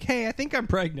she's like, "Hey, I think I'm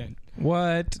pregnant."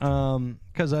 What?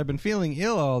 Because I've been feeling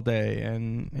ill all day,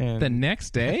 and the next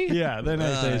day? Yeah, the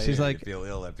next day she's like, you feel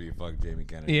ill after you fuck Jamie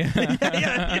Kennedy. Yeah.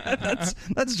 yeah.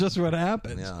 That's just what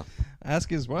happens. Yeah. Ask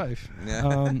his wife.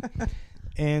 Yeah.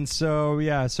 And so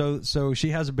so she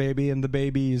has a baby, and the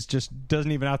baby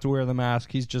doesn't even have to wear the mask.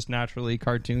 He's just naturally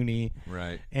cartoony,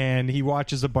 right? And he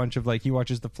watches a bunch of he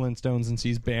watches the Flintstones and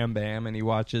sees Bam Bam, and he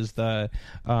watches the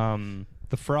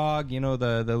frog,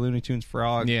 the Looney Tunes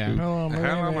frog. Yeah, hello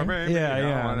my baby.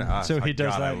 Yeah. So he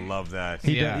does that. I love that.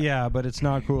 Yeah, but it's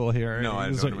not cool here. No, I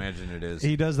don't imagine it is.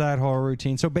 He does that whole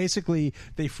routine. So basically,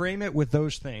 they frame it with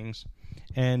those things.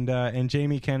 And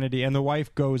Jamie Kennedy and the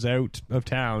wife goes out of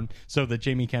town so that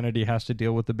Jamie Kennedy has to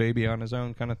deal with the baby on his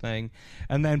own kind of thing.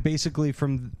 And then basically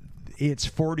it's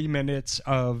 40 minutes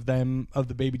of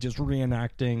the baby just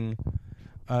reenacting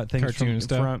things cartoon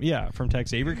stuff. from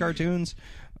Tex Avery cartoons.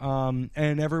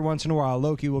 And every once in a while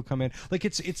Loki will come in. Like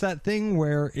it's that thing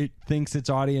where it thinks its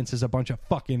audience is a bunch of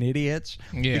fucking idiots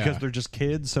because they're just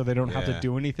kids, so they don't have to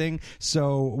do anything.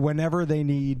 So whenever they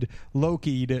need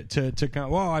Loki to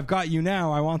come, "Whoa, I've got you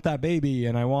now. I want that baby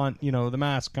and I want, the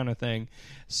mask," kind of thing.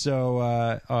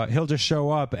 So he'll just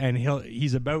show up and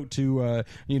he's about to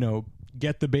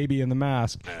get the baby in the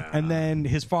mask, and then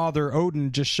his father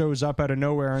Odin just shows up out of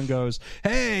nowhere and goes,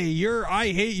 "Hey,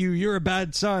 I hate you, you're a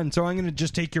bad son, so I'm going to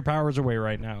just take your powers away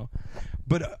right now."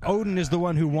 But Odin is the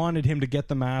one who wanted him to get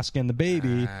the mask and the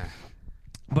baby,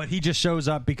 but he just shows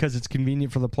up because it's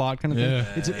convenient for the plot kind of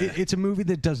thing. It's a movie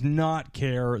that does not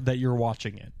care that you're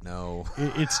watching it. No.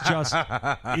 It's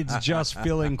just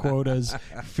filling quotas,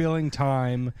 filling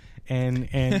time,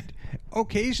 and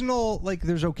occasional,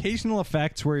 there's occasional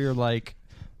effects where you're like,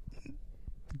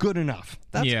 good enough.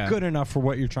 That's good enough for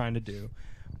what you're trying to do.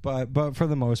 But for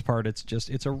the most part,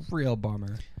 it's a real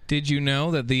bummer. Did you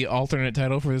know that the alternate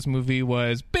title for this movie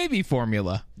was Baby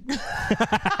Formula?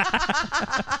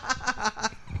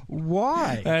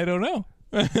 Why? I don't know.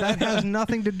 That has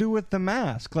nothing to do with the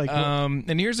mask.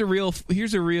 And here's a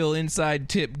real inside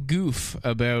tip goof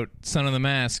about Son of the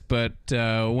Mask. But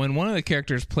when one of the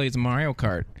characters plays Mario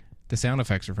Kart, the sound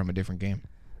effects are from a different game.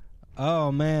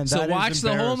 Oh man! So watch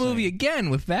the whole movie again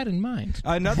with that in mind.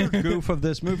 Another goof of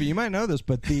this movie. You might know this,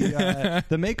 but the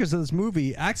makers of this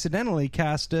movie accidentally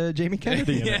cast Jamie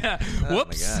Kennedy in it.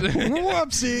 Whoops!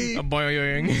 Whoopsie!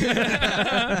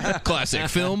 Boing. Classic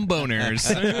film boners.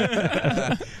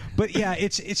 But yeah,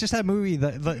 it's just that movie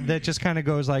that just kind of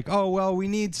goes like, oh well, we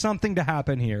need something to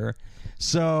happen here,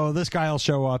 so this guy will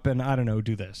show up and I don't know,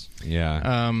 do this.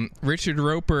 Yeah. Richard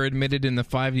Roeper admitted in the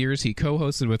 5 years he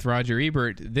co-hosted with Roger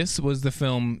Ebert, this was the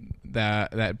film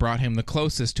that brought him the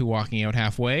closest to walking out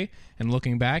halfway, and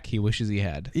looking back, he wishes he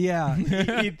had. Yeah,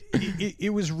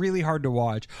 it was really hard to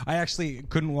watch. I actually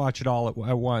couldn't watch it all at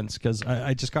once because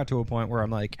I just got to a point where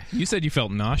I'm like... You said you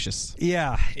felt nauseous.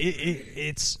 Yeah,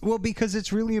 it's... Well, because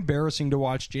it's really embarrassing to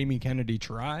watch Jamie Kennedy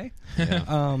try.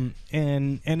 Yeah.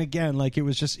 And again, like, it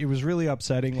was really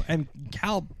upsetting. And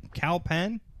Cal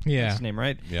Penn... Yeah. That's his name,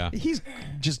 right? Yeah. He's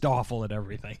just awful at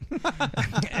everything.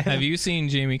 Have you seen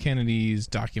Jamie Kennedy's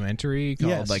documentary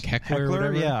called like Heckler or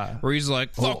whatever? Yeah. Where he's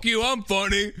like, fuck you, I'm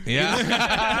funny.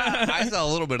 Yeah. I saw a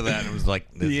little bit of that and it was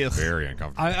like, this is very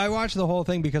uncomfortable. I watched the whole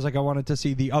thing because like I wanted to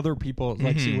see the other people,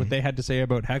 like see what they had to say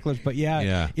about hecklers. But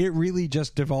yeah, it really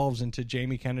just devolves into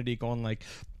Jamie Kennedy going like,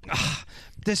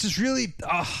 this is really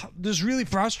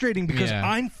frustrating because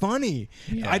I'm funny.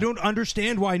 I don't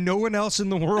understand why no one else in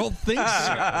the world thinks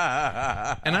so.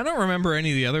 And I don't remember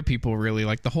any of the other people really.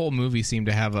 Like the whole movie seemed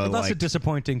to have a that's a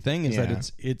disappointing thing is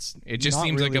that it just not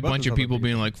seems really like a about bunch those of people other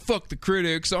being like, fuck the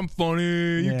critics, I'm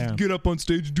funny, you can get up on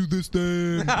stage and do this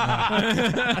thing.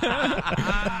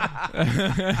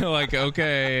 Like,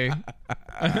 okay.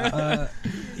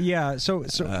 Yeah, so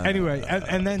anyway,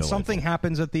 and then something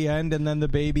happens at the end, and then the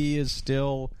baby is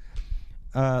still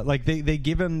like they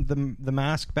give him the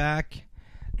mask back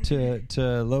to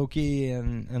Loki,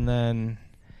 and then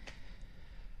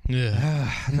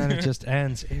and then it just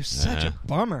ends. It was such a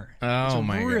bummer. It's a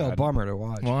real bummer to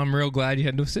watch. Well, I'm real glad you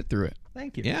had to sit through it.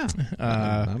 Thank you. Yeah,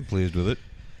 I'm pleased with it.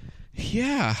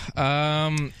 Yeah.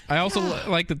 I also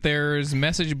like that there's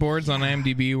message boards on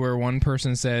IMDb where one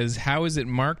person says, how is it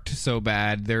marked so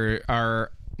bad? There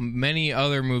are many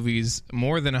other movies,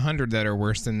 more than 100, that are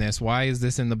worse than this. Why is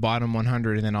this in the bottom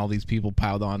 100? And then all these people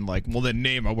piled on like, well, then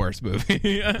name a worse movie.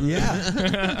 Yeah.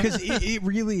 Because it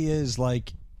really is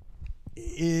like...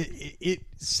 It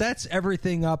sets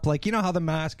everything up. Like, you know how The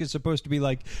Mask is supposed to be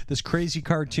like this crazy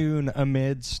cartoon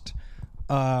amidst...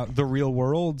 the real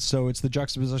world, so it's the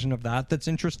juxtaposition of that's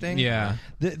interesting. Yeah.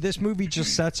 This movie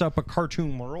just sets up a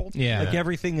cartoon world. Yeah. Like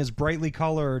everything is brightly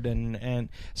colored and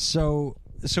so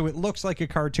it looks like a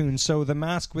cartoon. So the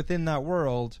mask within that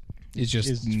world is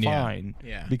fine.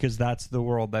 Yeah. Because that's the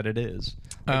world that it is.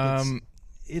 Like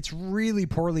it's really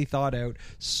poorly thought out,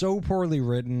 so poorly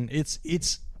written. It's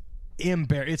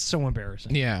so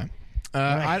embarrassing. Yeah.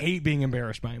 I hate being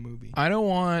embarrassed by a movie. I don't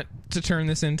want to turn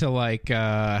this into like,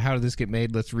 how did this get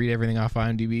made? Let's read everything off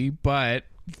IMDb. But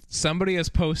somebody has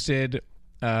posted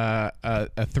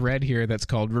a thread here that's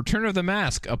called Return of the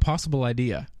Mask, a possible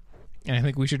idea. And I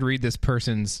think we should read this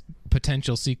person's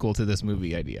potential sequel to this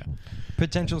movie idea.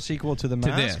 Potential sequel to The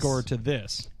Mask this. or to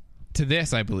this? To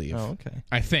this, I believe. Oh, okay.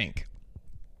 I think.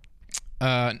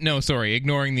 No, sorry,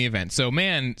 ignoring the event. So,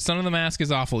 man, Son of the Mask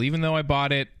is awful. Even though I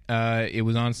bought it, it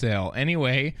was on sale.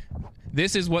 Anyway,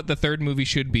 this is what the third movie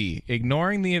should be.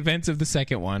 Ignoring the events of the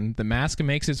second one, the mask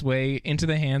makes its way into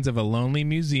the hands of a lonely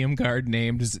museum guard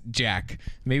named Jack.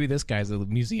 Maybe this guy's a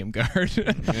museum guard.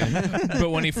 But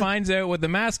when he finds out what the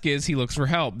mask is, he looks for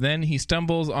help. Then he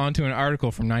stumbles onto an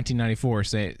article from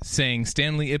 1994 saying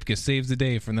Stanley Ipkiss saves the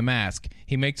day from the mask.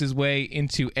 He makes his way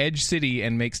into Edge City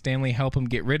and makes Stanley help him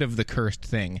get rid of the cursed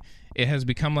thing. It has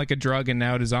become like a drug, and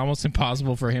now it is almost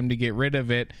impossible for him to get rid of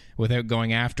it without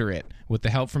going after it. With the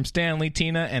help from Stanley,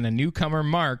 Tina, and a newcomer,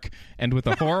 Mark, and with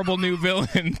a horrible new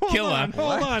villain, Killa.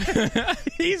 Hold on.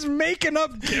 He's making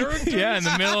up characters. Yeah, in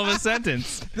the middle of a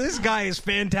sentence. This guy is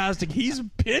fantastic. He's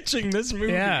pitching this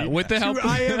movie with the help to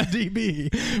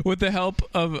IMDb. With the help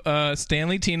of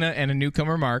Stanley, Tina, and a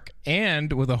newcomer, Mark,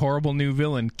 and with a horrible new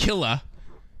villain, Killa,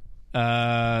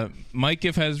 Mike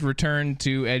If has returned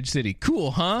to Edge City.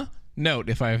 Cool, huh? Note,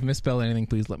 if I have misspelled anything,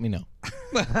 please let me know.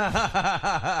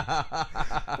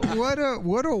 What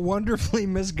a wonderfully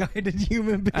misguided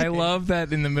human being. I love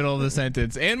that in the middle of the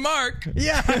sentence. And Mark!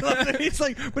 Yeah, I love that. He's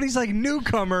like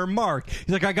newcomer, Mark. He's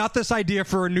like, I got this idea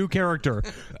for a new character.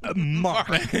 Mark.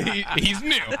 He's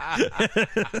new.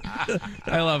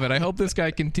 I love it. I hope this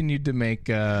guy continued to make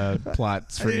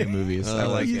plots for new movies. I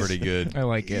like it. Pretty good. I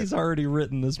like it. He's already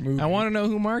written this movie. I want to know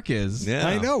who Mark is. Yeah.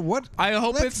 I know. What? I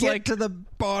hope Let's it's get like to the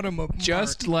bottom of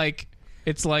just Mark. like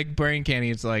it's like Brain Candy.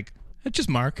 It's like just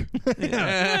Mark.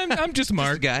 I'm just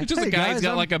Mark. Just a guy. It's just Hey, a guy. guys, He's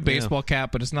got like a baseball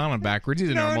cap, but it's not on backwards. He's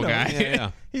a normal guy.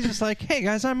 Yeah. He's just like, hey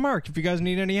guys, I'm Mark. If you guys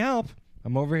need any help,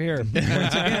 I'm over here. Once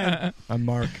again, I'm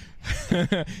Mark.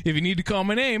 If you need to call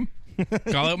my name,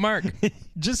 call out Mark.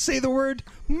 Just say the word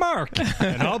Mark,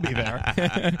 and I'll be there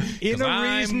in a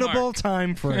I'm reasonable Mark.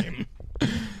 time frame.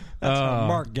 That's how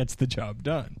Mark gets the job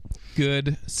done.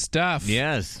 Good stuff.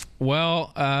 Yes.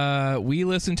 Well, we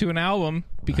listened to an album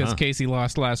because Casey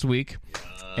lost last week,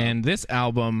 and this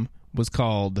album was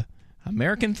called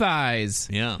American Thighs.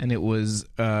 Yeah. And it was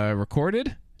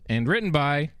recorded and written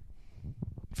by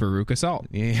Veruca Salt.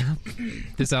 Yeah.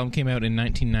 This album came out in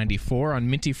 1994 on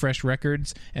Minty Fresh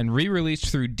Records and re-released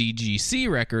through DGC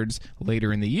Records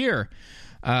later in the year.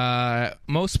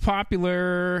 Most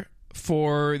popular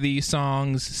for the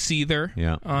songs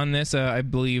Seether on this. I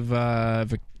believe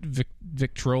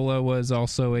Victrola was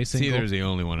also a single. Seether's the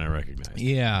only one I recognize.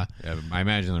 Yeah. I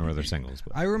imagine there were other singles.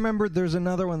 But. I remembered there's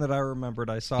another one that I remembered.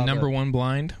 I saw Number One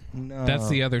Blind. No. That's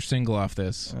the other single off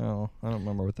this. Oh, I don't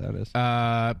remember what that is.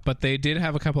 But they did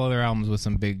have a couple other albums with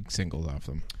some big singles off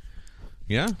them.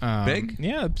 Yeah? Big?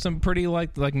 Yeah, some pretty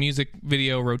like music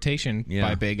video rotation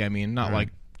by Big. I mean, not like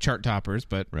chart toppers,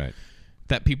 but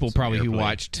that people probably who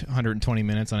watched 120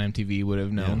 Minutes on MTV would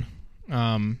have known.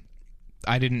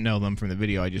 I didn't know them from the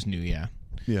video. I just knew,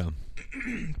 Yeah.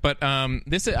 But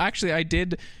this actually, I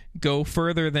did go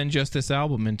further than just this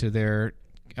album into their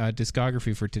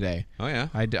discography for today. Oh, yeah?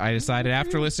 I decided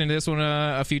after listening to this one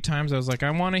a few times, I was like,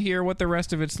 I want to hear what the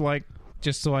rest of it's like,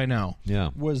 just so I know. Yeah.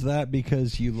 Was that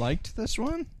because you liked this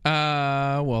one?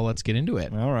 Well, let's get into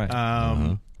it. All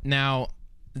right. Now,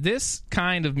 this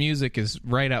kind of music is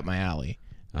right up my alley.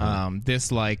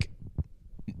 This like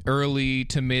early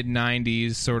to mid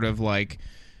 90s sort of like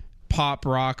pop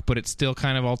rock, but it's still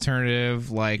kind of alternative,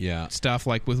 like stuff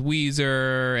like with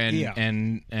Weezer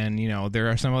and you know, there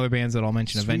are some other bands that I'll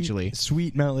mention eventually.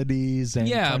 Sweet melodies and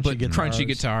crunchy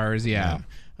guitars.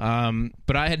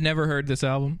 But I had never heard this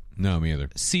album. No, me either.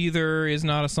 Seether is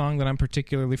not a song that I'm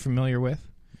particularly familiar with.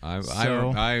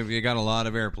 You got a lot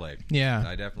of airplay. Yeah.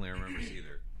 I definitely remember Seether.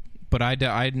 But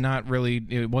I'd not really,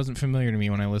 it wasn't familiar to me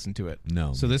when I listened to it.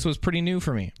 No. So this was pretty new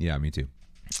for me. Yeah, me too.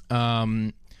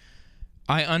 I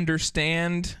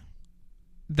understand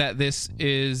that this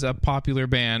is a popular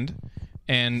band,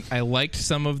 and I liked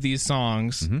some of these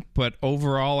songs, but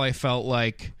overall I felt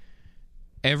like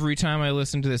every time I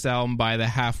listened to this album by the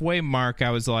halfway mark,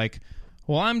 I was like,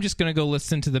 well, I'm just going to go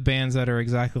listen to the bands that are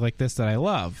exactly like this that I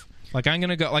love. Like, I'm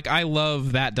going to go, like, I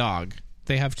love That Dog.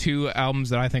 They have two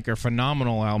albums that I think are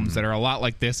phenomenal albums that are a lot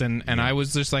like this, and I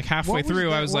was just like halfway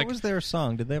through, I was like... What was their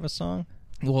song? Did they have a song?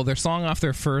 Well, their song off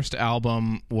their first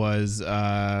album was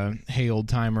Hey Old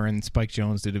Timer, and Spike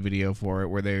Jonze did a video for it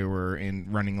where they were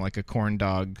running like a corn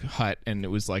dog hut, and it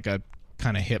was like a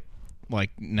kind of hip, like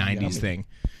 90s thing.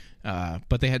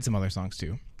 But they had some other songs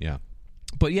too. Yeah.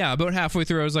 But yeah, about halfway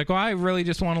through, I was like, well, I really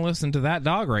just want to listen to That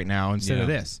Dog right now instead of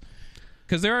this.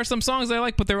 Because there are some songs I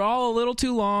like, but they're all a little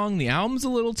too long. The album's a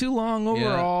little too long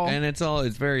overall. Yeah, and it's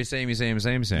very samey, same.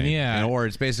 Yeah. Or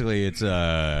it's basically, it's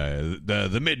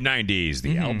the mid-90s,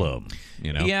 the album,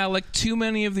 you know? Yeah, like too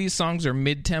many of these songs are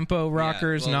mid-tempo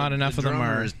rockers, not enough of them are... The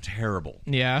drummer is terrible.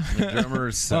 Yeah. The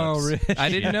drummer sucks. Oh, really? I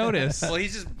didn't notice. Well,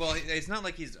 it's not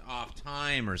like he's off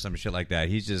time or some shit like that.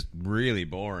 He's just really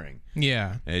boring.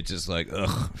 Yeah. It's just like,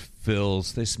 ugh,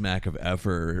 fills, they smack of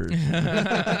effort.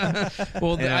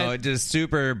 Well, just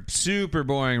super, super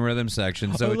boring rhythm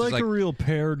section. So I it's like just a real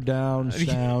pared down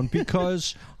sound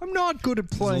because I'm not good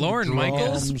at playing Lorne drums.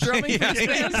 Michaels drumming for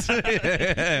this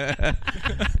band?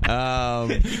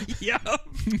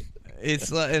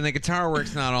 It's and the guitar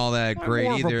work's not all that great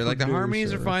more of a either. Like the harmonies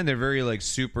are producer. fine; they're very like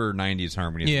super '90s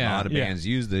harmonies. Yeah. A lot of bands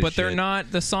use this, But shit. they're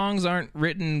not. The songs aren't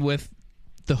written with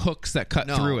the hooks that cut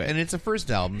through it. And it's a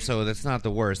first album, so that's not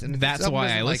the worst. And That's some why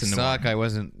doesn't, I listened to suck. more. I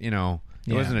wasn't, it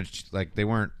wasn't like they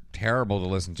weren't terrible to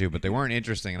listen to, but they weren't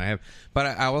interesting. And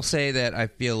I will say that I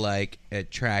feel like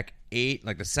at track 8,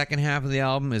 like the second half of the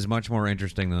album is much more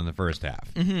interesting than the first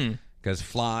half. Mm-hmm. Because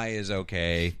Fly is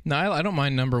okay. No, I don't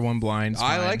mind Number One Blind.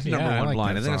 I like Number One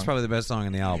Blind. I think that's song. probably the best song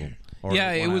in the album. Or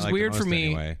Yeah, the it one I was like the weird for most me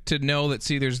anyway. to know that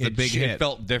Seether's the big hit. It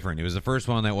felt different. It was the first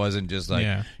one that wasn't just like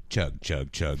Yeah. chug,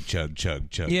 chug, chug, chug, chug,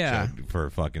 chug, Yeah. chug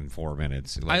for fucking 4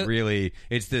 minutes. Like really,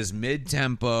 it's this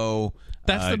mid-tempo.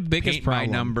 That's the biggest paint problem.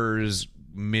 by numbers,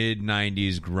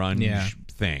 mid-90s grunge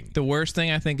thing. The worst thing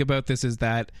I think about this is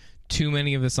that too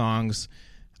many of the songs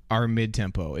are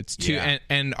mid-tempo. It's too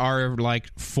and are like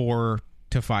 4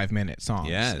 to 5 minute songs.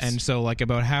 Yes. And so like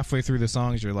about halfway through the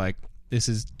songs, you're like, this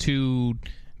is too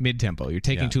mid-tempo. You're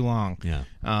taking too long. Yeah.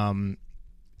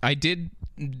 I did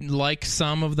like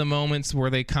some of the moments where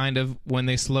they kind of, when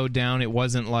they slowed down, it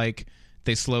wasn't like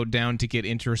they slowed down to get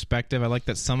introspective. I like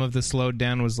that some of the slowed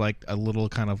down was like a little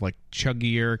kind of like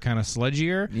chuggier, kind of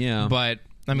sludgier. Yeah. But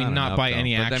I mean, not by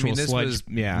any but, actual this sludge. was,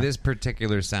 yeah. This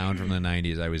particular sound from the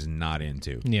 90s I was not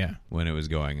into. Yeah. When it was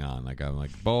going on. Like, I'm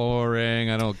like,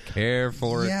 boring. I don't care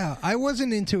for it. Yeah, I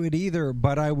wasn't into it either,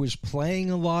 but I was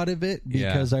playing a lot of it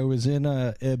because I was in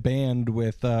a band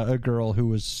with a girl who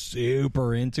was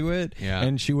super into it,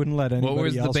 and she wouldn't let anybody what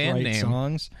was else the band write name?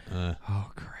 songs.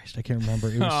 Oh, Christ, I can't remember.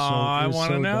 It was I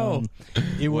want to know.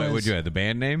 It was. What would you have? The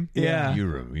band name? Yeah.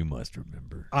 You must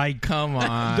remember. Come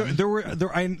on.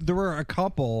 There were a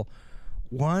couple.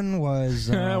 One was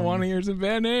one of yours a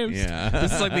band names. Yeah.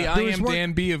 This is like the I Am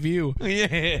Dan B of you.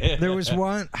 Yeah. There was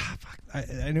one.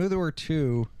 I knew there were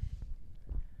two.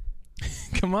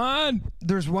 Come on.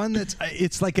 There's one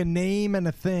it's like a name and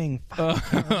a thing. I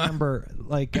can't remember.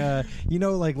 Like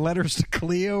like Letters to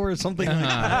Cleo or something like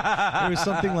that. It was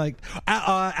something like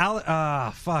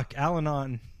Al-Anon.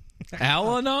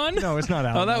 Al-Anon? No, it's not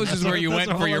Al-Anon. Oh, that was just where you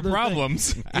went for your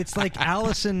problems. It's like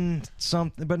Allison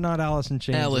something, but not Allison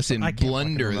Chains. Allison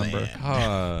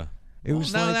Blunderland. It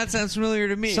was that sounds familiar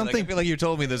to me. Something, I feel like you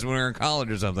told me this when we were in college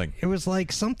or something. It was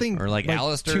like something, or like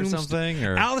Alistair or something,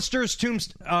 or Alistair's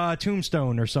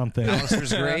tombstone or something.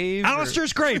 Alistair's grave.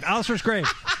 Alistair's grave. Alistair's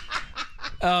grave.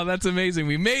 Oh, that's amazing.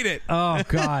 We made it. Oh,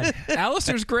 God.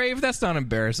 Alistair's grave? That's not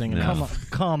embarrassing enough.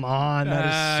 Come on. That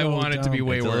is so I want it to be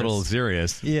way it's worse. a little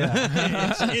serious. Yeah.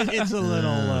 it's a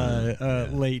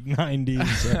little late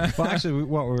 90s. Well, actually, we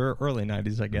were early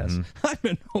 90s, I guess. Mm-hmm. I'm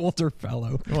an older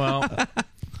fellow. Well,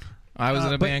 I was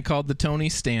in a band called the Tony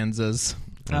Stanzas.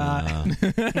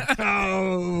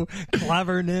 Oh,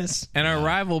 cleverness. And our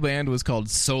rival band was called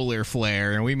Solar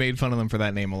Flare, and we made fun of them for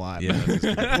that name a lot.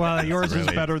 Yeah, well, yours is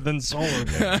better than Solar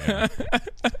Flare.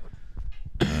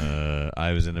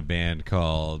 I was in a band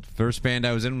called... First band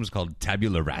I was in was called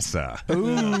Tabula Rasa.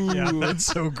 Ooh, yeah, that's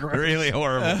so gross. Really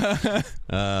horrible.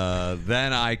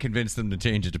 Then I convinced them to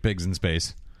change it to Pigs in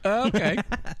Space. Okay.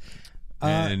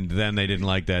 And then they didn't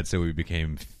like that, so we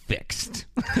became Fixed.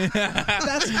 That's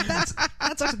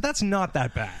not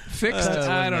that bad. Fixed?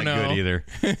 I don't know. Good either.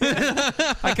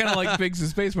 I kind of like Pigs in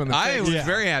Space when I was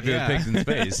very happy with Pigs in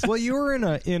Space. Well, you were in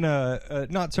a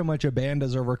not so much a band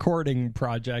as a recording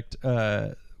project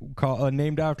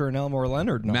named after an Elmore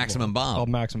Leonard novel. Maximum Bomb. Called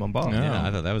Maximum Bomb. Yeah,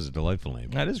 I thought that was a delightful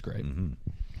name. That is great.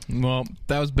 Mm-hmm. Well,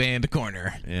 that was Band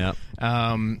Corner. Yeah.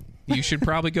 You should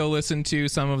probably go listen to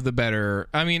some of the better.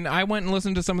 I mean, I went and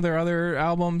listened to some of their other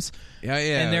albums. Yeah,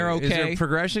 and they're okay. Is there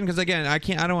progression? Because again, I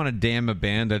don't want to damn a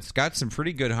band that's got some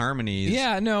pretty good harmonies.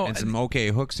 Yeah, no, and some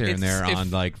okay hooks here and there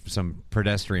on like some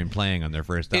pedestrian playing on their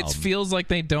first album. It feels like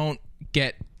they don't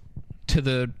get to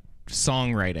the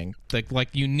songwriting. Like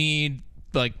you need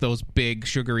like those big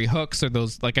sugary hooks or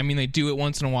those like. I mean, they do it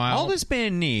once in a while. All this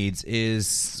band needs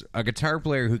is a guitar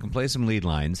player who can play some lead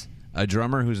lines. A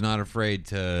drummer who's not afraid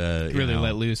to really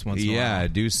let loose once in a while. Yeah,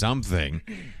 do something,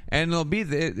 and they'll be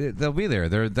there.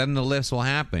 Then the lifts will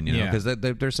happen, because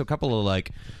there's a couple of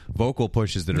like vocal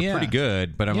pushes that are pretty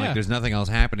good, but I'm like, there's nothing else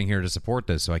happening here to support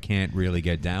this, so I can't really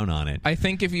get down on it. I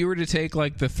think if you were to take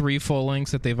like the 3 full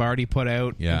lengths that they've already put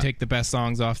out and take the best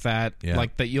songs off that,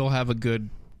 like that, you'll have a good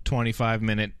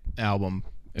 25-minute album.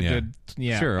 Good,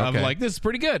 sure, okay. Of like, this is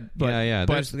pretty good. But,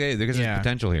 there's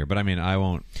potential here, but I mean, I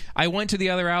won't. I went to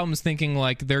the other albums thinking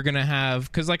like they're gonna have,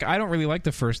 because like I don't really like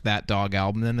the first That Dog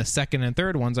album, then the second and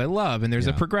third ones I love, and there's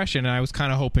a progression, and I was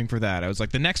kind of hoping for that. I was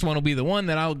like, the next one will be the one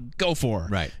that I'll go for,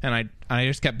 right? And I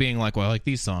just kept being like, well, I like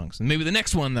these songs, and maybe the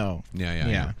next one though.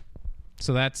 Yeah.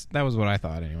 So that was what I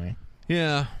thought anyway.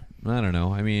 Yeah. I don't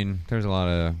know. I mean, there's a lot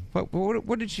of...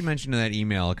 What did she mention in that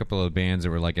email? A couple of bands that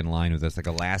were like in line with us, like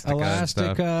Elastica and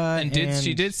stuff. And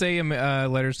she did say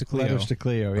Letters to Cleo. Letters to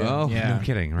Cleo, yeah. Oh, yeah. No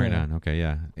kidding. Right on. Okay,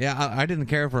 yeah. Yeah, I didn't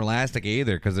care for Elastica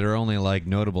either because their only like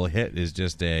notable hit is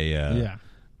just a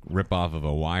rip-off of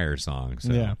a Wire song.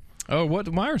 So. Yeah. Oh, what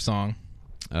Wire song?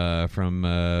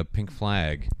 From Pink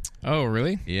Flag. Oh,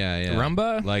 really? Yeah.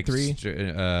 Rumba? Like 3?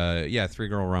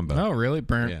 3-girl rumba. Oh, really?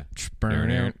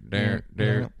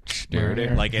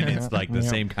 Like, and it's like the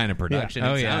same kind of production.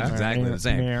 Yeah. It sounds exactly the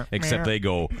same, except they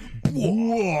go.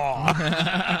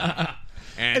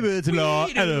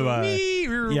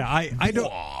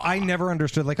 I never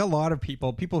understood. Like a lot of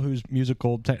people whose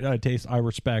musical taste I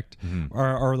respect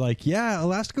are like,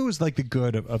 Elastica was like the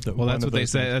good of the. Well, that's what they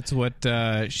said. Things. That's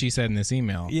what she said in this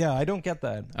email. Yeah, I don't get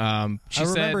that. I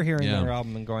remember hearing their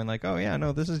album and going like, oh yeah,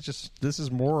 no, this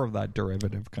is more of that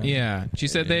derivative kind. Yeah, she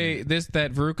said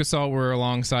that Veruca Salt were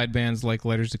alongside bands like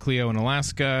Letters to Cleo and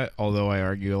Alaska, although I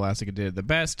argue Elastica did it the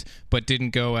best, but didn't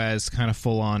go as kind of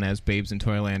full on as Babes in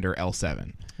Toyland or L7.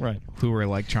 Right. Who were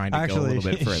like trying to go a little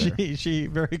bit further. She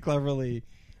very cleverly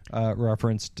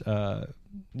referenced,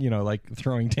 like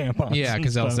throwing tampons. Yeah,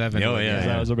 because L7.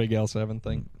 That was a big L7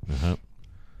 thing.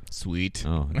 Sweet.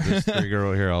 Oh, this three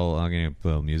girl here. I'm going to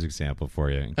put a music sample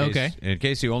for you. In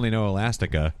case you only know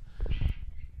Elastica,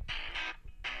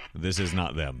 this is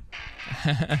not them.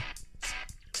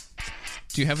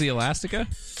 Do you have the Elastica?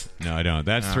 No, I don't.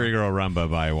 That's Three Girl Rumba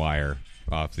by Wire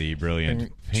off the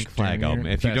brilliant Pink Flag album.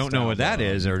 If you don't know what that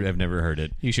is or have never heard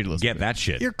it, you should listen get that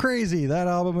shit. You're crazy. That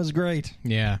album is great.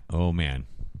 Yeah. Oh, man.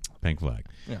 Pink Flag.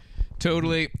 Yeah.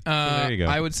 Totally. There you go.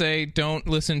 I would say don't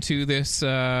listen to this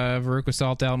Veruca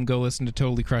Salt album. Go listen to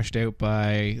Totally Crushed Out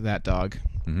by That Dog.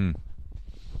 Mm-hmm.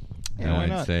 Yeah, why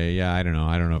not? Say, I don't know.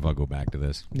 I don't know if I'll go back to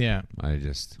this. Yeah. I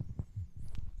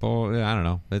don't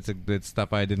know. It's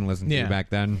stuff I didn't listen to back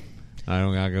then. I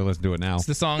don't gotta go listen to it now. It's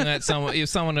the song that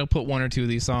someone will put one or two of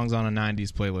these songs on a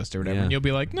 90s playlist or whatever, and you'll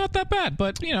be like, not that bad,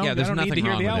 but I there's don't nothing need to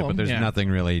hear wrong the with album. it, but there's nothing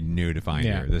really new to find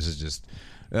here. This is just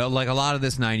like a lot of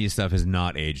this 90s stuff has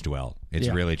not aged well. It's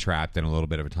really trapped in a little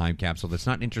bit of a time capsule that's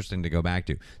not interesting to go back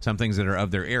to. Some things that are of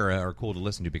their era are cool to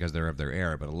listen to because they're of their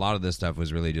era, but a lot of this stuff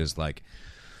was really just like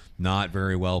not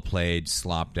very well played,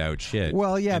 slopped out shit.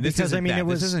 Well, yeah, and because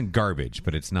this isn't garbage,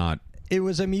 but it's not. It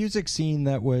was a music scene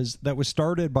that was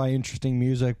started by interesting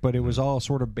music, but it was all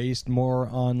sort of based more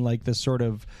on like this sort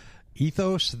of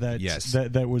ethos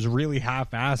that was really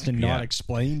half-assed and not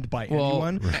explained by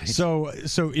anyone. Right. So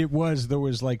there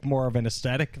was like more of an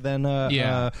aesthetic than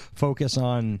focus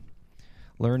on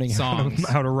learning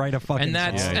how to write a fucking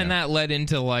song. And that led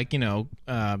into like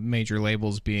major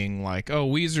labels being like, oh,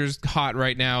 Weezer's hot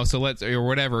right now, so let's, or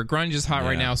whatever, grunge is hot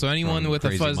right now, so anyone with a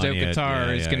fuzzed out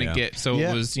guitar is gonna get. So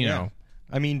it was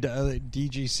I mean,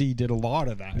 DGC did a lot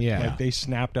of that. Yeah. Like, they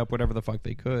snapped up whatever the fuck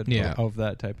they could of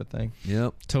that type of thing.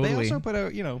 Yep. Totally. They also put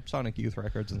out, Sonic Youth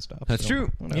records and stuff. That's true.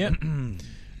 Whatever. Yep.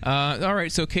 All right,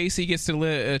 so Casey gets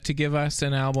to give us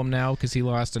an album now because he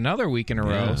lost another week in a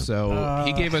row. So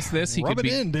he gave us this. He rub could it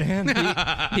be in, Dan.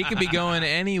 he could be going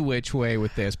any which way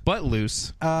with this, but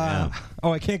loose. Oh,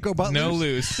 I can't go but no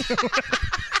loose? loose.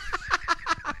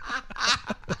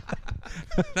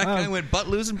 That guy went butt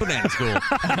loose in banana school.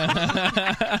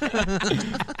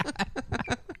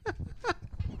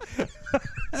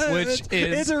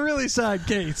 It's a really sad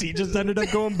case. He just ended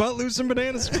up going butt loose in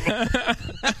banana school.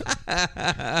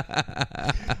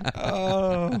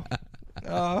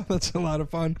 Oh, that's a lot of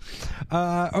fun.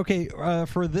 Okay,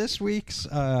 for this week's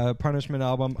punishment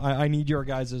album, I need your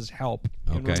guys' help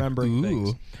in remembering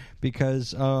things.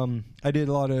 Because I did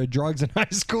a lot of drugs in high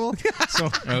school,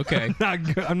 so I'm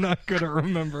not good at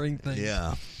remembering things.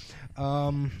 Yeah.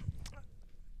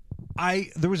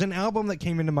 There was an album that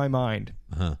came into my mind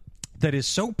that is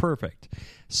so perfect,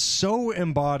 so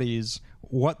embodies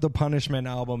what the punishment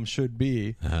album should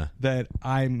be, that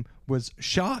I was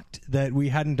shocked that we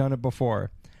hadn't done it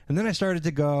before. And then I started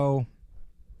to go,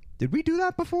 did we do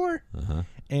that before?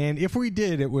 And if we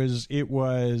did, it was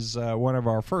one of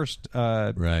our first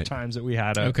times that we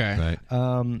had it. Okay.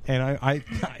 And I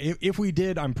if we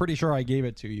did, I'm pretty sure I gave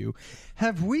it to you.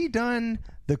 Have we done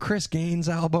the Chris Gaines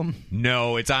album?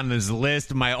 No, it's on this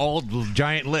list, my old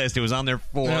giant list. It was on there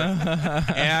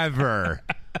forever.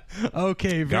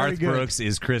 Okay, very Garth good. Brooks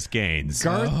is Chris Gaines.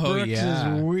 Garth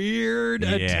Brooks' weird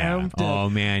attempt. Oh,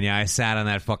 man. Yeah, I sat on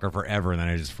that fucker forever, and then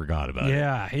I just forgot about it.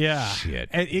 Yeah. Shit.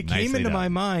 And it came into my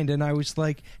mind, and I was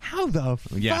like, how the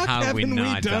fuck how have we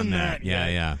not done that?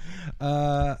 Yeah.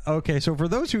 Okay, so for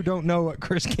those who don't know what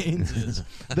Chris Gaines is,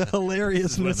 the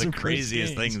hilariousness one of the of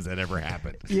craziest Chris Gaines. things that ever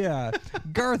happened. Yeah.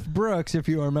 Garth Brooks, if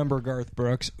you remember Garth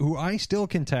Brooks, who I still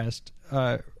contest,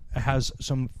 has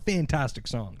some fantastic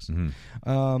songs.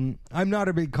 I'm not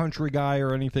a big country guy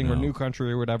or anything, or new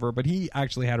country or whatever, but he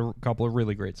actually had a couple of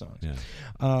really great songs. Yeah.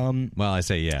 Well, I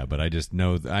say but I just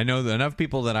know enough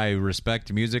people that I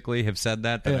respect musically have said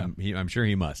that I'm sure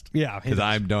he must. Yeah, because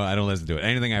I don't listen to it.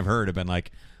 Anything I've heard, I've been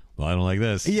like, well, I don't like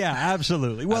this. Yeah,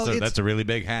 absolutely. Well, that's a really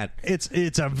big hat.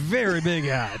 It's a very big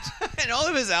hat. And all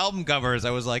of his album covers,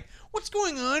 I was like, what's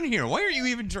going on here? Why are you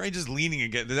even just leaning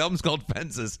against? The album's called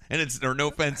Fences, or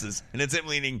No Fences, and it's him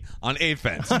leaning on a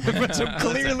fence. So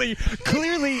clearly,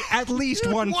 at least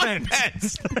one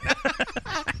fence.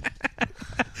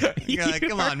 You're like,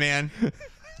 come on, man.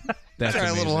 That's Try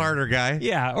a little harder, guy.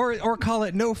 Yeah, or call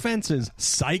it No Fences.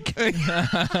 Psych.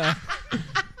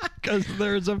 Because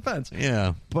there's a fence.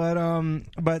 Yeah.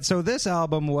 But so this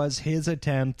album was his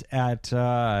attempt at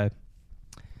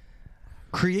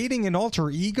creating an alter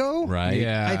ego, right?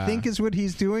 Yeah, I think is what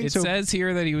he's doing. It says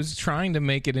here that he was trying to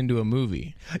make it into a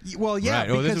movie. Well, yeah.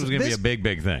 Right. Oh, this was going to be a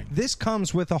big thing. This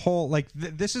comes with a whole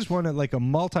this is one of like a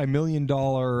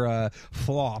multi-million-dollar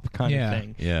flop kind of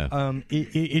thing. Yeah.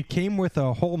 It came with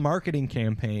a whole marketing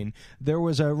campaign. There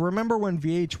was remember when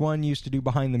VH1 used to do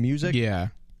Behind the Music? Yeah.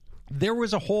 There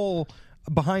was a whole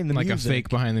behind the like music. a fake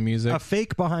behind the music. A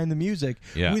fake behind the music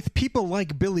Yeah. with people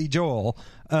like Billy Joel.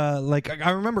 Like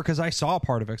I remember because I saw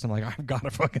part of it. 'Cause I'm like, I've got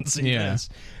to fucking see this.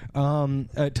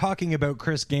 Talking about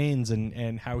Chris Gaines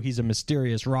and how he's a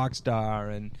mysterious rock star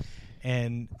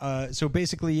and so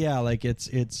basically, yeah, like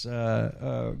it's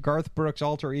Garth Brooks'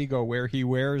 alter ego where he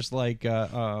wears like wig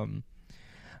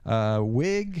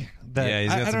that Yeah,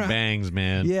 he's got some bangs,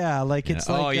 man. Yeah, like it's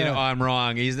like I'm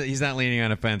wrong. He's not leaning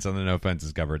on a fence on the No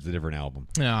Fences cover. It's a different album.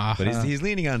 But he's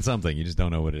leaning on something. You just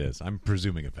don't know what it is. I'm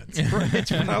presuming a fence.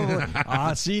 it's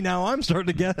probably see, now I'm starting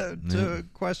to get to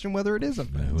question whether it is a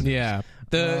fence. Yeah.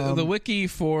 The wiki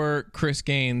for Chris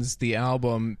Gaines, the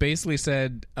album, basically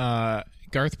said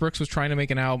Garth Brooks was trying to make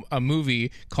a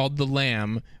movie called The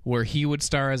Lamb, where he would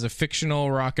star as a fictional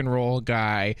rock and roll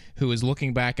guy who is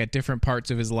looking back at different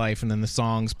parts of his life, and then the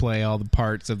songs play all the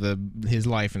parts of his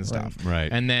life and stuff.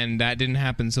 Right. And then that didn't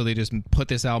happen, so they just put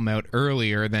this album out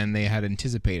earlier than they had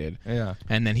anticipated. Yeah.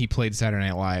 And then he played Saturday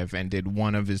Night Live and did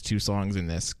one of his 2 songs in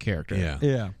this character.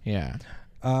 Yeah.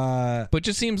 But it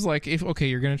just seems like if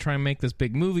you're gonna try and make this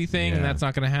big movie thing and that's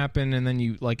not gonna happen, and then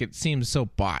it seems so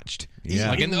botched. Yeah.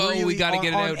 Like, Really, we got to get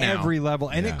it out now. every level,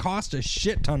 and it cost a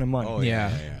shit ton of money. Oh,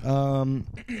 yeah.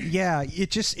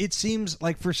 It seems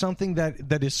like for something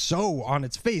that is so on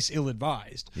its face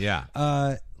ill-advised.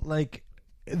 Yeah. Like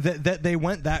that they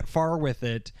went that far with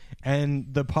it, and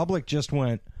the public just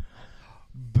went,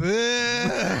 boo.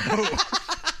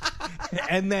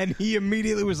 And then he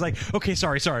immediately was like, okay,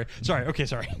 sorry. Okay,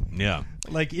 sorry. Yeah.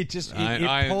 Like it just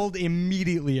it pulled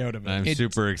immediately out of it. I'm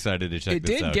super excited to check It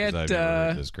this did out. 'Cause get I've never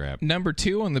heard this crap. number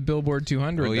 2 on the Billboard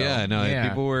 200. Oh yeah, though. no,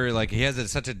 people were like, he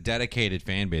has such a dedicated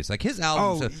fan base. Like his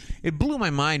albums, it blew my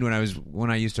mind when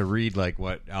I used to read like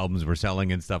what albums were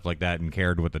selling and stuff like that, and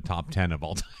cared what the top 10 of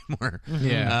all time were.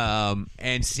 Yeah,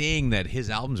 and seeing that his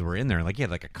albums were in there, like he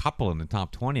had like a couple in the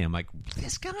top 20. I'm like,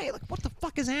 this guy, like, what the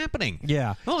fuck is happening?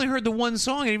 Yeah, I only heard the one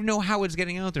song. I didn't even know how it's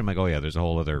getting out there. I'm like, oh yeah, there's a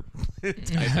whole other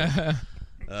type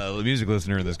of music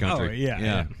listener in this country. Oh,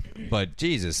 yeah. But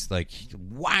Jesus, like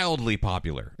wildly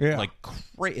popular. Yeah. Like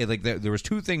like there was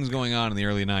 2 things going on in the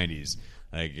early 90s.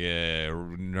 Like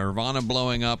Nirvana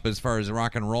blowing up as far as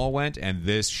rock and roll went, and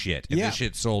this shit. And this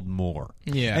shit sold more.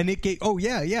 Yeah. And it gave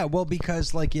well,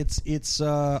 because like it's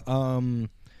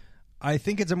I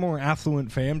think it's a more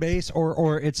affluent fan base,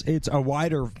 or it's a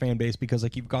wider fan base, because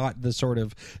like you've got the sort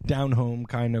of down home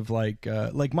kind of like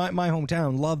my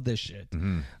hometown loved this shit.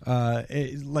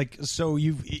 So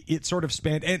it sort of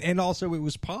spanned, and also it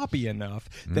was poppy enough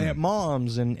that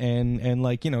moms and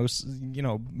like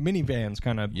minivans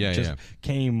kind of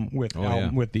came with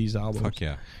with these albums. Fuck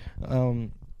yeah.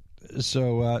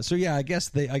 So yeah, I guess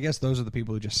those are the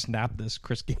people who just snapped this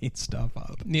Chris Gaines stuff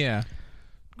up. Yeah.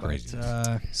 Crazy.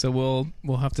 So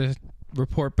we'll have to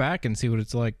report back and see what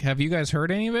it's like. Have you guys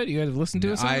heard any of it? You guys have listened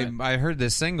to it? I heard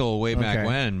this single way back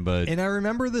when, but and I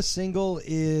remember the single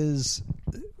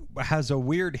has a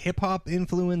weird hip hop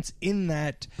influence in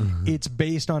that it's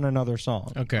based on another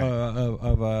song. Okay.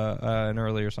 Of an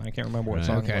earlier song. I can't remember what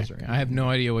song it was. I have no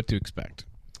idea what to expect.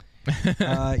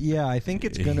 Yeah, I think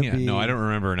it's going to be... No, I don't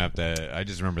remember enough. I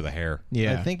just remember the hair.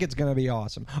 Yeah. I think it's going to be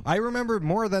awesome. I remember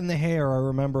more than the hair. I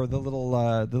remember the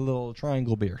little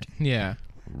triangle beard. Yeah.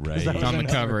 Right. On the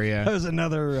cover, yeah. That was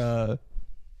another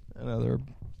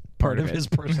part of his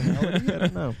personality. I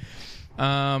don't know.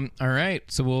 All right,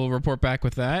 so we'll report back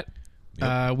with that.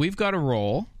 Yep. We've got a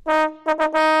roll.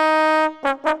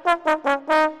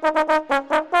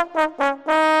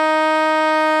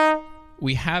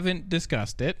 We haven't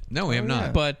discussed it. No, we have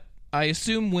not. But I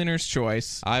assume winner's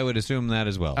choice. I would assume that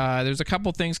as well. There's a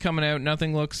couple things coming out.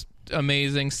 Nothing looks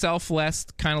amazing. Selfless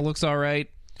kind of looks all right.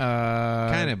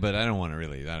 Kind of, but I don't want to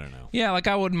really. I don't know. Yeah, like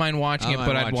I wouldn't mind watching it,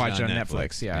 but I'd watch it on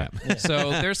Netflix. Yeah. So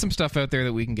there's some stuff out there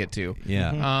that we can get to.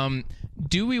 Yeah.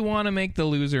 Do we want to make the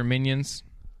loser Minions?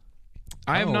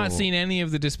 I have not seen any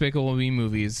of the Despicable Me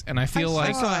movies, and I feel like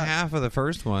I saw half of the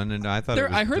first one, and I thought it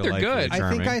was I heard they're good. charming.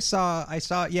 I think I saw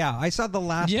the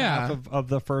last half of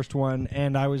the first one,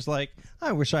 and I was like,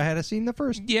 I wish I had seen the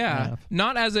first half.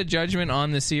 Not as a judgment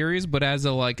on the series, but as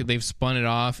a like they've spun it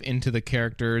off into the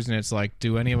characters, and it's like,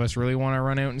 do any of us really want to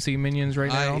run out and see Minions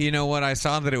right now? You know what? I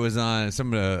saw that it was on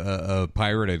a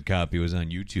pirated copy was on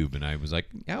YouTube, and I was like,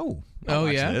 I'll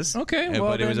watch this. Okay,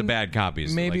 but it was a bad copy.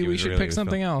 So maybe we should pick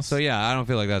something else. So yeah, I don't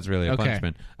feel like that's really a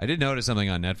punishment. I did notice something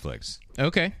on Netflix.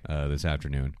 Okay, this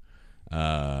afternoon.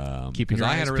 Keeping your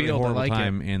I eyes had a really peeled. horrible I like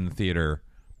time in the theater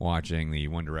watching the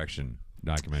One Direction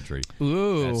documentary.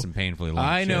 Ooh, That's some painfully long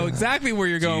I know shit. exactly where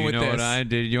you're going with you know this. what I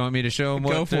did? You want me to show them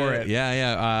what? Go for it.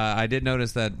 Yeah. I did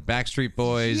notice that Backstreet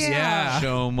Boys. Yeah.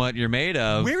 Show them what you're made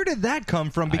of. Where did that come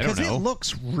from? I don't Because it know.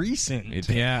 looks recent. It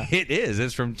is.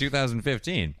 It's from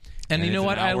 2015. And you know it's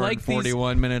what? an I hour like and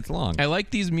 41 minutes long. I like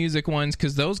these music ones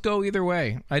because those go either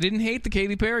way. I didn't hate the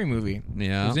Katy Perry movie.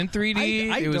 Yeah. It was in 3D.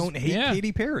 I It was- don't hate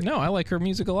Katy Perry. No, I like her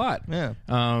music a lot. Yeah.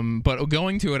 But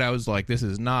going to it, I was like, this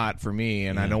is not for me,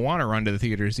 and I don't want to run to the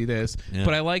theater to see this. Yeah.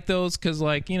 But I like those because,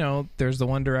 like, you know, there's the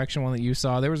One Direction one that you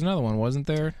saw. There was another one, wasn't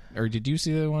there? Or did you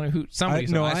see the one? Somebody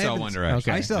saw. I saw One Direction.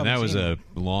 Okay. I still and that haven't was seen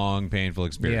a long, painful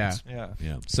experience. Yeah.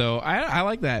 Yeah. So I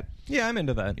like that. Yeah, I'm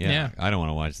into that. Yeah. Yeah. I don't want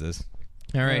to watch this.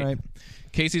 All right. All right.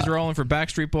 Casey's rolling for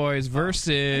Backstreet Boys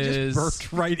versus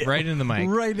Burped right in the mic.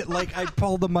 Right, like I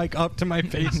pulled the mic up to my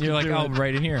face. You're to like, do oh, it.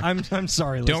 right in here. I'm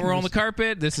sorry. Don't roll on the listeners.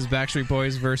 carpet. This is Backstreet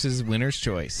Boys versus Winner's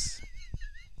Choice.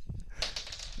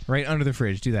 Right under the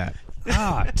fridge. Do that.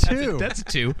 Ah, 2. That's a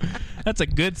 2. That's a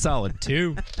good solid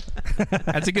 2.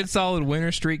 That's a good solid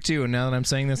winner streak too. And now that I'm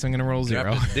saying this, I'm going to roll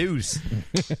 0. Deuce.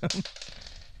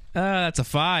 That's a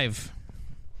 5.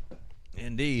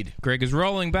 Indeed. Greg is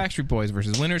rolling Backstreet Boys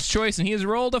versus Winner's Choice, and he has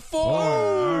rolled a 4.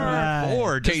 All right.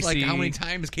 4. Just like Casey. how many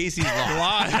times Casey's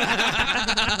lost.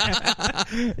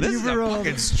 This is a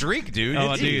fucking streak, dude.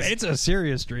 Oh, It's dude. It's a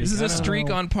serious streak. This is I a don't streak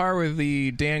know. on par with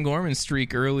the Dan Gorman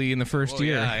streak early in the first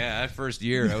year. Yeah, that first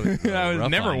year. I was, I was rough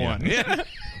never on you. won. Yeah.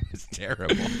 It's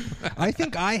terrible. I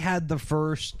think I had the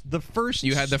first.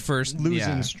 You had the first losing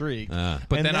yeah. streak,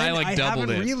 But And then I, like, doubled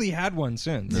haven't it. really had one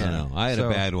since. No, I had So-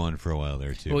 a bad one for a while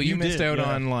there, too. Well, you missed did, out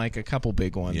yeah. on like a couple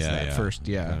big ones. yeah. First,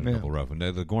 yeah. Got a couple rough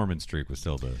ones. The Gorman streak was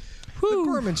still the... The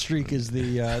Gorman streak is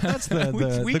the that's the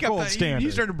the kept gold that- standard. You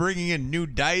started bringing in new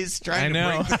dice, I trying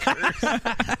know. to break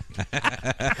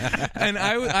the And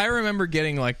I remember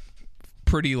getting like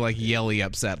pretty like yelly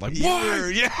upset, like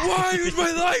why? Why is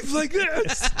my life like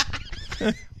this?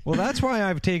 Well, that's why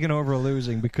I've taken over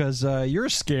losing because you're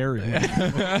scary.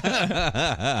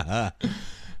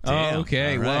 Oh,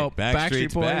 okay. All right. Well, Backstreet's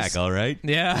Backstreet Boys. back, all right?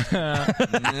 Yeah.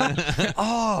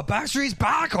 Oh, Backstreet's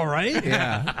back, all right.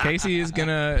 Yeah. Casey is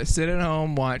gonna sit at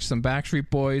home, watch some Backstreet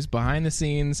Boys behind the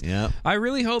scenes. Yep. I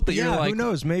really hope that you're Yeah, like who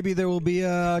knows? Maybe there will be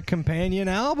a companion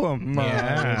album.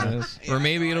 Yeah. Or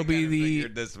maybe it'll be the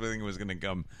figured this thing was going to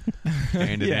come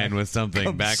hand in Yeah. hand with something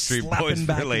Come Backstreet slapping Boys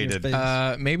back in your related.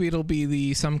 face. maybe it'll be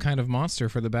the some kind of monster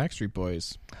for the Backstreet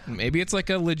Boys. Maybe it's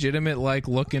like a legitimate like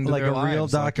look into like their a real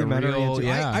lives, like a documentary. real- into-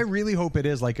 yeah. I really hope it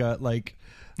is like a Like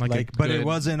a but it good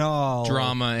wasn't all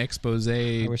drama expose.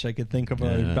 I wish I could think of a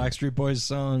Backstreet Boys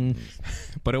song.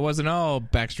 But it wasn't all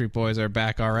Backstreet Boys are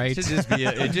back, all right? It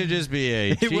should just be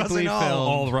a It cheaply wasn't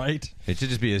all filmed. right. It should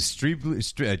just be a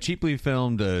cheaply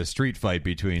filmed street fight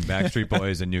between Backstreet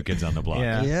Boys and New Kids on the Block.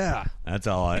 Yeah. Yeah, That's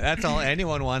all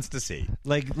anyone wants to see.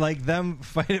 like them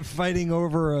fighting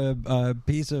over a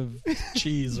piece of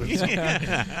cheese or something.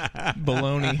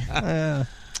 Baloney.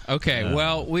 Okay,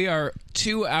 well, we are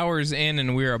 2 hours in,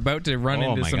 and we're about to run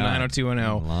into my some God.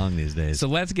 90210. Long these days. So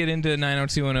let's get into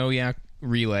 90210 Yak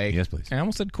Relay. Yes, please. I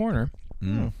almost said corner.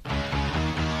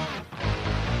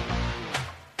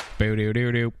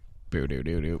 Boo-doo-doo-doo.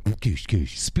 Boo-doo-doo-doo.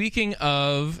 Speaking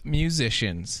of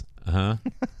musicians, Uh-huh.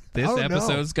 this Oh, no.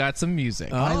 episode's got some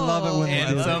music. I love it when they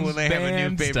and do some when they have a new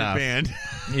band favorite stuff. band.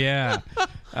 Yeah.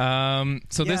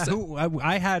 So Yeah, this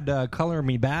I had Color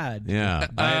Me Bad. Yeah,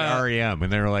 I had REM,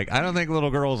 and they were like, "I don't think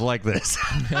little girls like this."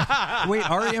 Wait,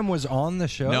 REM was on the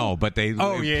show? No, but they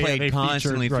played they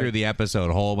constantly featured, through right. the episode,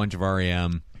 a whole bunch of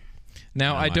REM.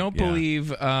 Now, I like, don't yeah. believe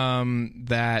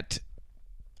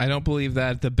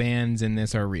that the bands in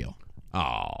this are real.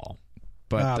 Oh,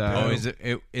 But Ah,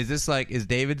 is this like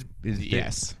David's?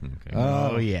 yes. Okay.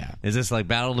 Oh yeah. Is this like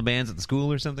Battle of the Bands at the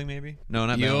school or something? Maybe. No,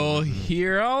 not. You'll Battle.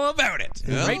 hear all about it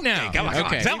right now. Come on,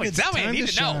 okay. tell me. I need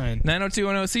to know.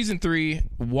 90210 season 3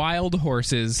 Wild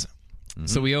Horses.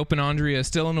 So we open Andrea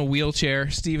still in a wheelchair.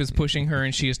 Steve is pushing her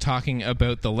and she is talking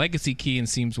about the legacy key and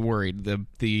seems worried.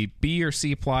 The B or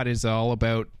C plot is all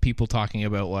about people talking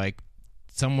about like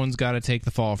someone's got to take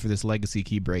the fall for this legacy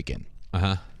key break-in.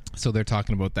 Uh-huh. So they're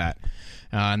talking about that.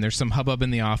 And there's some hubbub in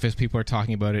the office. People are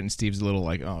talking about it and Steve's a little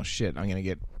like, "Oh shit, I'm going to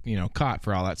get, caught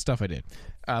for all that stuff I did."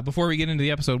 Before we get into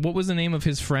the episode, what was the name of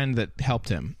his friend that helped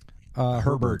him?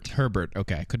 Herbert. Herbert.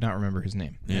 Okay, I could not remember his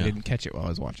name. I didn't catch it while I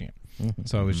was watching it.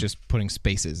 So I was just putting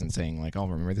spaces and saying, like, I'll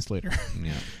remember this later.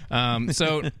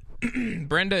 So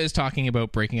Brenda is talking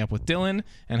about breaking up with Dylan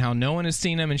and how no one has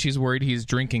seen him and she's worried he's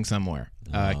drinking somewhere.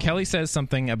 Kelly says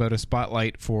something about a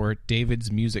spotlight for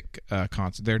David's music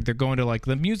concert. They're going to, like,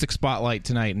 the music spotlight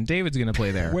tonight, and David's going to play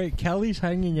there. Wait, Kelly's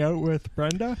hanging out with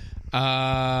Brenda?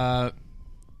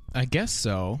 I guess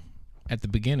so. At the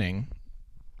beginning,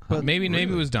 but maybe it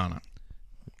was Donna.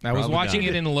 I was watching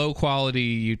it in low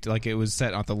quality, like it was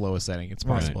set at the lowest setting. It's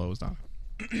possible it was Donna.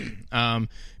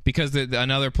 Because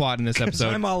another plot in this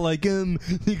episode, I'm all like,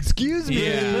 excuse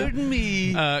me, pardon me,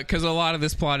 because a lot of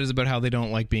this plot is about how they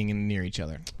don't like being near each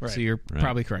other. Right. So you're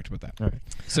probably correct about that. Right.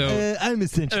 So I'm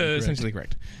essentially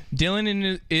correct.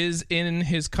 Dylan is in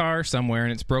his car somewhere,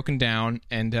 and it's broken down,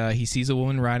 and he sees a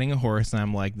woman riding a horse, and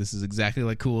I'm like, this is exactly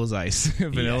like Cool as Ice,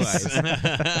 Vanilla Ice.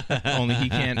 Only he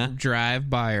can't drive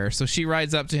by her. So she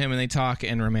rides up to him, and they talk,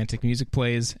 and romantic music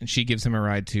plays, and she gives him a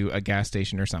ride to a gas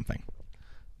station or something.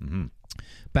 Mm-hmm.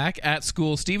 Back at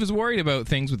school, Steve is worried about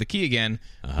things with the key again.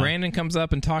 Brandon comes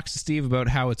up and talks to Steve about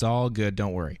how it's all good,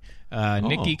 don't worry.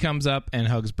 Nikki comes up and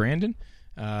hugs Brandon.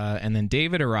 And then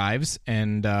David arrives,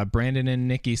 and Brandon and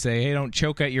Nikki say, hey, don't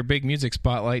choke at your big music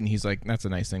spotlight. And he's like, that's a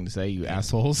nice thing to say, you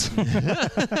assholes.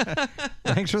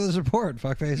 Thanks for the support,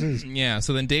 fuckfaces. Yeah,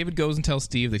 so then David goes and tells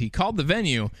Steve that he called the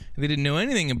venue, and they didn't know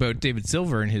anything about David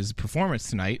Silver and his performance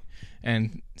tonight.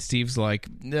 And Steve's like,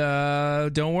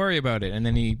 don't worry about it. And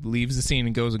then he leaves the scene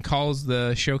and goes and calls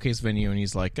the showcase venue, and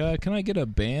he's like, can I get a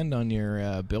band on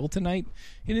your bill tonight?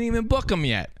 He didn't even book them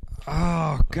yet.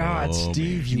 Oh, God,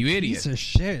 Steve, you idiot. piece of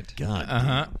shit.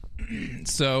 God.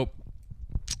 So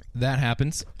that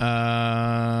happens. Where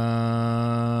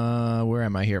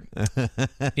am I here?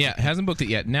 Yeah, hasn't booked it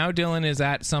yet. Now Dylan is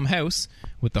at some house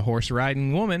with the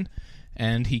horse-riding woman,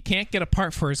 and he can't get a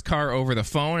part for his car over the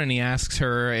phone, and he asks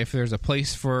her if there's a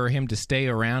place for him to stay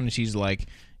around, and she's like,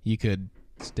 you could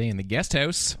stay in the guest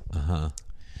house.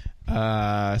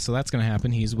 So that's going to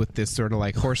happen. He's with this sort of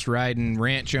like horse-riding,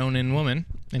 ranch-owning woman,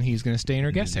 and he's going to stay in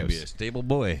her guest house. Be a stable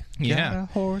boy. Yeah. Got a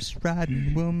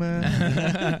horse-riding woman.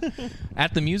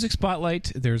 At the music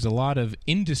spotlight, there's a lot of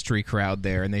industry crowd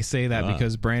there, and they say that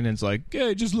because Brandon's like,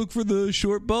 hey, just look for the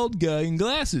short, bald guy in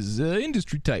glasses,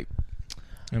 industry type.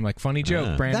 And I'm like, funny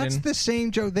joke, Brandon. That's the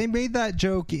same joke. They made that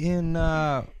joke in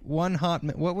One Hot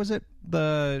Minute. What was it?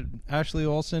 The Ashley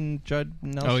Olsen, Judd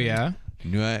Nelson? Oh, yeah?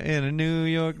 In a New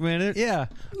York minute. Yeah.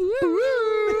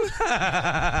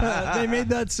 They made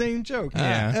that same joke.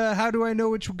 Yeah. How do I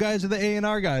know which guys are the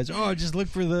A&R guys? Oh, just look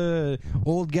for the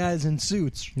old guys in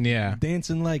suits. Yeah.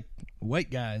 Dancing like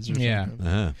white guys or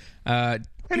something. Yeah.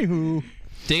 Anywho.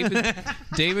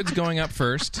 David's going up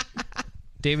first.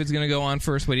 David's going to go on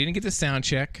first, but he didn't get the sound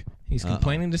check. He's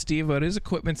complaining to Steve about his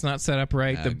equipment's not set up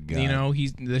right.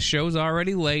 The show's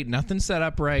already late. Nothing's set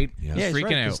up right. Yeah, he's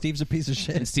freaking out. Steve's a piece of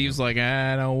shit. And Steve's like,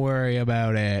 don't worry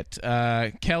about it.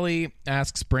 Kelly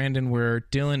asks Brandon where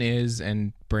Dylan is,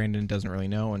 and Brandon doesn't really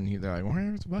know. And they're like,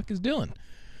 where the fuck is Dylan?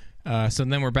 So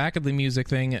then we're back at the music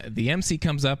thing. The MC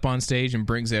comes up on stage and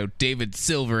brings out David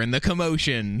Silver and the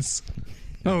Commotions.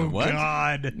 Oh, what?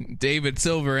 God. David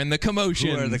Silver and the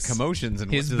Commotions. Who are the Commotions?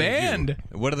 And his band.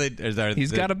 What are they?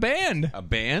 He's got a band. A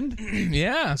band?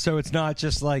 Yeah. So it's not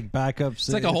just like backups. It's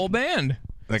like a whole band.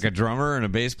 Like a drummer and a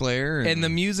bass player? And the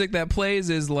music that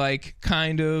plays is like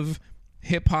kind of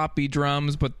hip-hoppy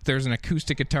drums, but there's an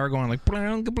acoustic guitar going like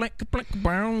kind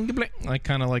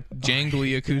of like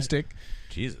jangly acoustic.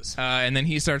 Jesus. And then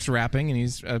he starts rapping, and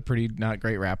he's a pretty not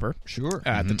great rapper. Sure.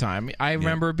 At the time. I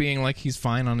remember being like, he's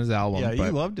fine on his album. Yeah, but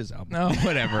you loved his album. No,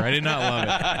 whatever. I did not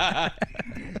love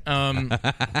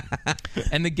it.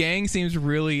 And the gang seems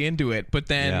really into it, but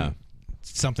then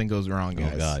something goes wrong,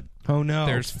 guys. Oh, God. Oh, no.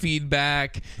 There's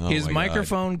feedback. His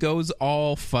microphone goes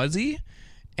all fuzzy,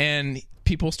 and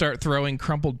people start throwing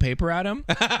crumpled paper at him.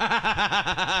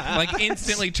 Like,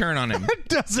 instantly turn on him. It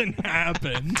doesn't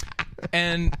happen.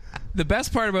 And the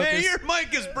best part about this... your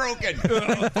mic is broken.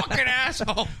 Fucking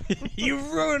asshole. You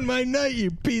ruined my night,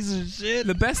 you piece of shit.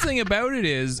 The best thing about it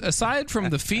is, aside from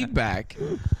the feedback,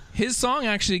 his song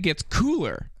actually gets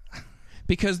cooler.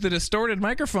 Because the distorted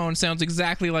microphone sounds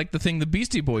exactly like the thing the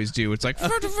Beastie Boys do. It's like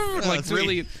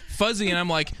really fuzzy, and I'm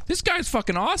like, this guy's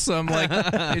fucking awesome. Like,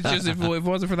 it's just if it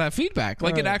wasn't for that feedback,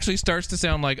 like it actually starts to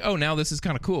sound like, oh, now this is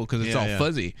kind of cool because it's all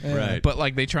fuzzy. Right. But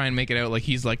like they try and make it out like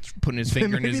he's like putting his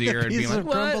finger in his ear and being like,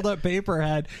 what? Crumpled up paper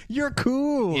had, you're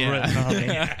cool.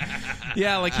 Yeah.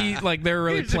 Yeah, like they're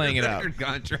really playing it out.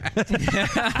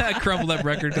 Crumpled up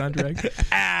record contract.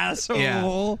 Asshole.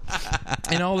 Yeah.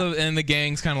 And the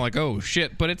gang's kind of like, oh shit.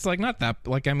 But it's like not that,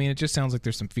 like, I mean, it just sounds like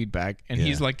there's some feedback, and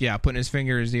he's like, putting his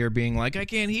finger in his ear being like, I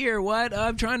can't hear what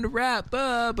I'm trying to rap,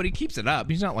 but he keeps it up.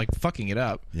 He's not like fucking it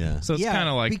up. So it's kind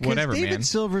of like whatever, David man.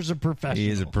 Silver's a professional. He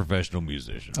is a professional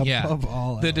musician. Above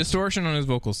all the else. distortion on his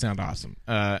vocals sound awesome.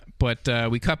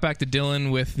 But we cut back to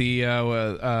Dylan with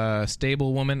the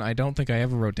stable woman. I don't think I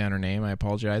ever wrote down her name. I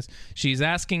apologize. She's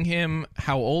asking him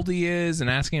how old he is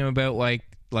and asking him about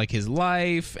like his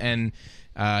life, and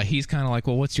he's kind of like,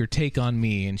 well, what's your take on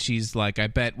me? And she's like, I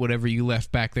bet whatever you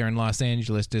left back there in Los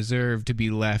Angeles deserved to be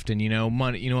left. And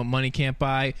money, you know what money can't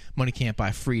buy? Money can't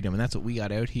buy freedom, and that's what we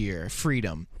got out here,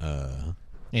 freedom.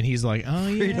 And he's like, oh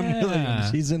yeah, Freedom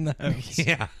Williams. He's in the house.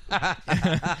 Yeah.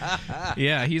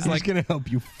 Yeah, he's like, gonna help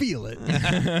you feel it.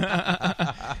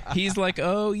 he's like,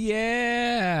 oh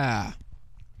yeah.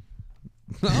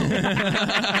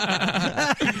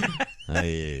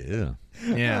 Yeah.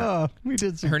 Yeah. Oh, we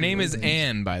did. Her name is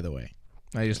Anne, by the way.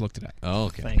 I just looked it up. Oh,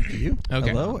 okay. Thank you. Okay.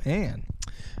 Hello, Anne.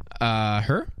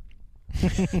 Her?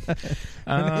 Her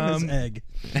name is Egg.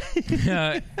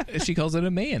 She calls it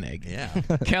a Mayan egg. Yeah.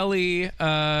 Kelly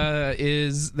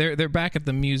is they're back at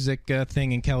the music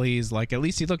thing, and Kelly's like, at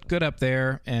least he looked good up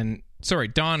there. And sorry,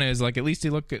 Donna is like, at least he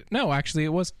looked good. No, actually,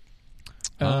 it was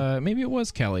maybe it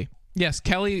was Kelly. Yes,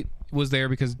 Kelly was there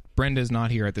because Brenda's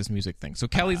not here at this music thing. So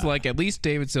Kelly's like, at least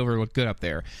David Silver looked good up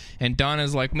there. And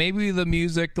Donna's like, maybe the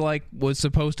music like was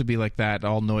supposed to be like that,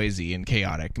 all noisy and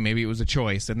chaotic. Maybe it was a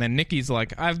choice. And then Nikki's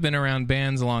like, I've been around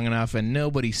bands long enough and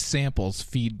nobody samples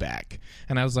feedback.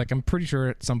 And I was like, I'm pretty sure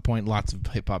at some point lots of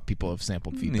hip-hop people have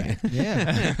sampled feedback.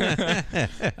 Yeah.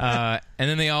 And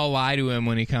then they all lie to him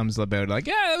when he comes about like,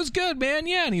 yeah, that was good, man.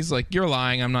 Yeah. And he's like, you're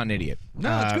lying. I'm not an idiot.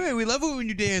 No, it's great. We love it when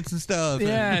you dance and stuff.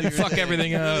 Yeah, and fuck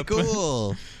everything up. Really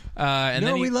cool. And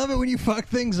then we love it when you fuck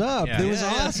things up. Yeah. It was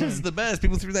This awesome. is the best.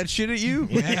 People threw that shit at you.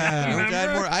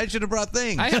 Yeah. I should have brought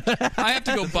things. I have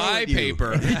to go buy you.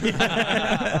 paper.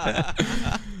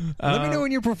 Let me know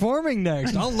when you're performing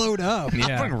next. I'll load up.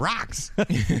 Yeah. Rocks.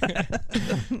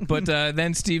 But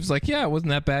then Steve's like, yeah, it wasn't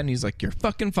that bad. And he's like, you're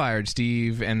fucking fired,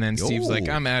 Steve. And then Steve's like,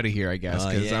 I'm out of here, I guess,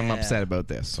 because I'm upset about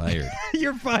this. Fired.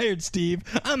 You're fired, Steve.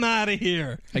 I'm out of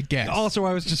here. I guess. Also,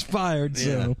 I was just fired,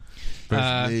 so.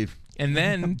 Leave. And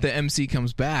then the MC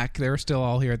comes back. They're still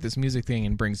all here at this music thing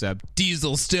and brings up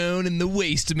Diesel Stone and the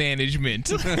Waste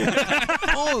Management.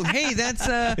 Oh, hey, that's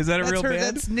Is that a real band?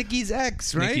 That's Nikki's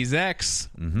ex, right? Nikki's ex.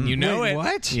 You know Wait, it.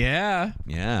 what? Yeah.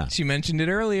 Yeah. She mentioned it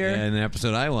earlier. Yeah, in the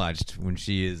episode I watched when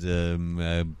she is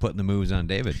putting the moves on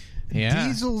David. Yeah.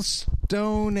 Diesel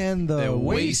Stone and the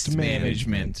Waste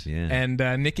Management. Yeah. And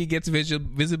Nikki gets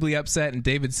visibly upset, and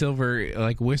David Silver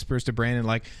like whispers to Brandon,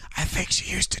 like, I think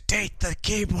she used to date the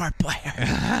keyboard player.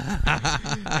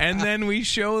 And then we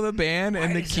show the band,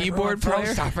 and the keyboard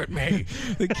player. at me.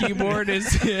 The keyboard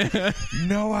is.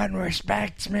 No one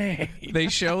respects me. They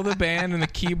show the band, and the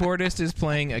keyboardist is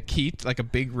playing a like a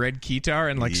big red guitar,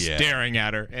 and like staring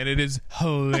at her, and it is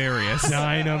hilarious.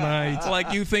 Dynamite.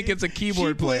 Like you think it's a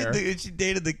keyboard player. She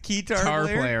dated the Guitar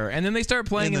player, and then they start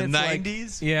playing in and the it's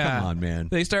 90s. Like, yeah, Come on, man.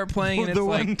 They start playing and it's The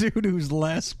one like dude who's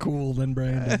less cool than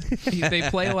Brandon. they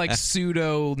play like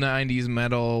pseudo 90s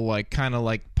metal, like kind of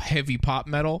like heavy pop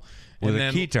metal With and a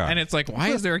then, guitar. and it's like, why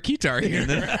is there a guitar here?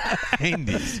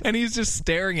 90s. And he's just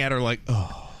staring at her like,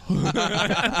 oh.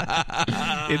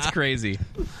 It's crazy.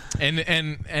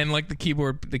 And like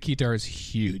the guitar is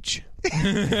huge.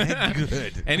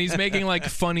 Good. And he's making like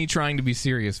funny trying to be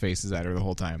serious faces at her the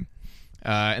whole time.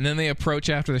 And then they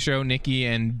approach after the show, Nikki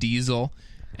and Diesel,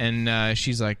 and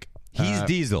she's like, He's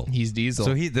Diesel. He's Diesel.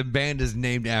 So the band is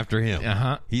named after him.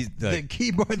 Uh-huh. He's The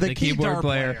keyboard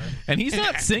player. And he's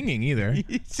not singing either.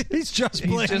 He's just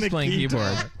playing He's just the playing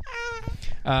guitar.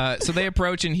 keyboard. So they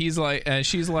approach, and he's like,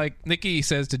 she's like, Nikki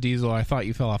says to Diesel, I thought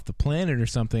you fell off the planet or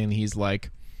something. And he's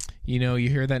like, you know, you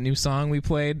hear that new song we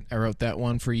played? I wrote that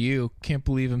one for you. Can't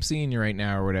believe I'm seeing you right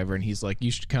now or whatever. And he's like,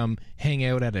 you should come hang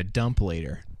out at a dump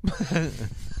later.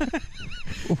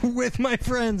 With my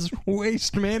friends,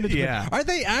 Waste Management. Yeah. Are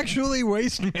they actually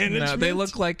Waste Management? No, they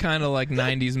look like kind of like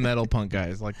 90s metal punk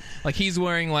guys. Like he's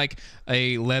wearing like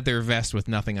a leather vest with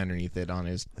nothing underneath it on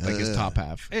his like his top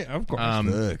half. Yeah, of course.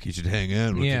 Look, you should hang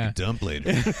out. We'll yeah. take a dump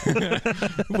later.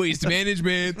 Waste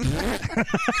Management.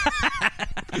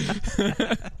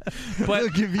 But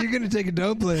Look, if you're going to take a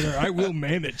dump later, I will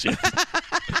manage it.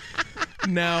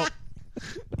 now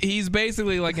he's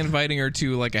basically like inviting her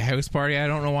to like a house party. I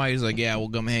don't know why he's like, yeah, we'll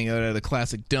come hang out at a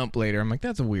classic dump later. I'm like,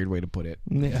 that's a weird way to put it.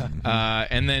 Yeah.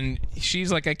 And then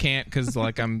she's like, I can't because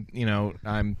like I'm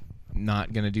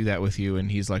not gonna do that with you.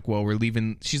 And he's like, well, we're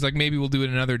leaving. She's like, maybe we'll do it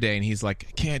another day. And he's like,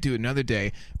 I can't do it another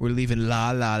day. We're leaving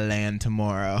La La Land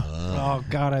tomorrow. Oh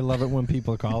God, I love it when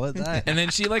people call it that. And then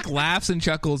she like laughs and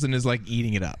chuckles and is like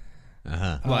eating it up.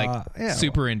 Like yeah.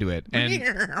 super into it. And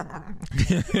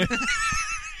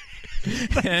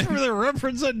That's for the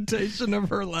representation of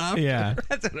her laughter. Yeah.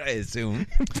 That's what I assume.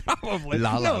 Probably.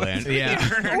 La La Land. Yeah.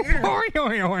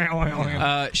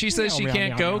 She says she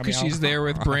can't go because she's there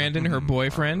with Brandon, her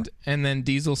boyfriend, and then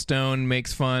Diesel Stone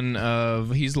makes fun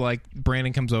of. He's like,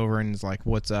 Brandon comes over and is like,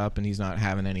 "What's up?" And he's not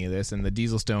having any of this. And the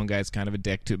Diesel Stone guy's kind of a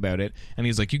dick about it. And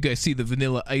he's like, "You guys see the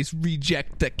Vanilla Ice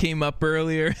reject that came up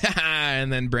earlier?"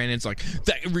 And then Brandon's like,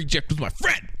 "That reject was my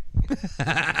friend."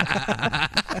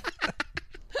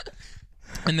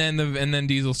 And then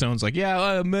Diesel Stone's like,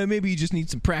 "Yeah, maybe you just need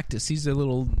some practice. He's a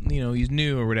little, he's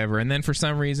new or whatever." And then for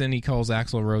some reason, he calls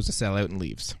Axl Rose a sellout and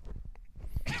leaves.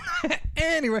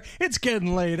 Anyway, it's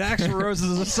getting late. Axl Rose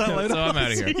is a sellout. So I'm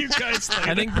out of here. See you guys later.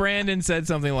 I think Brandon said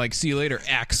something like, "See you later,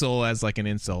 Axl," as like an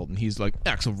insult, and he's like,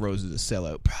 "Axl Rose is a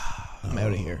sellout. I'm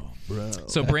out of here." Bro.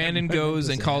 So Brandon goes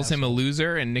and calls him a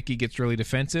loser, and Nikki gets really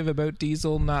defensive about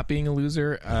Diesel not being a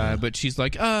loser. But she's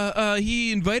like,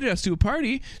 he invited us to a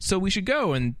party, so we should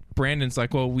go. And Brandon's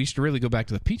like, "Well, we should really go back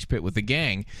to the Peach Pit with the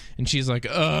gang." And she's like,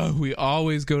 "We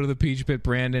always go to the Peach Pit,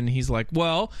 Brandon." And he's like,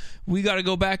 "Well, we got to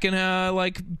go back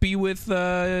and be with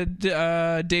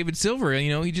David Silver.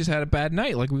 He just had a bad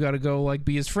night. Like, we got to go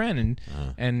be his friend."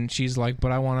 And she's like,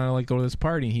 "But I want to go to this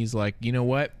party." And he's like, "You know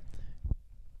what?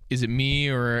 Is it me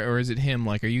or is it him?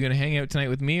 Like, are you going to hang out tonight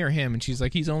with me or him?" And she's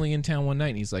like, "He's only in town one night."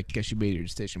 And he's like, "Guess you made your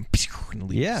decision." And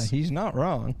leaves. Yeah, he's not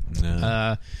wrong.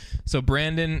 No. So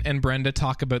Brandon and Brenda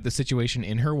talk about the situation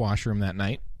in her washroom that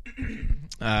night.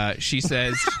 She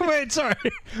says, "Wait, sorry.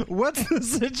 What's the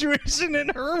situation in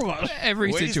her washroom?"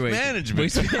 Every Waste situation. management.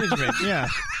 Waste management, yeah.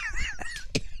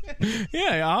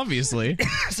 Yeah, obviously.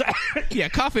 Yeah,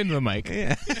 cough into the mic.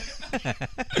 Yeah.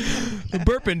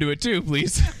 Burp into it too,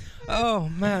 please. Oh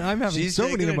man, I'm having She's so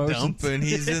many taking a emotions. dump and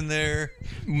he's in there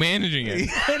managing it.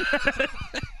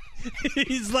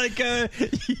 He's like,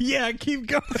 yeah, keep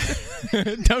going.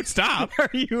 Don't stop. Are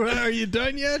you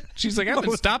done yet? She's like, "I've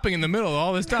been stopping in the middle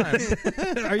all this time."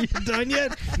 Are you done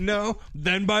yet? No.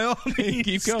 Then by all means,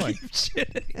 keep going.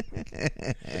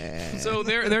 So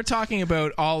they're talking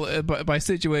about all by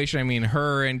situation. I mean,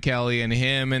 her and Kelly and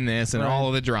him and this and all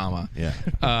of the drama.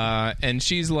 Yeah. And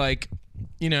she's like,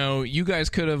 you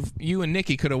and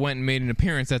Nikki could have went and made an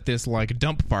appearance at this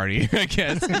dump party, I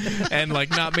guess, and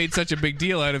not made such a big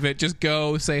deal out of it. Just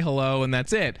go say hello and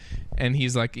that's it. And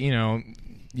he's like,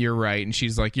 "You're right." And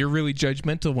she's like, "You're really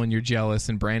judgmental when you're jealous."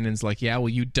 And Brandon's like, "Yeah, well,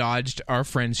 you dodged our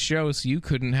friend's show, so you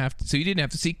didn't have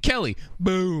to see Kelly."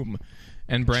 Boom.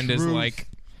 And Brenda's like,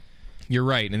 "You're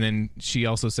right." And then she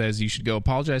also says, "You should go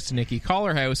apologize to Nikki, call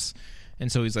her house."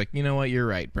 And so he's like, "You know what? You're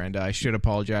right, Brenda. I should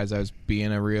apologize. I was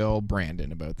being a real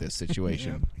Brandon about this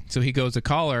situation." So he goes to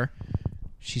call her.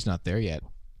 She's not there yet.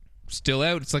 Still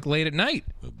out. It's late at night.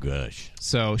 Oh, gosh.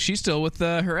 So she's still with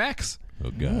her ex.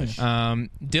 Oh, gosh.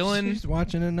 Dylan. She's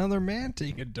watching another man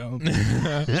take a dump.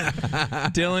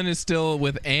 Dylan is still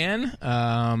with Anne,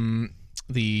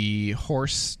 the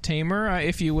horse tamer,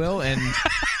 if you will, and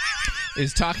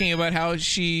is talking about how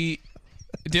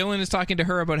Dylan is talking to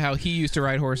her about how he used to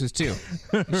ride horses too.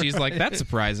 She's like, "That's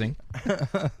surprising.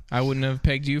 I wouldn't have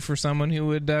pegged you for someone who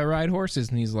would ride horses."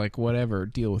 And he's like, "Whatever,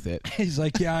 deal with it." He's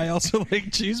like, "Yeah, I also like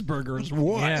cheeseburgers."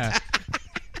 What? Yeah.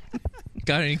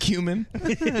 Got any cumin?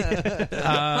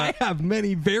 I have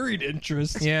many varied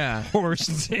interests. Yeah.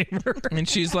 Horse tamer. And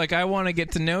she's like, "I want to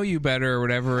get to know you better," or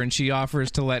whatever. And she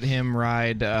offers to let him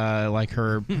ride,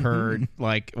 her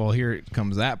well, here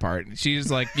comes that part. She's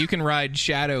like, "You can ride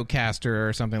Shadowcaster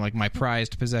or something, like my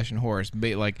prized possession horse,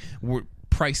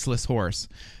 priceless horse."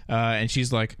 And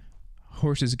she's like,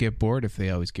 "Horses get bored if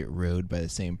they always get rode by the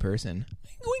same person."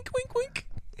 Wink, wink, wink.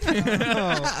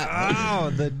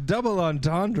 Oh, the double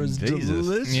entendre is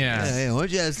delicious. Yeah.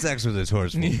 Why'd you have sex with this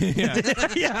horse?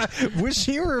 Yeah. Was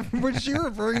she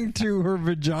referring to her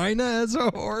vagina as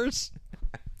a horse?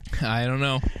 I don't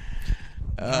know.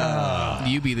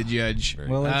 You be the judge.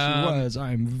 Well, if she was,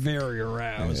 I'm very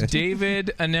aroused.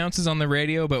 David announces on the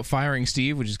radio about firing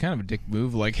Steve, which is kind of a dick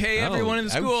move. Like, "Hey, everyone in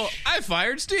the school, I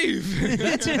fired Steve."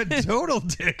 That's a total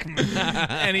dick move.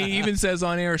 And he even says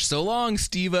on air, "So long,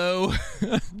 Steve-O."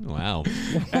 Wow.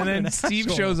 And then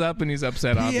Steve shows up and he's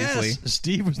upset, obviously. Yes,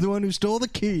 Steve was the one who stole the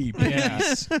key.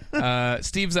 Yeah.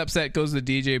 Steve's upset, goes to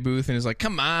the DJ booth and is like,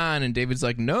 "Come on." And David's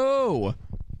like, "No."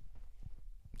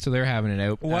 So they're having it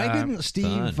out. Why didn't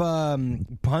Steve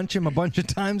punch him a bunch of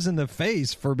times in the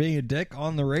face for being a dick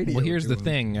on the radio? Well, here's the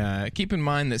thing. Keep in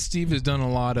mind that Steve has done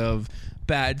a lot of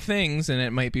bad things, and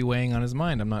it might be weighing on his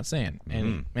mind. I'm not saying.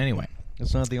 Anyway.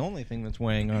 It's not the only thing that's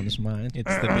weighing on his mind. It's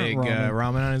the big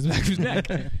ramen on his back of his neck.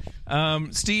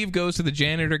 Steve goes to the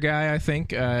janitor guy, I think.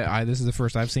 This is the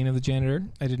first I've seen of the janitor.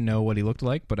 I didn't know what he looked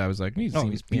like, but I was like, he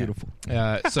seems beautiful.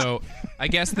 So I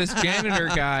guess this janitor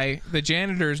guy, the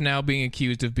janitor is now being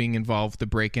accused of being involved with the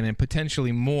break-in and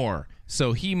potentially more.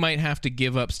 So he might have to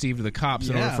give up Steve to the cops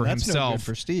in order for himself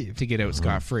to get out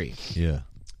scot-free.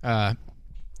 Yeah.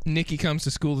 Nikki comes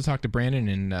to school to talk to Brandon,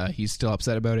 and he's still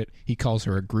upset about it. He calls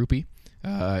her a groupie.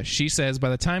 She says by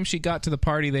the time she got to the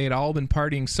party, they had all been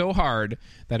partying so hard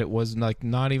that it was like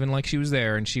not even like she was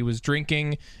there, and she was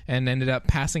drinking and ended up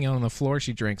passing out on the floor.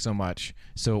 She drank so much,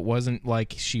 so it wasn't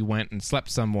like she went and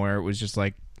slept somewhere. It was just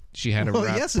like she had a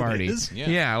rough party. It is.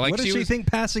 Yeah, like what does she think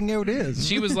passing out is?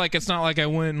 She was like, it's not like I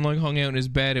went and like hung out in his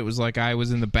bed. It was like I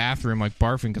was in the bathroom like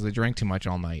barfing because I drank too much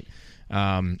all night.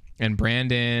 And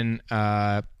Brandon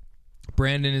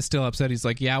is still upset. He's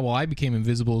like, yeah, well, I became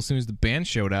invisible as soon as the band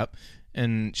showed up.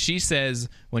 And she says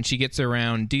when she gets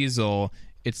around Diesel,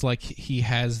 it's like he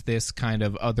has this kind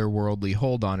of otherworldly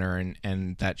hold on her,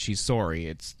 and that she's sorry.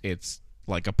 It's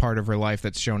like a part of her life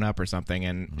that's shown up or something,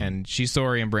 and she's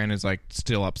sorry, and Brandon's like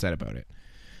still upset about it,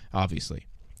 obviously,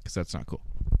 because that's not cool.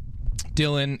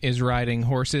 Dylan is riding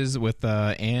horses with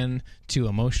Anne to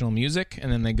emotional music,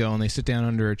 and then they go and they sit down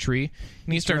under a tree,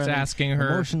 and he starts asking her...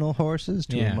 Emotional horses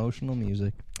to emotional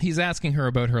music. He's asking her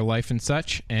about her life and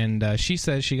such, and she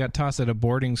says she got tossed at a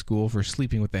boarding school for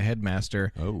sleeping with the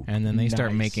headmaster, and then they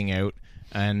start making out,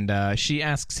 and she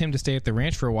asks him to stay at the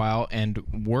ranch for a while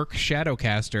and work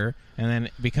Shadowcaster, and then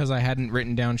because I hadn't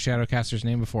written down Shadowcaster's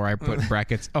name before, I put in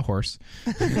brackets, a horse.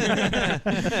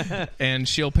 And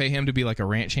she'll pay him to be like a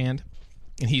ranch hand.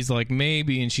 And he's like,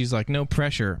 maybe, and she's like, no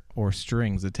pressure or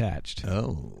strings attached.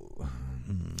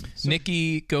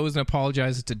 Nikki goes and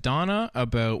apologizes to Donna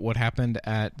about what happened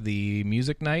at the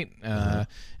music night,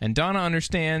 and Donna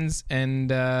understands, and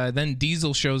then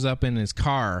Diesel shows up in his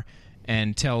car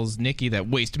and tells Nikki that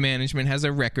Waste Management has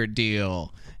a record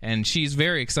deal, and she's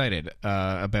very excited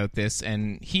about this,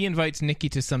 and he invites Nikki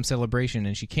to some celebration,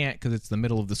 and she can't because it's the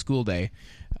middle of the school day.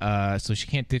 So she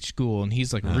can't ditch school, and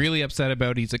he's like really upset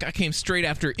about it. He's like, I came straight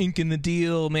after inking the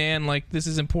deal, man, like this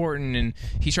is important, and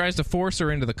he tries to force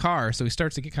her into the car, so he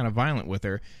starts to get kind of violent with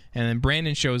her, and then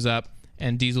Brandon shows up,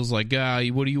 and Diesel's like,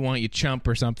 what do you want, you chump,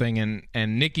 or something,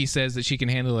 and Nikki says that she can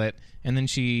handle it, and then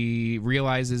she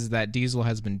realizes that Diesel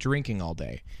has been drinking all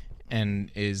day,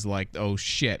 and is like, oh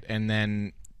shit, and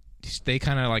then they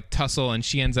kind of like tussle, and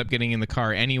she ends up getting in the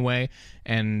car anyway,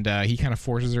 and he kind of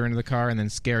forces her into the car, and then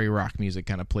scary rock music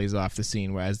kind of plays off the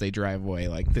scene as they drive away.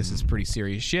 Like, this is pretty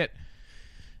serious shit.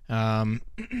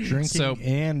 Drinking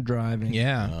and driving.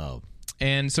 Yeah. Oh.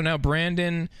 And so now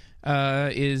Brandon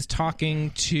is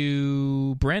talking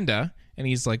to Brenda, and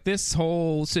he's like, this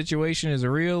whole situation is a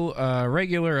real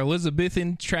regular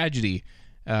Elizabethan tragedy.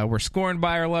 We're scorned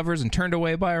by our lovers and turned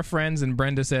away by our friends, and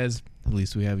Brenda says, at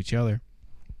least we have each other.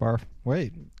 Barf.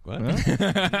 Wait. What?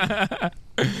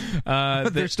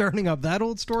 They're starting up that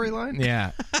old storyline?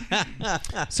 Yeah.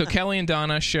 So Kelly and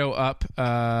Donna show up,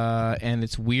 and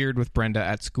it's weird with Brenda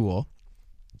at school.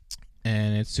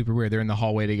 And it's super weird. They're in the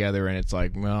hallway together, and it's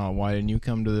like, well, why didn't you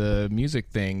come to the music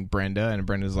thing, Brenda? And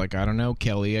Brenda's like, I don't know,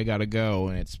 Kelly, I gotta go.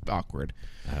 And it's awkward.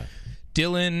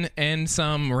 Dylan and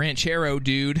some ranchero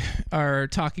dude are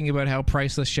talking about how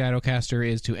priceless Shadowcaster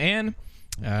is to Anne.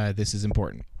 This is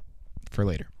important for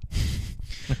later.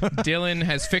 Dylan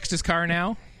has fixed his car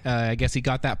now. I guess he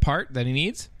got that part that he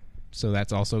needs. So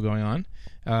that's also going on.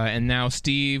 And now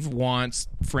Steve wants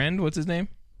what's his name?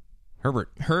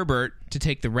 Herbert to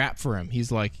take the rap for him.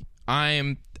 He's like,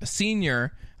 I'm a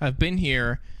senior. I've been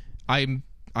here.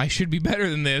 I should be better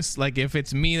than this. Like, if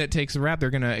it's me that takes the rap, they're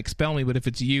going to expel me. But if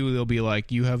it's you, they'll be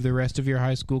like, you have the rest of your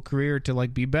high school career to,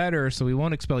 like, be better, so we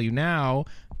won't expel you now.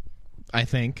 I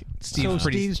think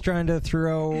Steve's trying to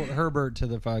throw Herbert to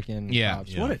the fucking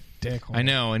cops. Yeah. What a dick. I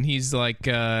know, and he's like,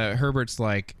 Herbert's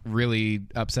like really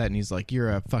upset, and he's like, you're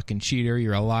a fucking cheater,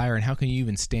 you're a liar, and how can you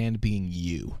even stand being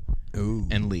you? Ooh.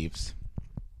 And leaves.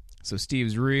 So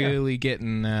Steve's really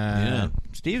getting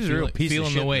Steve's a real piece of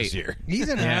shit the weight. this year. He's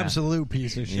an absolute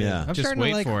piece of shit. Yeah. I'm Just starting wait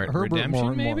to like for it. Herbert Redemption,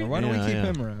 more and more. maybe? Why don't we keep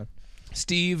him around?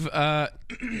 Steve,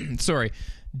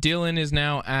 Dylan is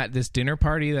now at this dinner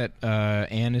party that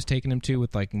Anne is taking him to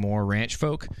with like more ranch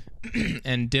folk,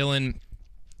 and Dylan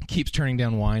keeps turning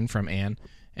down wine from Anne,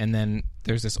 and then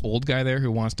there's this old guy there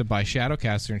who wants to buy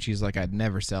Shadowcaster, and she's like, I'd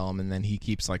never sell him, and then he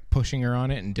keeps like pushing her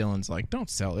on it, and Dylan's like, don't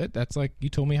sell it, that's like, you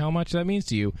told me how much that means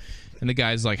to you, and the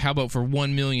guy's like, how about for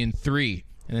 $1,000,003?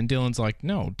 And then Dylan's like,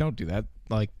 no, don't do that,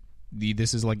 like,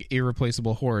 this is like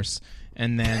irreplaceable horse,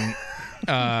 and then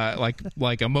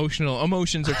like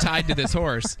emotions are tied to this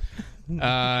horse,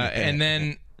 And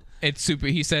then it's super.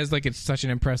 He says like it's such an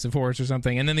impressive horse or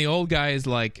something. And then the old guy is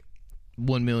like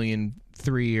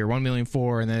 1,000,003 or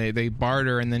 1,000,004, and then they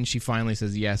barter, and then she finally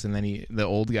says yes. And then the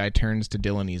old guy turns to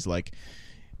Dylan. He's like,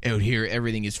 "Out here,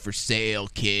 everything is for sale,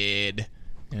 kid."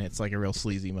 And it's like a real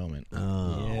sleazy moment.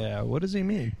 Oh. Yeah, what does he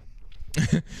mean?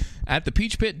 At the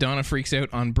Peach Pit, Donna freaks out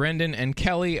on Brendan and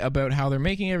Kelly about how they're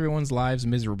making everyone's lives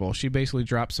miserable. She basically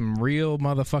drops some real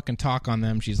motherfucking talk on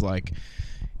them. She's like,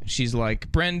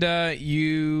 Brenda,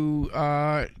 you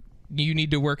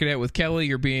need to work it out with Kelly.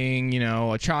 You're being,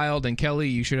 a child, and Kelly,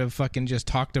 you should have fucking just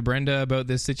talked to Brenda about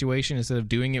this situation instead of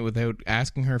doing it without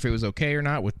asking her if it was okay or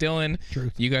not with Dylan.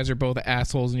 Truth. You guys are both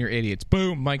assholes and you're idiots.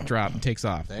 Boom, mic drop, and takes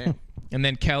off. Damn. And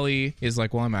then Kelly is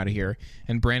like, well, I'm out of here.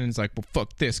 And Brandon's like, well,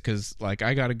 fuck this, because, like,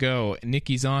 I got to go.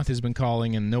 Nikki's aunt has been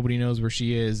calling, and nobody knows where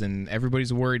she is, and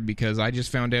everybody's worried because I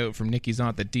just found out from Nikki's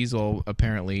aunt that Diesel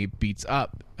apparently beats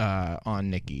up on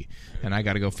Nikki, and I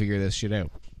got to go figure this shit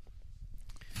out.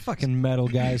 Fucking metal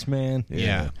guys, man.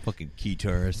 Yeah. Fucking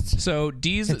guitarists. So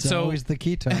Diesel. It's always the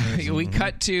guitars. We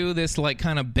cut to this like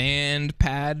kind of band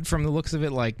pad from the looks of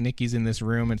it. Like Nikki's in this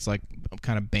room. It's like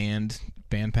kind of band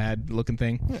pad looking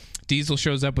thing. Yeah. Diesel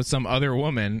shows up with some other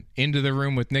woman into the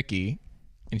room with Nikki,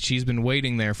 and she's been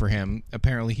waiting there for him.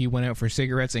 Apparently he went out for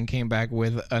cigarettes and came back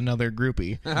with another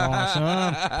groupie. Awesome.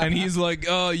 And he's like,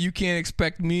 oh, you can't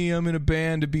expect me. I'm in a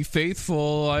band to be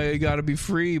faithful. I gotta be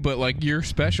free, but like you're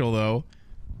special though.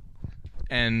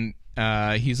 And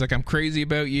he's like, I'm crazy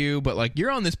about you, but like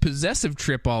you're on this possessive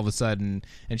trip all of a sudden.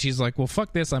 And she's like, well,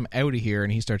 fuck this, I'm out of here.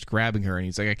 And he starts grabbing her, and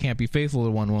he's like, I can't be faithful to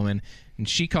one woman. And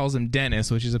she calls him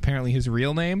Dennis, which is apparently his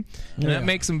real name. And that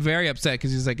makes him very upset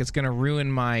because he's like, it's going to ruin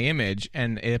my image.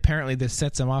 And apparently this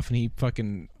sets him off, and he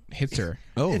fucking hits her.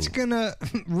 Oh, it's gonna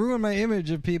ruin my image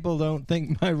if people don't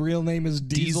think my real name is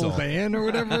Diesel Van or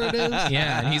whatever it is.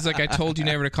 Yeah, and he's like, I told you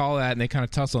never to call that, and they kind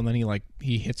of tussle, and then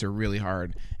he hits her really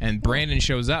hard, and Brandon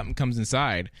shows up and comes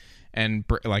inside, and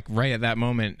like right at that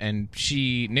moment, and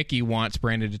Nikki wants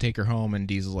Brandon to take her home, and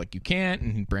Diesel's like, you can't,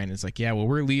 and Brandon's like, yeah, well,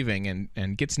 we're leaving,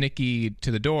 and gets Nikki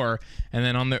to the door, and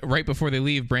then right before they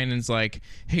leave, Brandon's like,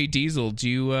 hey Diesel, do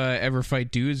you ever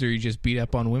fight dudes, or you just beat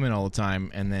up on women all the time?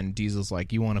 And then Diesel's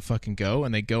like, you want to fucking go?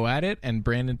 And they go at it, and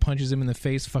Brandon punches him in the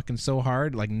face fucking so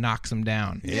hard, like knocks him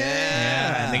down.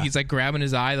 Yeah. And he's like grabbing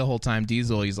his eye the whole time.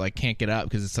 Diesel, he's like can't get up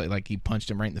because it's like he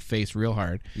punched him right in the face real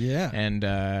hard. Yeah. And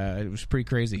it was pretty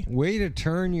crazy. Way to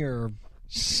turn your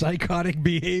psychotic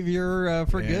behavior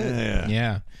for good.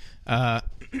 Yeah.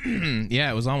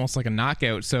 Yeah, it was almost like a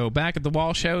knockout. So back at the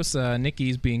Walsh house,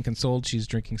 Nikki's being consoled. She's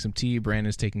drinking some tea.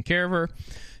 Brandon's taking care of her.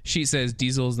 She says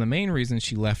Diesel is the main reason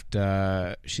she left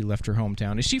her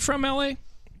hometown. Is she from L.A.?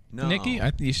 No. Nikki? I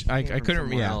couldn't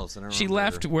remember. Yeah. She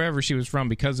left wherever she was from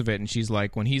because of it, and she's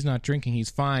like, when he's not drinking,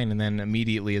 he's fine, and then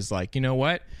immediately is like, you know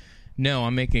what? No,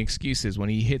 I'm making excuses. When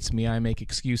he hits me, I make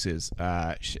excuses.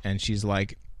 And she's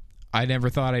like, I never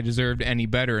thought I deserved any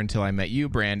better until I met you,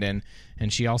 Brandon.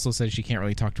 And she also said she can't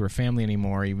really talk to her family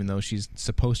anymore, even though she's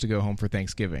supposed to go home for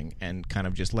Thanksgiving, and kind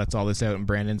of just lets all this out. And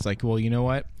Brandon's like, well, you know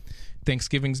what?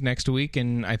 Thanksgiving's next week,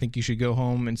 and I think you should go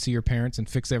home and see your parents and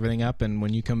fix everything up. And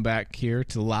when you come back here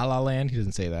to La La Land, he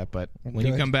doesn't say that, but when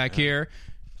you come back here,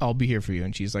 I'll be here for you.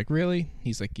 And she's like, really?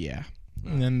 He's like, yeah.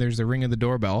 And then there's a ring of the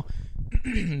doorbell.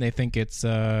 They think it's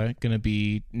going to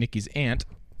be Nikki's aunt,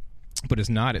 but it's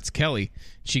not. It's Kelly.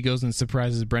 She goes and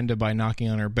surprises Brenda by knocking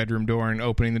on her bedroom door and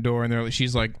opening the door, and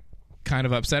she's like kind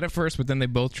of upset at first, but then they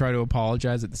both try to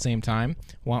apologize at the same time.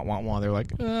 Wah, wah, wah. They're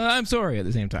like, I'm sorry at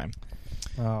the same time.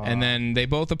 And then they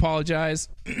both apologize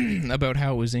about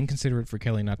how it was inconsiderate for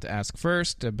Kelly not to ask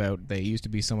first, about they used to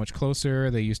be so much closer,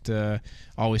 they used to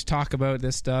always talk about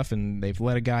this stuff, and they've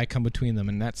let a guy come between them,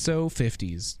 and that's so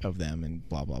 50s of them, and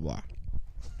blah, blah, blah.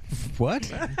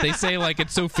 What? They say, like,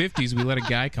 it's so 50s, we let a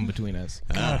guy come between us.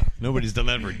 Nobody's done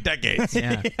that for decades.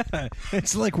 Yeah.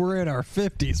 It's like we're in our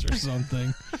 50s or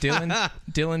something.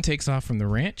 Dylan takes off from the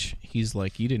ranch. He's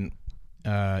like, you didn't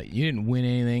win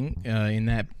anything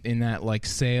in that like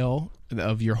sale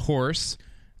of your horse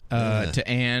to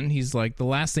Anne. He's like, the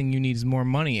last thing you need is more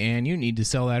money, Anne. You need to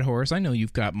sell that horse. I know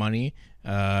you've got money.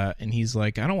 And he's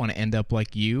like, I don't want to end up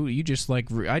like you. You just like,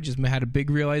 I just had a big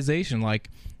realization, like,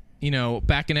 you know,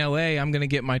 back in L.A., I'm going to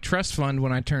get my trust fund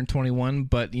when I turn 21,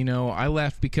 but, you know, I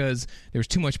left because there was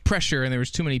too much pressure and there was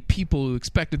too many people who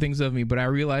expected things of me, but I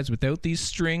realized without these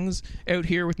strings out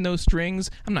here with no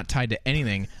strings, I'm not tied to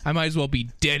anything. I might as well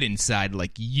be dead inside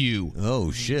like you.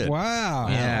 Oh, shit. Wow.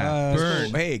 Yeah.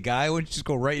 Burn. Hey, guy, why don't you just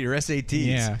go write your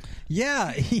SATs?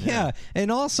 Yeah. Yeah.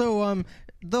 And also,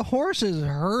 the horse is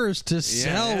hers to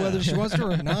sell, whether she wants to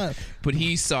or not. But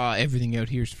he saw everything out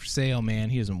here's for sale, man.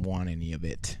 He doesn't want any of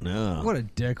it. No. What a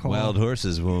dickhole. Wild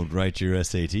horses won't write your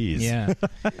SATs. Yeah.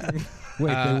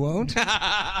 Wait, they won't?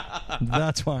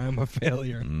 That's why I'm a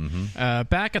failure.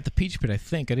 Back at the Peach Pit, I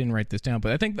think. I didn't write this down,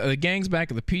 but I think the gang's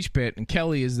back at the Peach Pit, and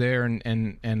Kelly is there,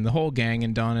 and the whole gang,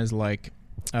 and Donna's like,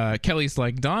 Kelly's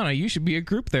like, Donna, you should be a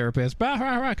group therapist,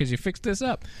 because you fixed this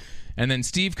up. And then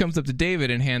Steve comes up to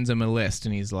David and hands him a list,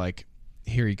 and he's like,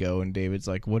 here you go. And David's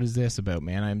like, what is this about,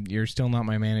 man? You're still not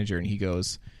my manager. And he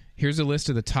goes, here's a list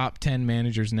of the top 10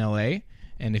 managers in L.A.,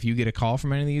 and if you get a call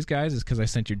from any of these guys, it's because I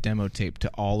sent your demo tape to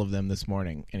all of them this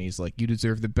morning. And he's like, you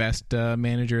deserve the best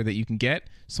manager that you can get.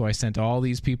 So I sent all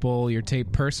these people your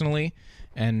tape personally.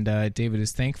 And David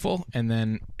is thankful. And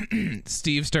then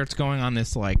Steve starts going on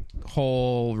this like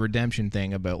whole redemption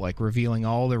thing about like revealing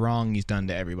all the wrong he's done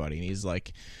to everybody. And he's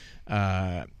like,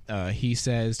 he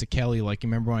says to Kelly, like, you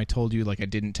remember when I told you, like, I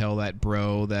didn't tell that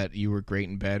bro that you were great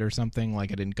in bed or something?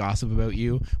 Like, I didn't gossip about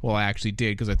you? Well, I actually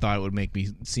did, because I thought it would make me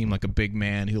seem like a big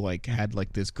man who, like, had,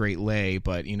 like, this great lay.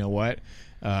 But you know what?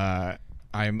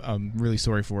 I'm really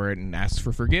sorry for it, and asks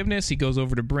for forgiveness. He goes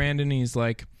over to Brandon, and he's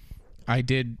like, I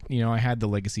did, I had the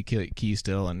legacy key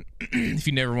still, and if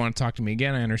you never want to talk to me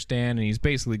again, I understand. And he's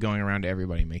basically going around to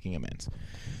everybody making amends.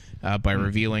 By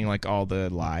revealing like all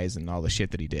the lies and all the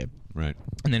shit that he did. Right.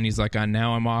 And then he's like,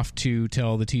 now I'm off to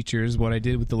tell the teachers what I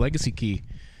did with the legacy key.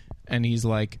 And he's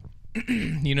like,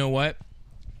 you know what?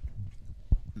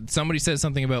 Somebody said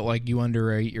something about like you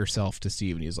underrate yourself to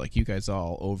Steve, and he's like, you guys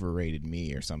all overrated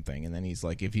me or something. And then he's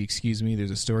like, if you excuse me, there's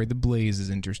a story the Blaze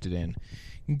is interested in.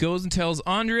 He goes and tells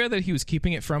Andrea that he was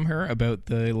keeping it from her about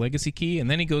the legacy key, and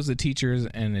then he goes to the teachers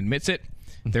and admits it.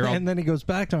 And then he goes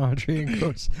back to Andre and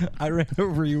goes, I ran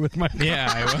over you with my car.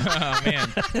 Yeah, oh man.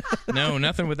 No,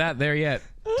 nothing with that there yet.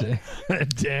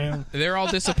 Damn. They're all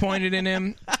disappointed in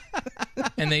him.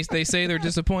 And they say they're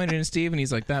disappointed in Steve, and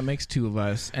he's like, that makes two of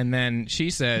us. And then she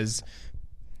says,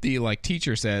 the like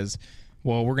teacher says,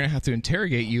 well, we're going to have to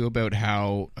interrogate you about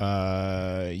how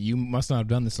you must not have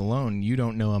done this alone. You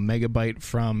don't know a megabyte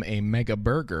from a mega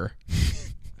burger.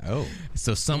 Oh.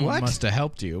 So someone must have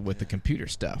helped you with the computer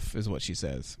stuff, is what she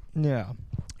says. Yeah.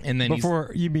 And then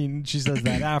you mean she says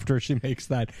that after she makes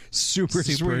that super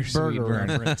sweet burger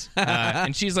reference.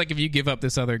 And she's like, if you give up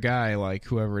this other guy, like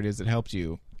whoever it is that helped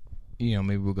you,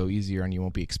 maybe we'll go easier and you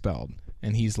won't be expelled.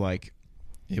 And he's like,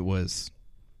 it was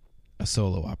a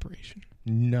solo operation.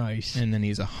 Nice. And then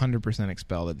he's 100%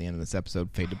 expelled at the end of this episode.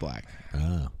 Fade to black.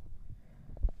 Oh.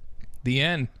 The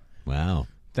end. Wow.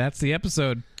 That's the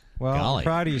episode. Well, Golly. I'm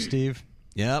proud of you, Steve.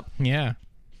 Yep. Yeah.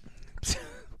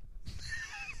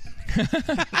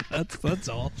 That's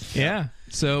all. Yeah.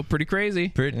 So pretty crazy.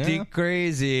 Pretty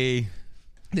crazy.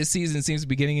 This season seems to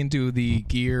be getting into the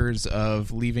gears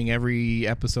of leaving every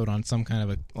episode on some kind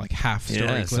of a like half story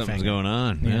cliffhanger. Something's going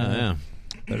on. Yeah.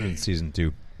 Better than season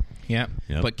 2. Yeah.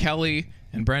 Yep. But Kelly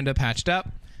and Brenda patched up.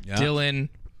 Yep. Dylan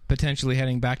potentially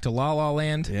heading back to La La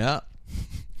Land. Yeah.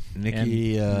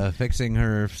 Nikki fixing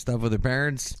her stuff with her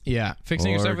parents. Yeah.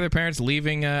 Fixing her stuff with her parents,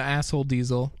 leaving asshole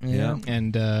Diesel. Yeah.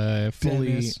 And fully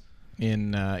Dennis.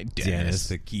 in Dennis,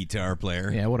 the guitar player.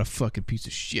 Yeah, what a fucking piece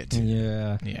of shit.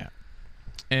 Yeah. Yeah.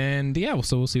 And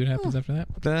so we'll see what happens after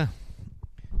that.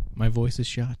 My voice is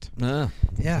shot. Yeah,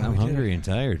 I'm hungry and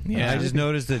tired. Yeah. I just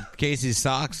noticed that Casey's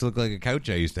socks look like a couch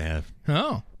I used to have.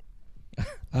 Oh.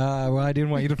 Well, I didn't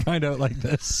want you to find out like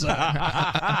this.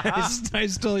 I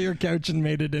stole your couch and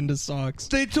made it into socks.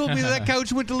 They told me that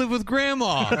couch went to live with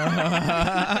Grandma.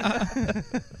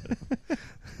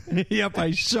 Yep,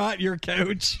 I shot your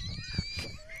couch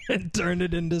and turned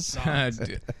it into socks.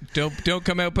 Don't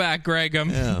come out back, Greg.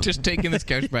 I'm just taking this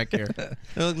couch back here. It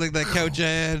looked like that couch I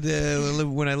had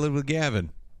when I lived with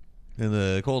Gavin in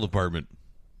the cold apartment.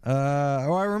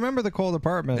 I remember the cold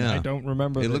apartment. Yeah. I don't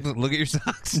remember. Look at your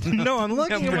socks. No, I'm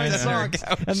looking at my socks,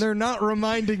 and they're not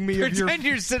reminding me of your. Pretend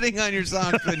you're sitting on your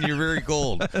socks and you're very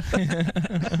cold.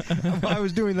 I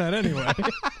was doing that anyway.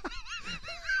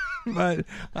 But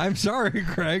I'm sorry,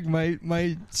 Craig.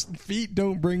 My feet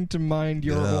don't bring to mind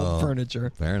your old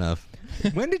furniture. Fair enough.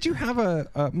 When did you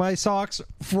have my socks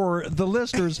for the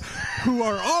listeners who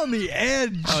are on the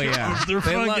edge? Oh yeah, of their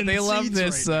fucking they love seats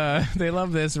this. right They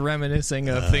love this reminiscing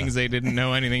of things they didn't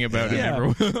know anything about.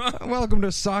 Yeah. Welcome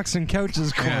to Socks and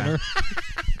Couches Corner.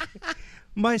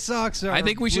 My socks are. I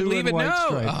think we should blue leave and it white now.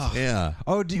 stripes. Oh. Yeah.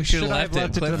 Oh, should I have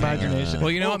left it to the cliffhanger. imagination? Well,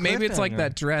 you know what? Maybe it's like cliffhanger.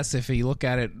 that dress. If you look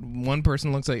at it, one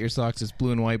person looks at your socks, it's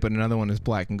blue and white, but another one is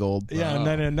black and gold. Yeah, and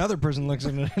then another person looks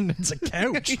at it and it's a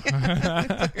couch.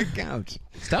 Couch.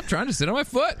 Stop trying to sit on my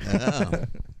foot.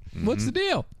 What's the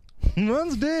deal?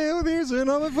 What's the deal with you sitting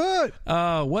on my foot?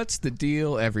 What's the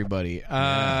deal, everybody?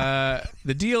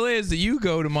 The deal is that you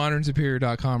go to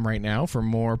modernsuperior.com right now for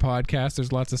more podcasts.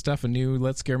 There's lots of stuff. A new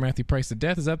Let's Scare Matthew Price to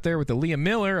Death is up there with the Leah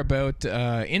Miller about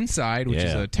Inside, which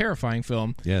is a terrifying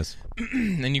film. Yes.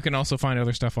 And you can also find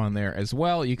other stuff on there as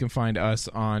well. You can find us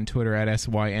on Twitter at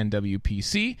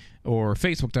SYNWPC or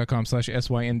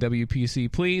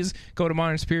Facebook.com/SYNWPC. Please go to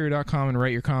modernsuperior.com and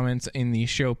write your comments in the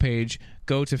show page.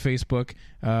 Go to Facebook,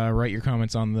 write your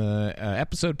comments on the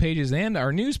episode pages and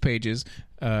our news pages,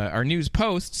 our news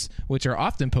posts, which are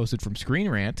often posted from Screen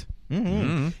Rant.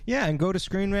 Yeah, and go to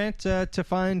Screen Rant to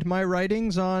find my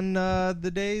writings on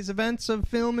the day's events of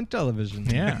film and television.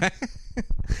 Yeah.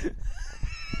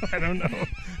 I don't know.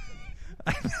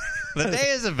 The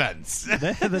day's events.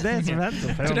 The day's events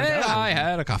of film. Today I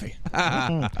had a coffee.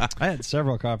 I had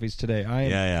several coffees today. I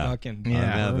am fucking I'm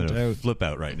having burnt a out. flip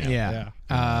out right now. Yeah.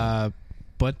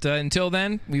 But until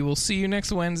then, we will see you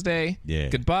next Wednesday. Yeah.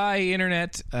 Goodbye,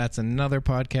 Internet. That's another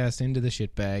podcast into the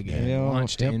shitbag and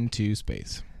launched into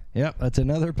space. Yep, that's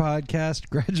another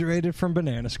podcast graduated from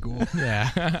Banana School.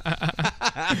 Yeah.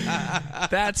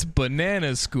 That's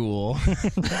Banana School.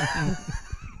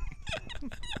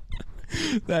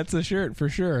 That's a shirt for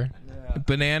sure. Yeah.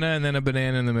 Banana and then a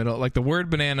banana in the middle. Like the word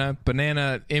banana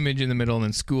image in the middle, and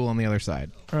then school on the other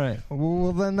side. All right.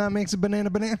 Well, then that makes it Banana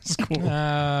School.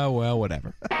 Well,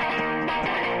 whatever.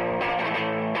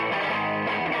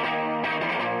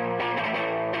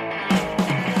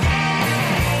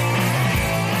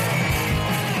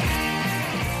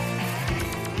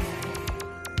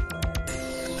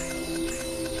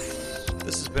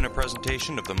 This has been a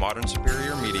presentation of the Modern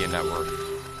Superior Media Network.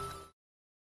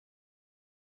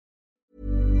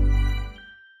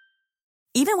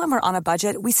 Even when we're on a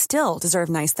budget, we still deserve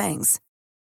nice things.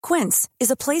 Quince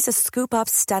is a place to scoop up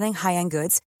stunning high-end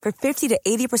goods for 50 to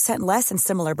 80% less than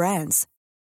similar brands.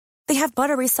 They have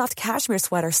buttery soft cashmere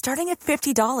sweaters starting at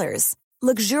 $50,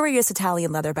 luxurious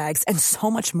Italian leather bags, and so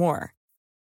much more.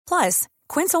 Plus,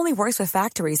 Quince only works with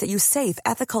factories that use safe,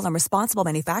 ethical, and responsible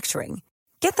manufacturing.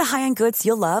 Get the high-end goods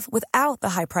you'll love without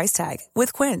the high price tag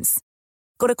with Quince.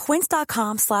 Go to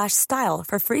quince.com/style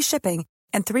for free shipping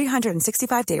and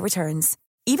 365-day returns.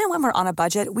 Even when we're on a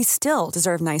budget, we still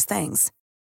deserve nice things.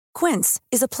 Quince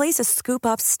is a place to scoop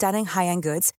up stunning high-end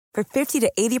goods for 50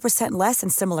 to 80% less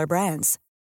than similar brands.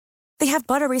 They have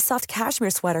buttery soft cashmere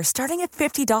sweaters starting at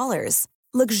 $50,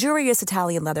 luxurious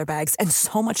Italian leather bags, and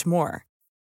so much more.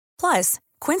 Plus,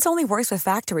 Quince only works with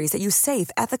factories that use safe,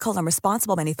 ethical, and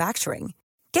responsible manufacturing.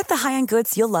 Get the high-end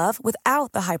goods you'll love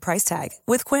without the high price tag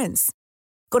with Quince.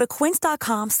 Go to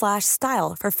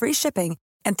quince.com/style for free shipping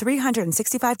and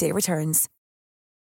 365-day returns.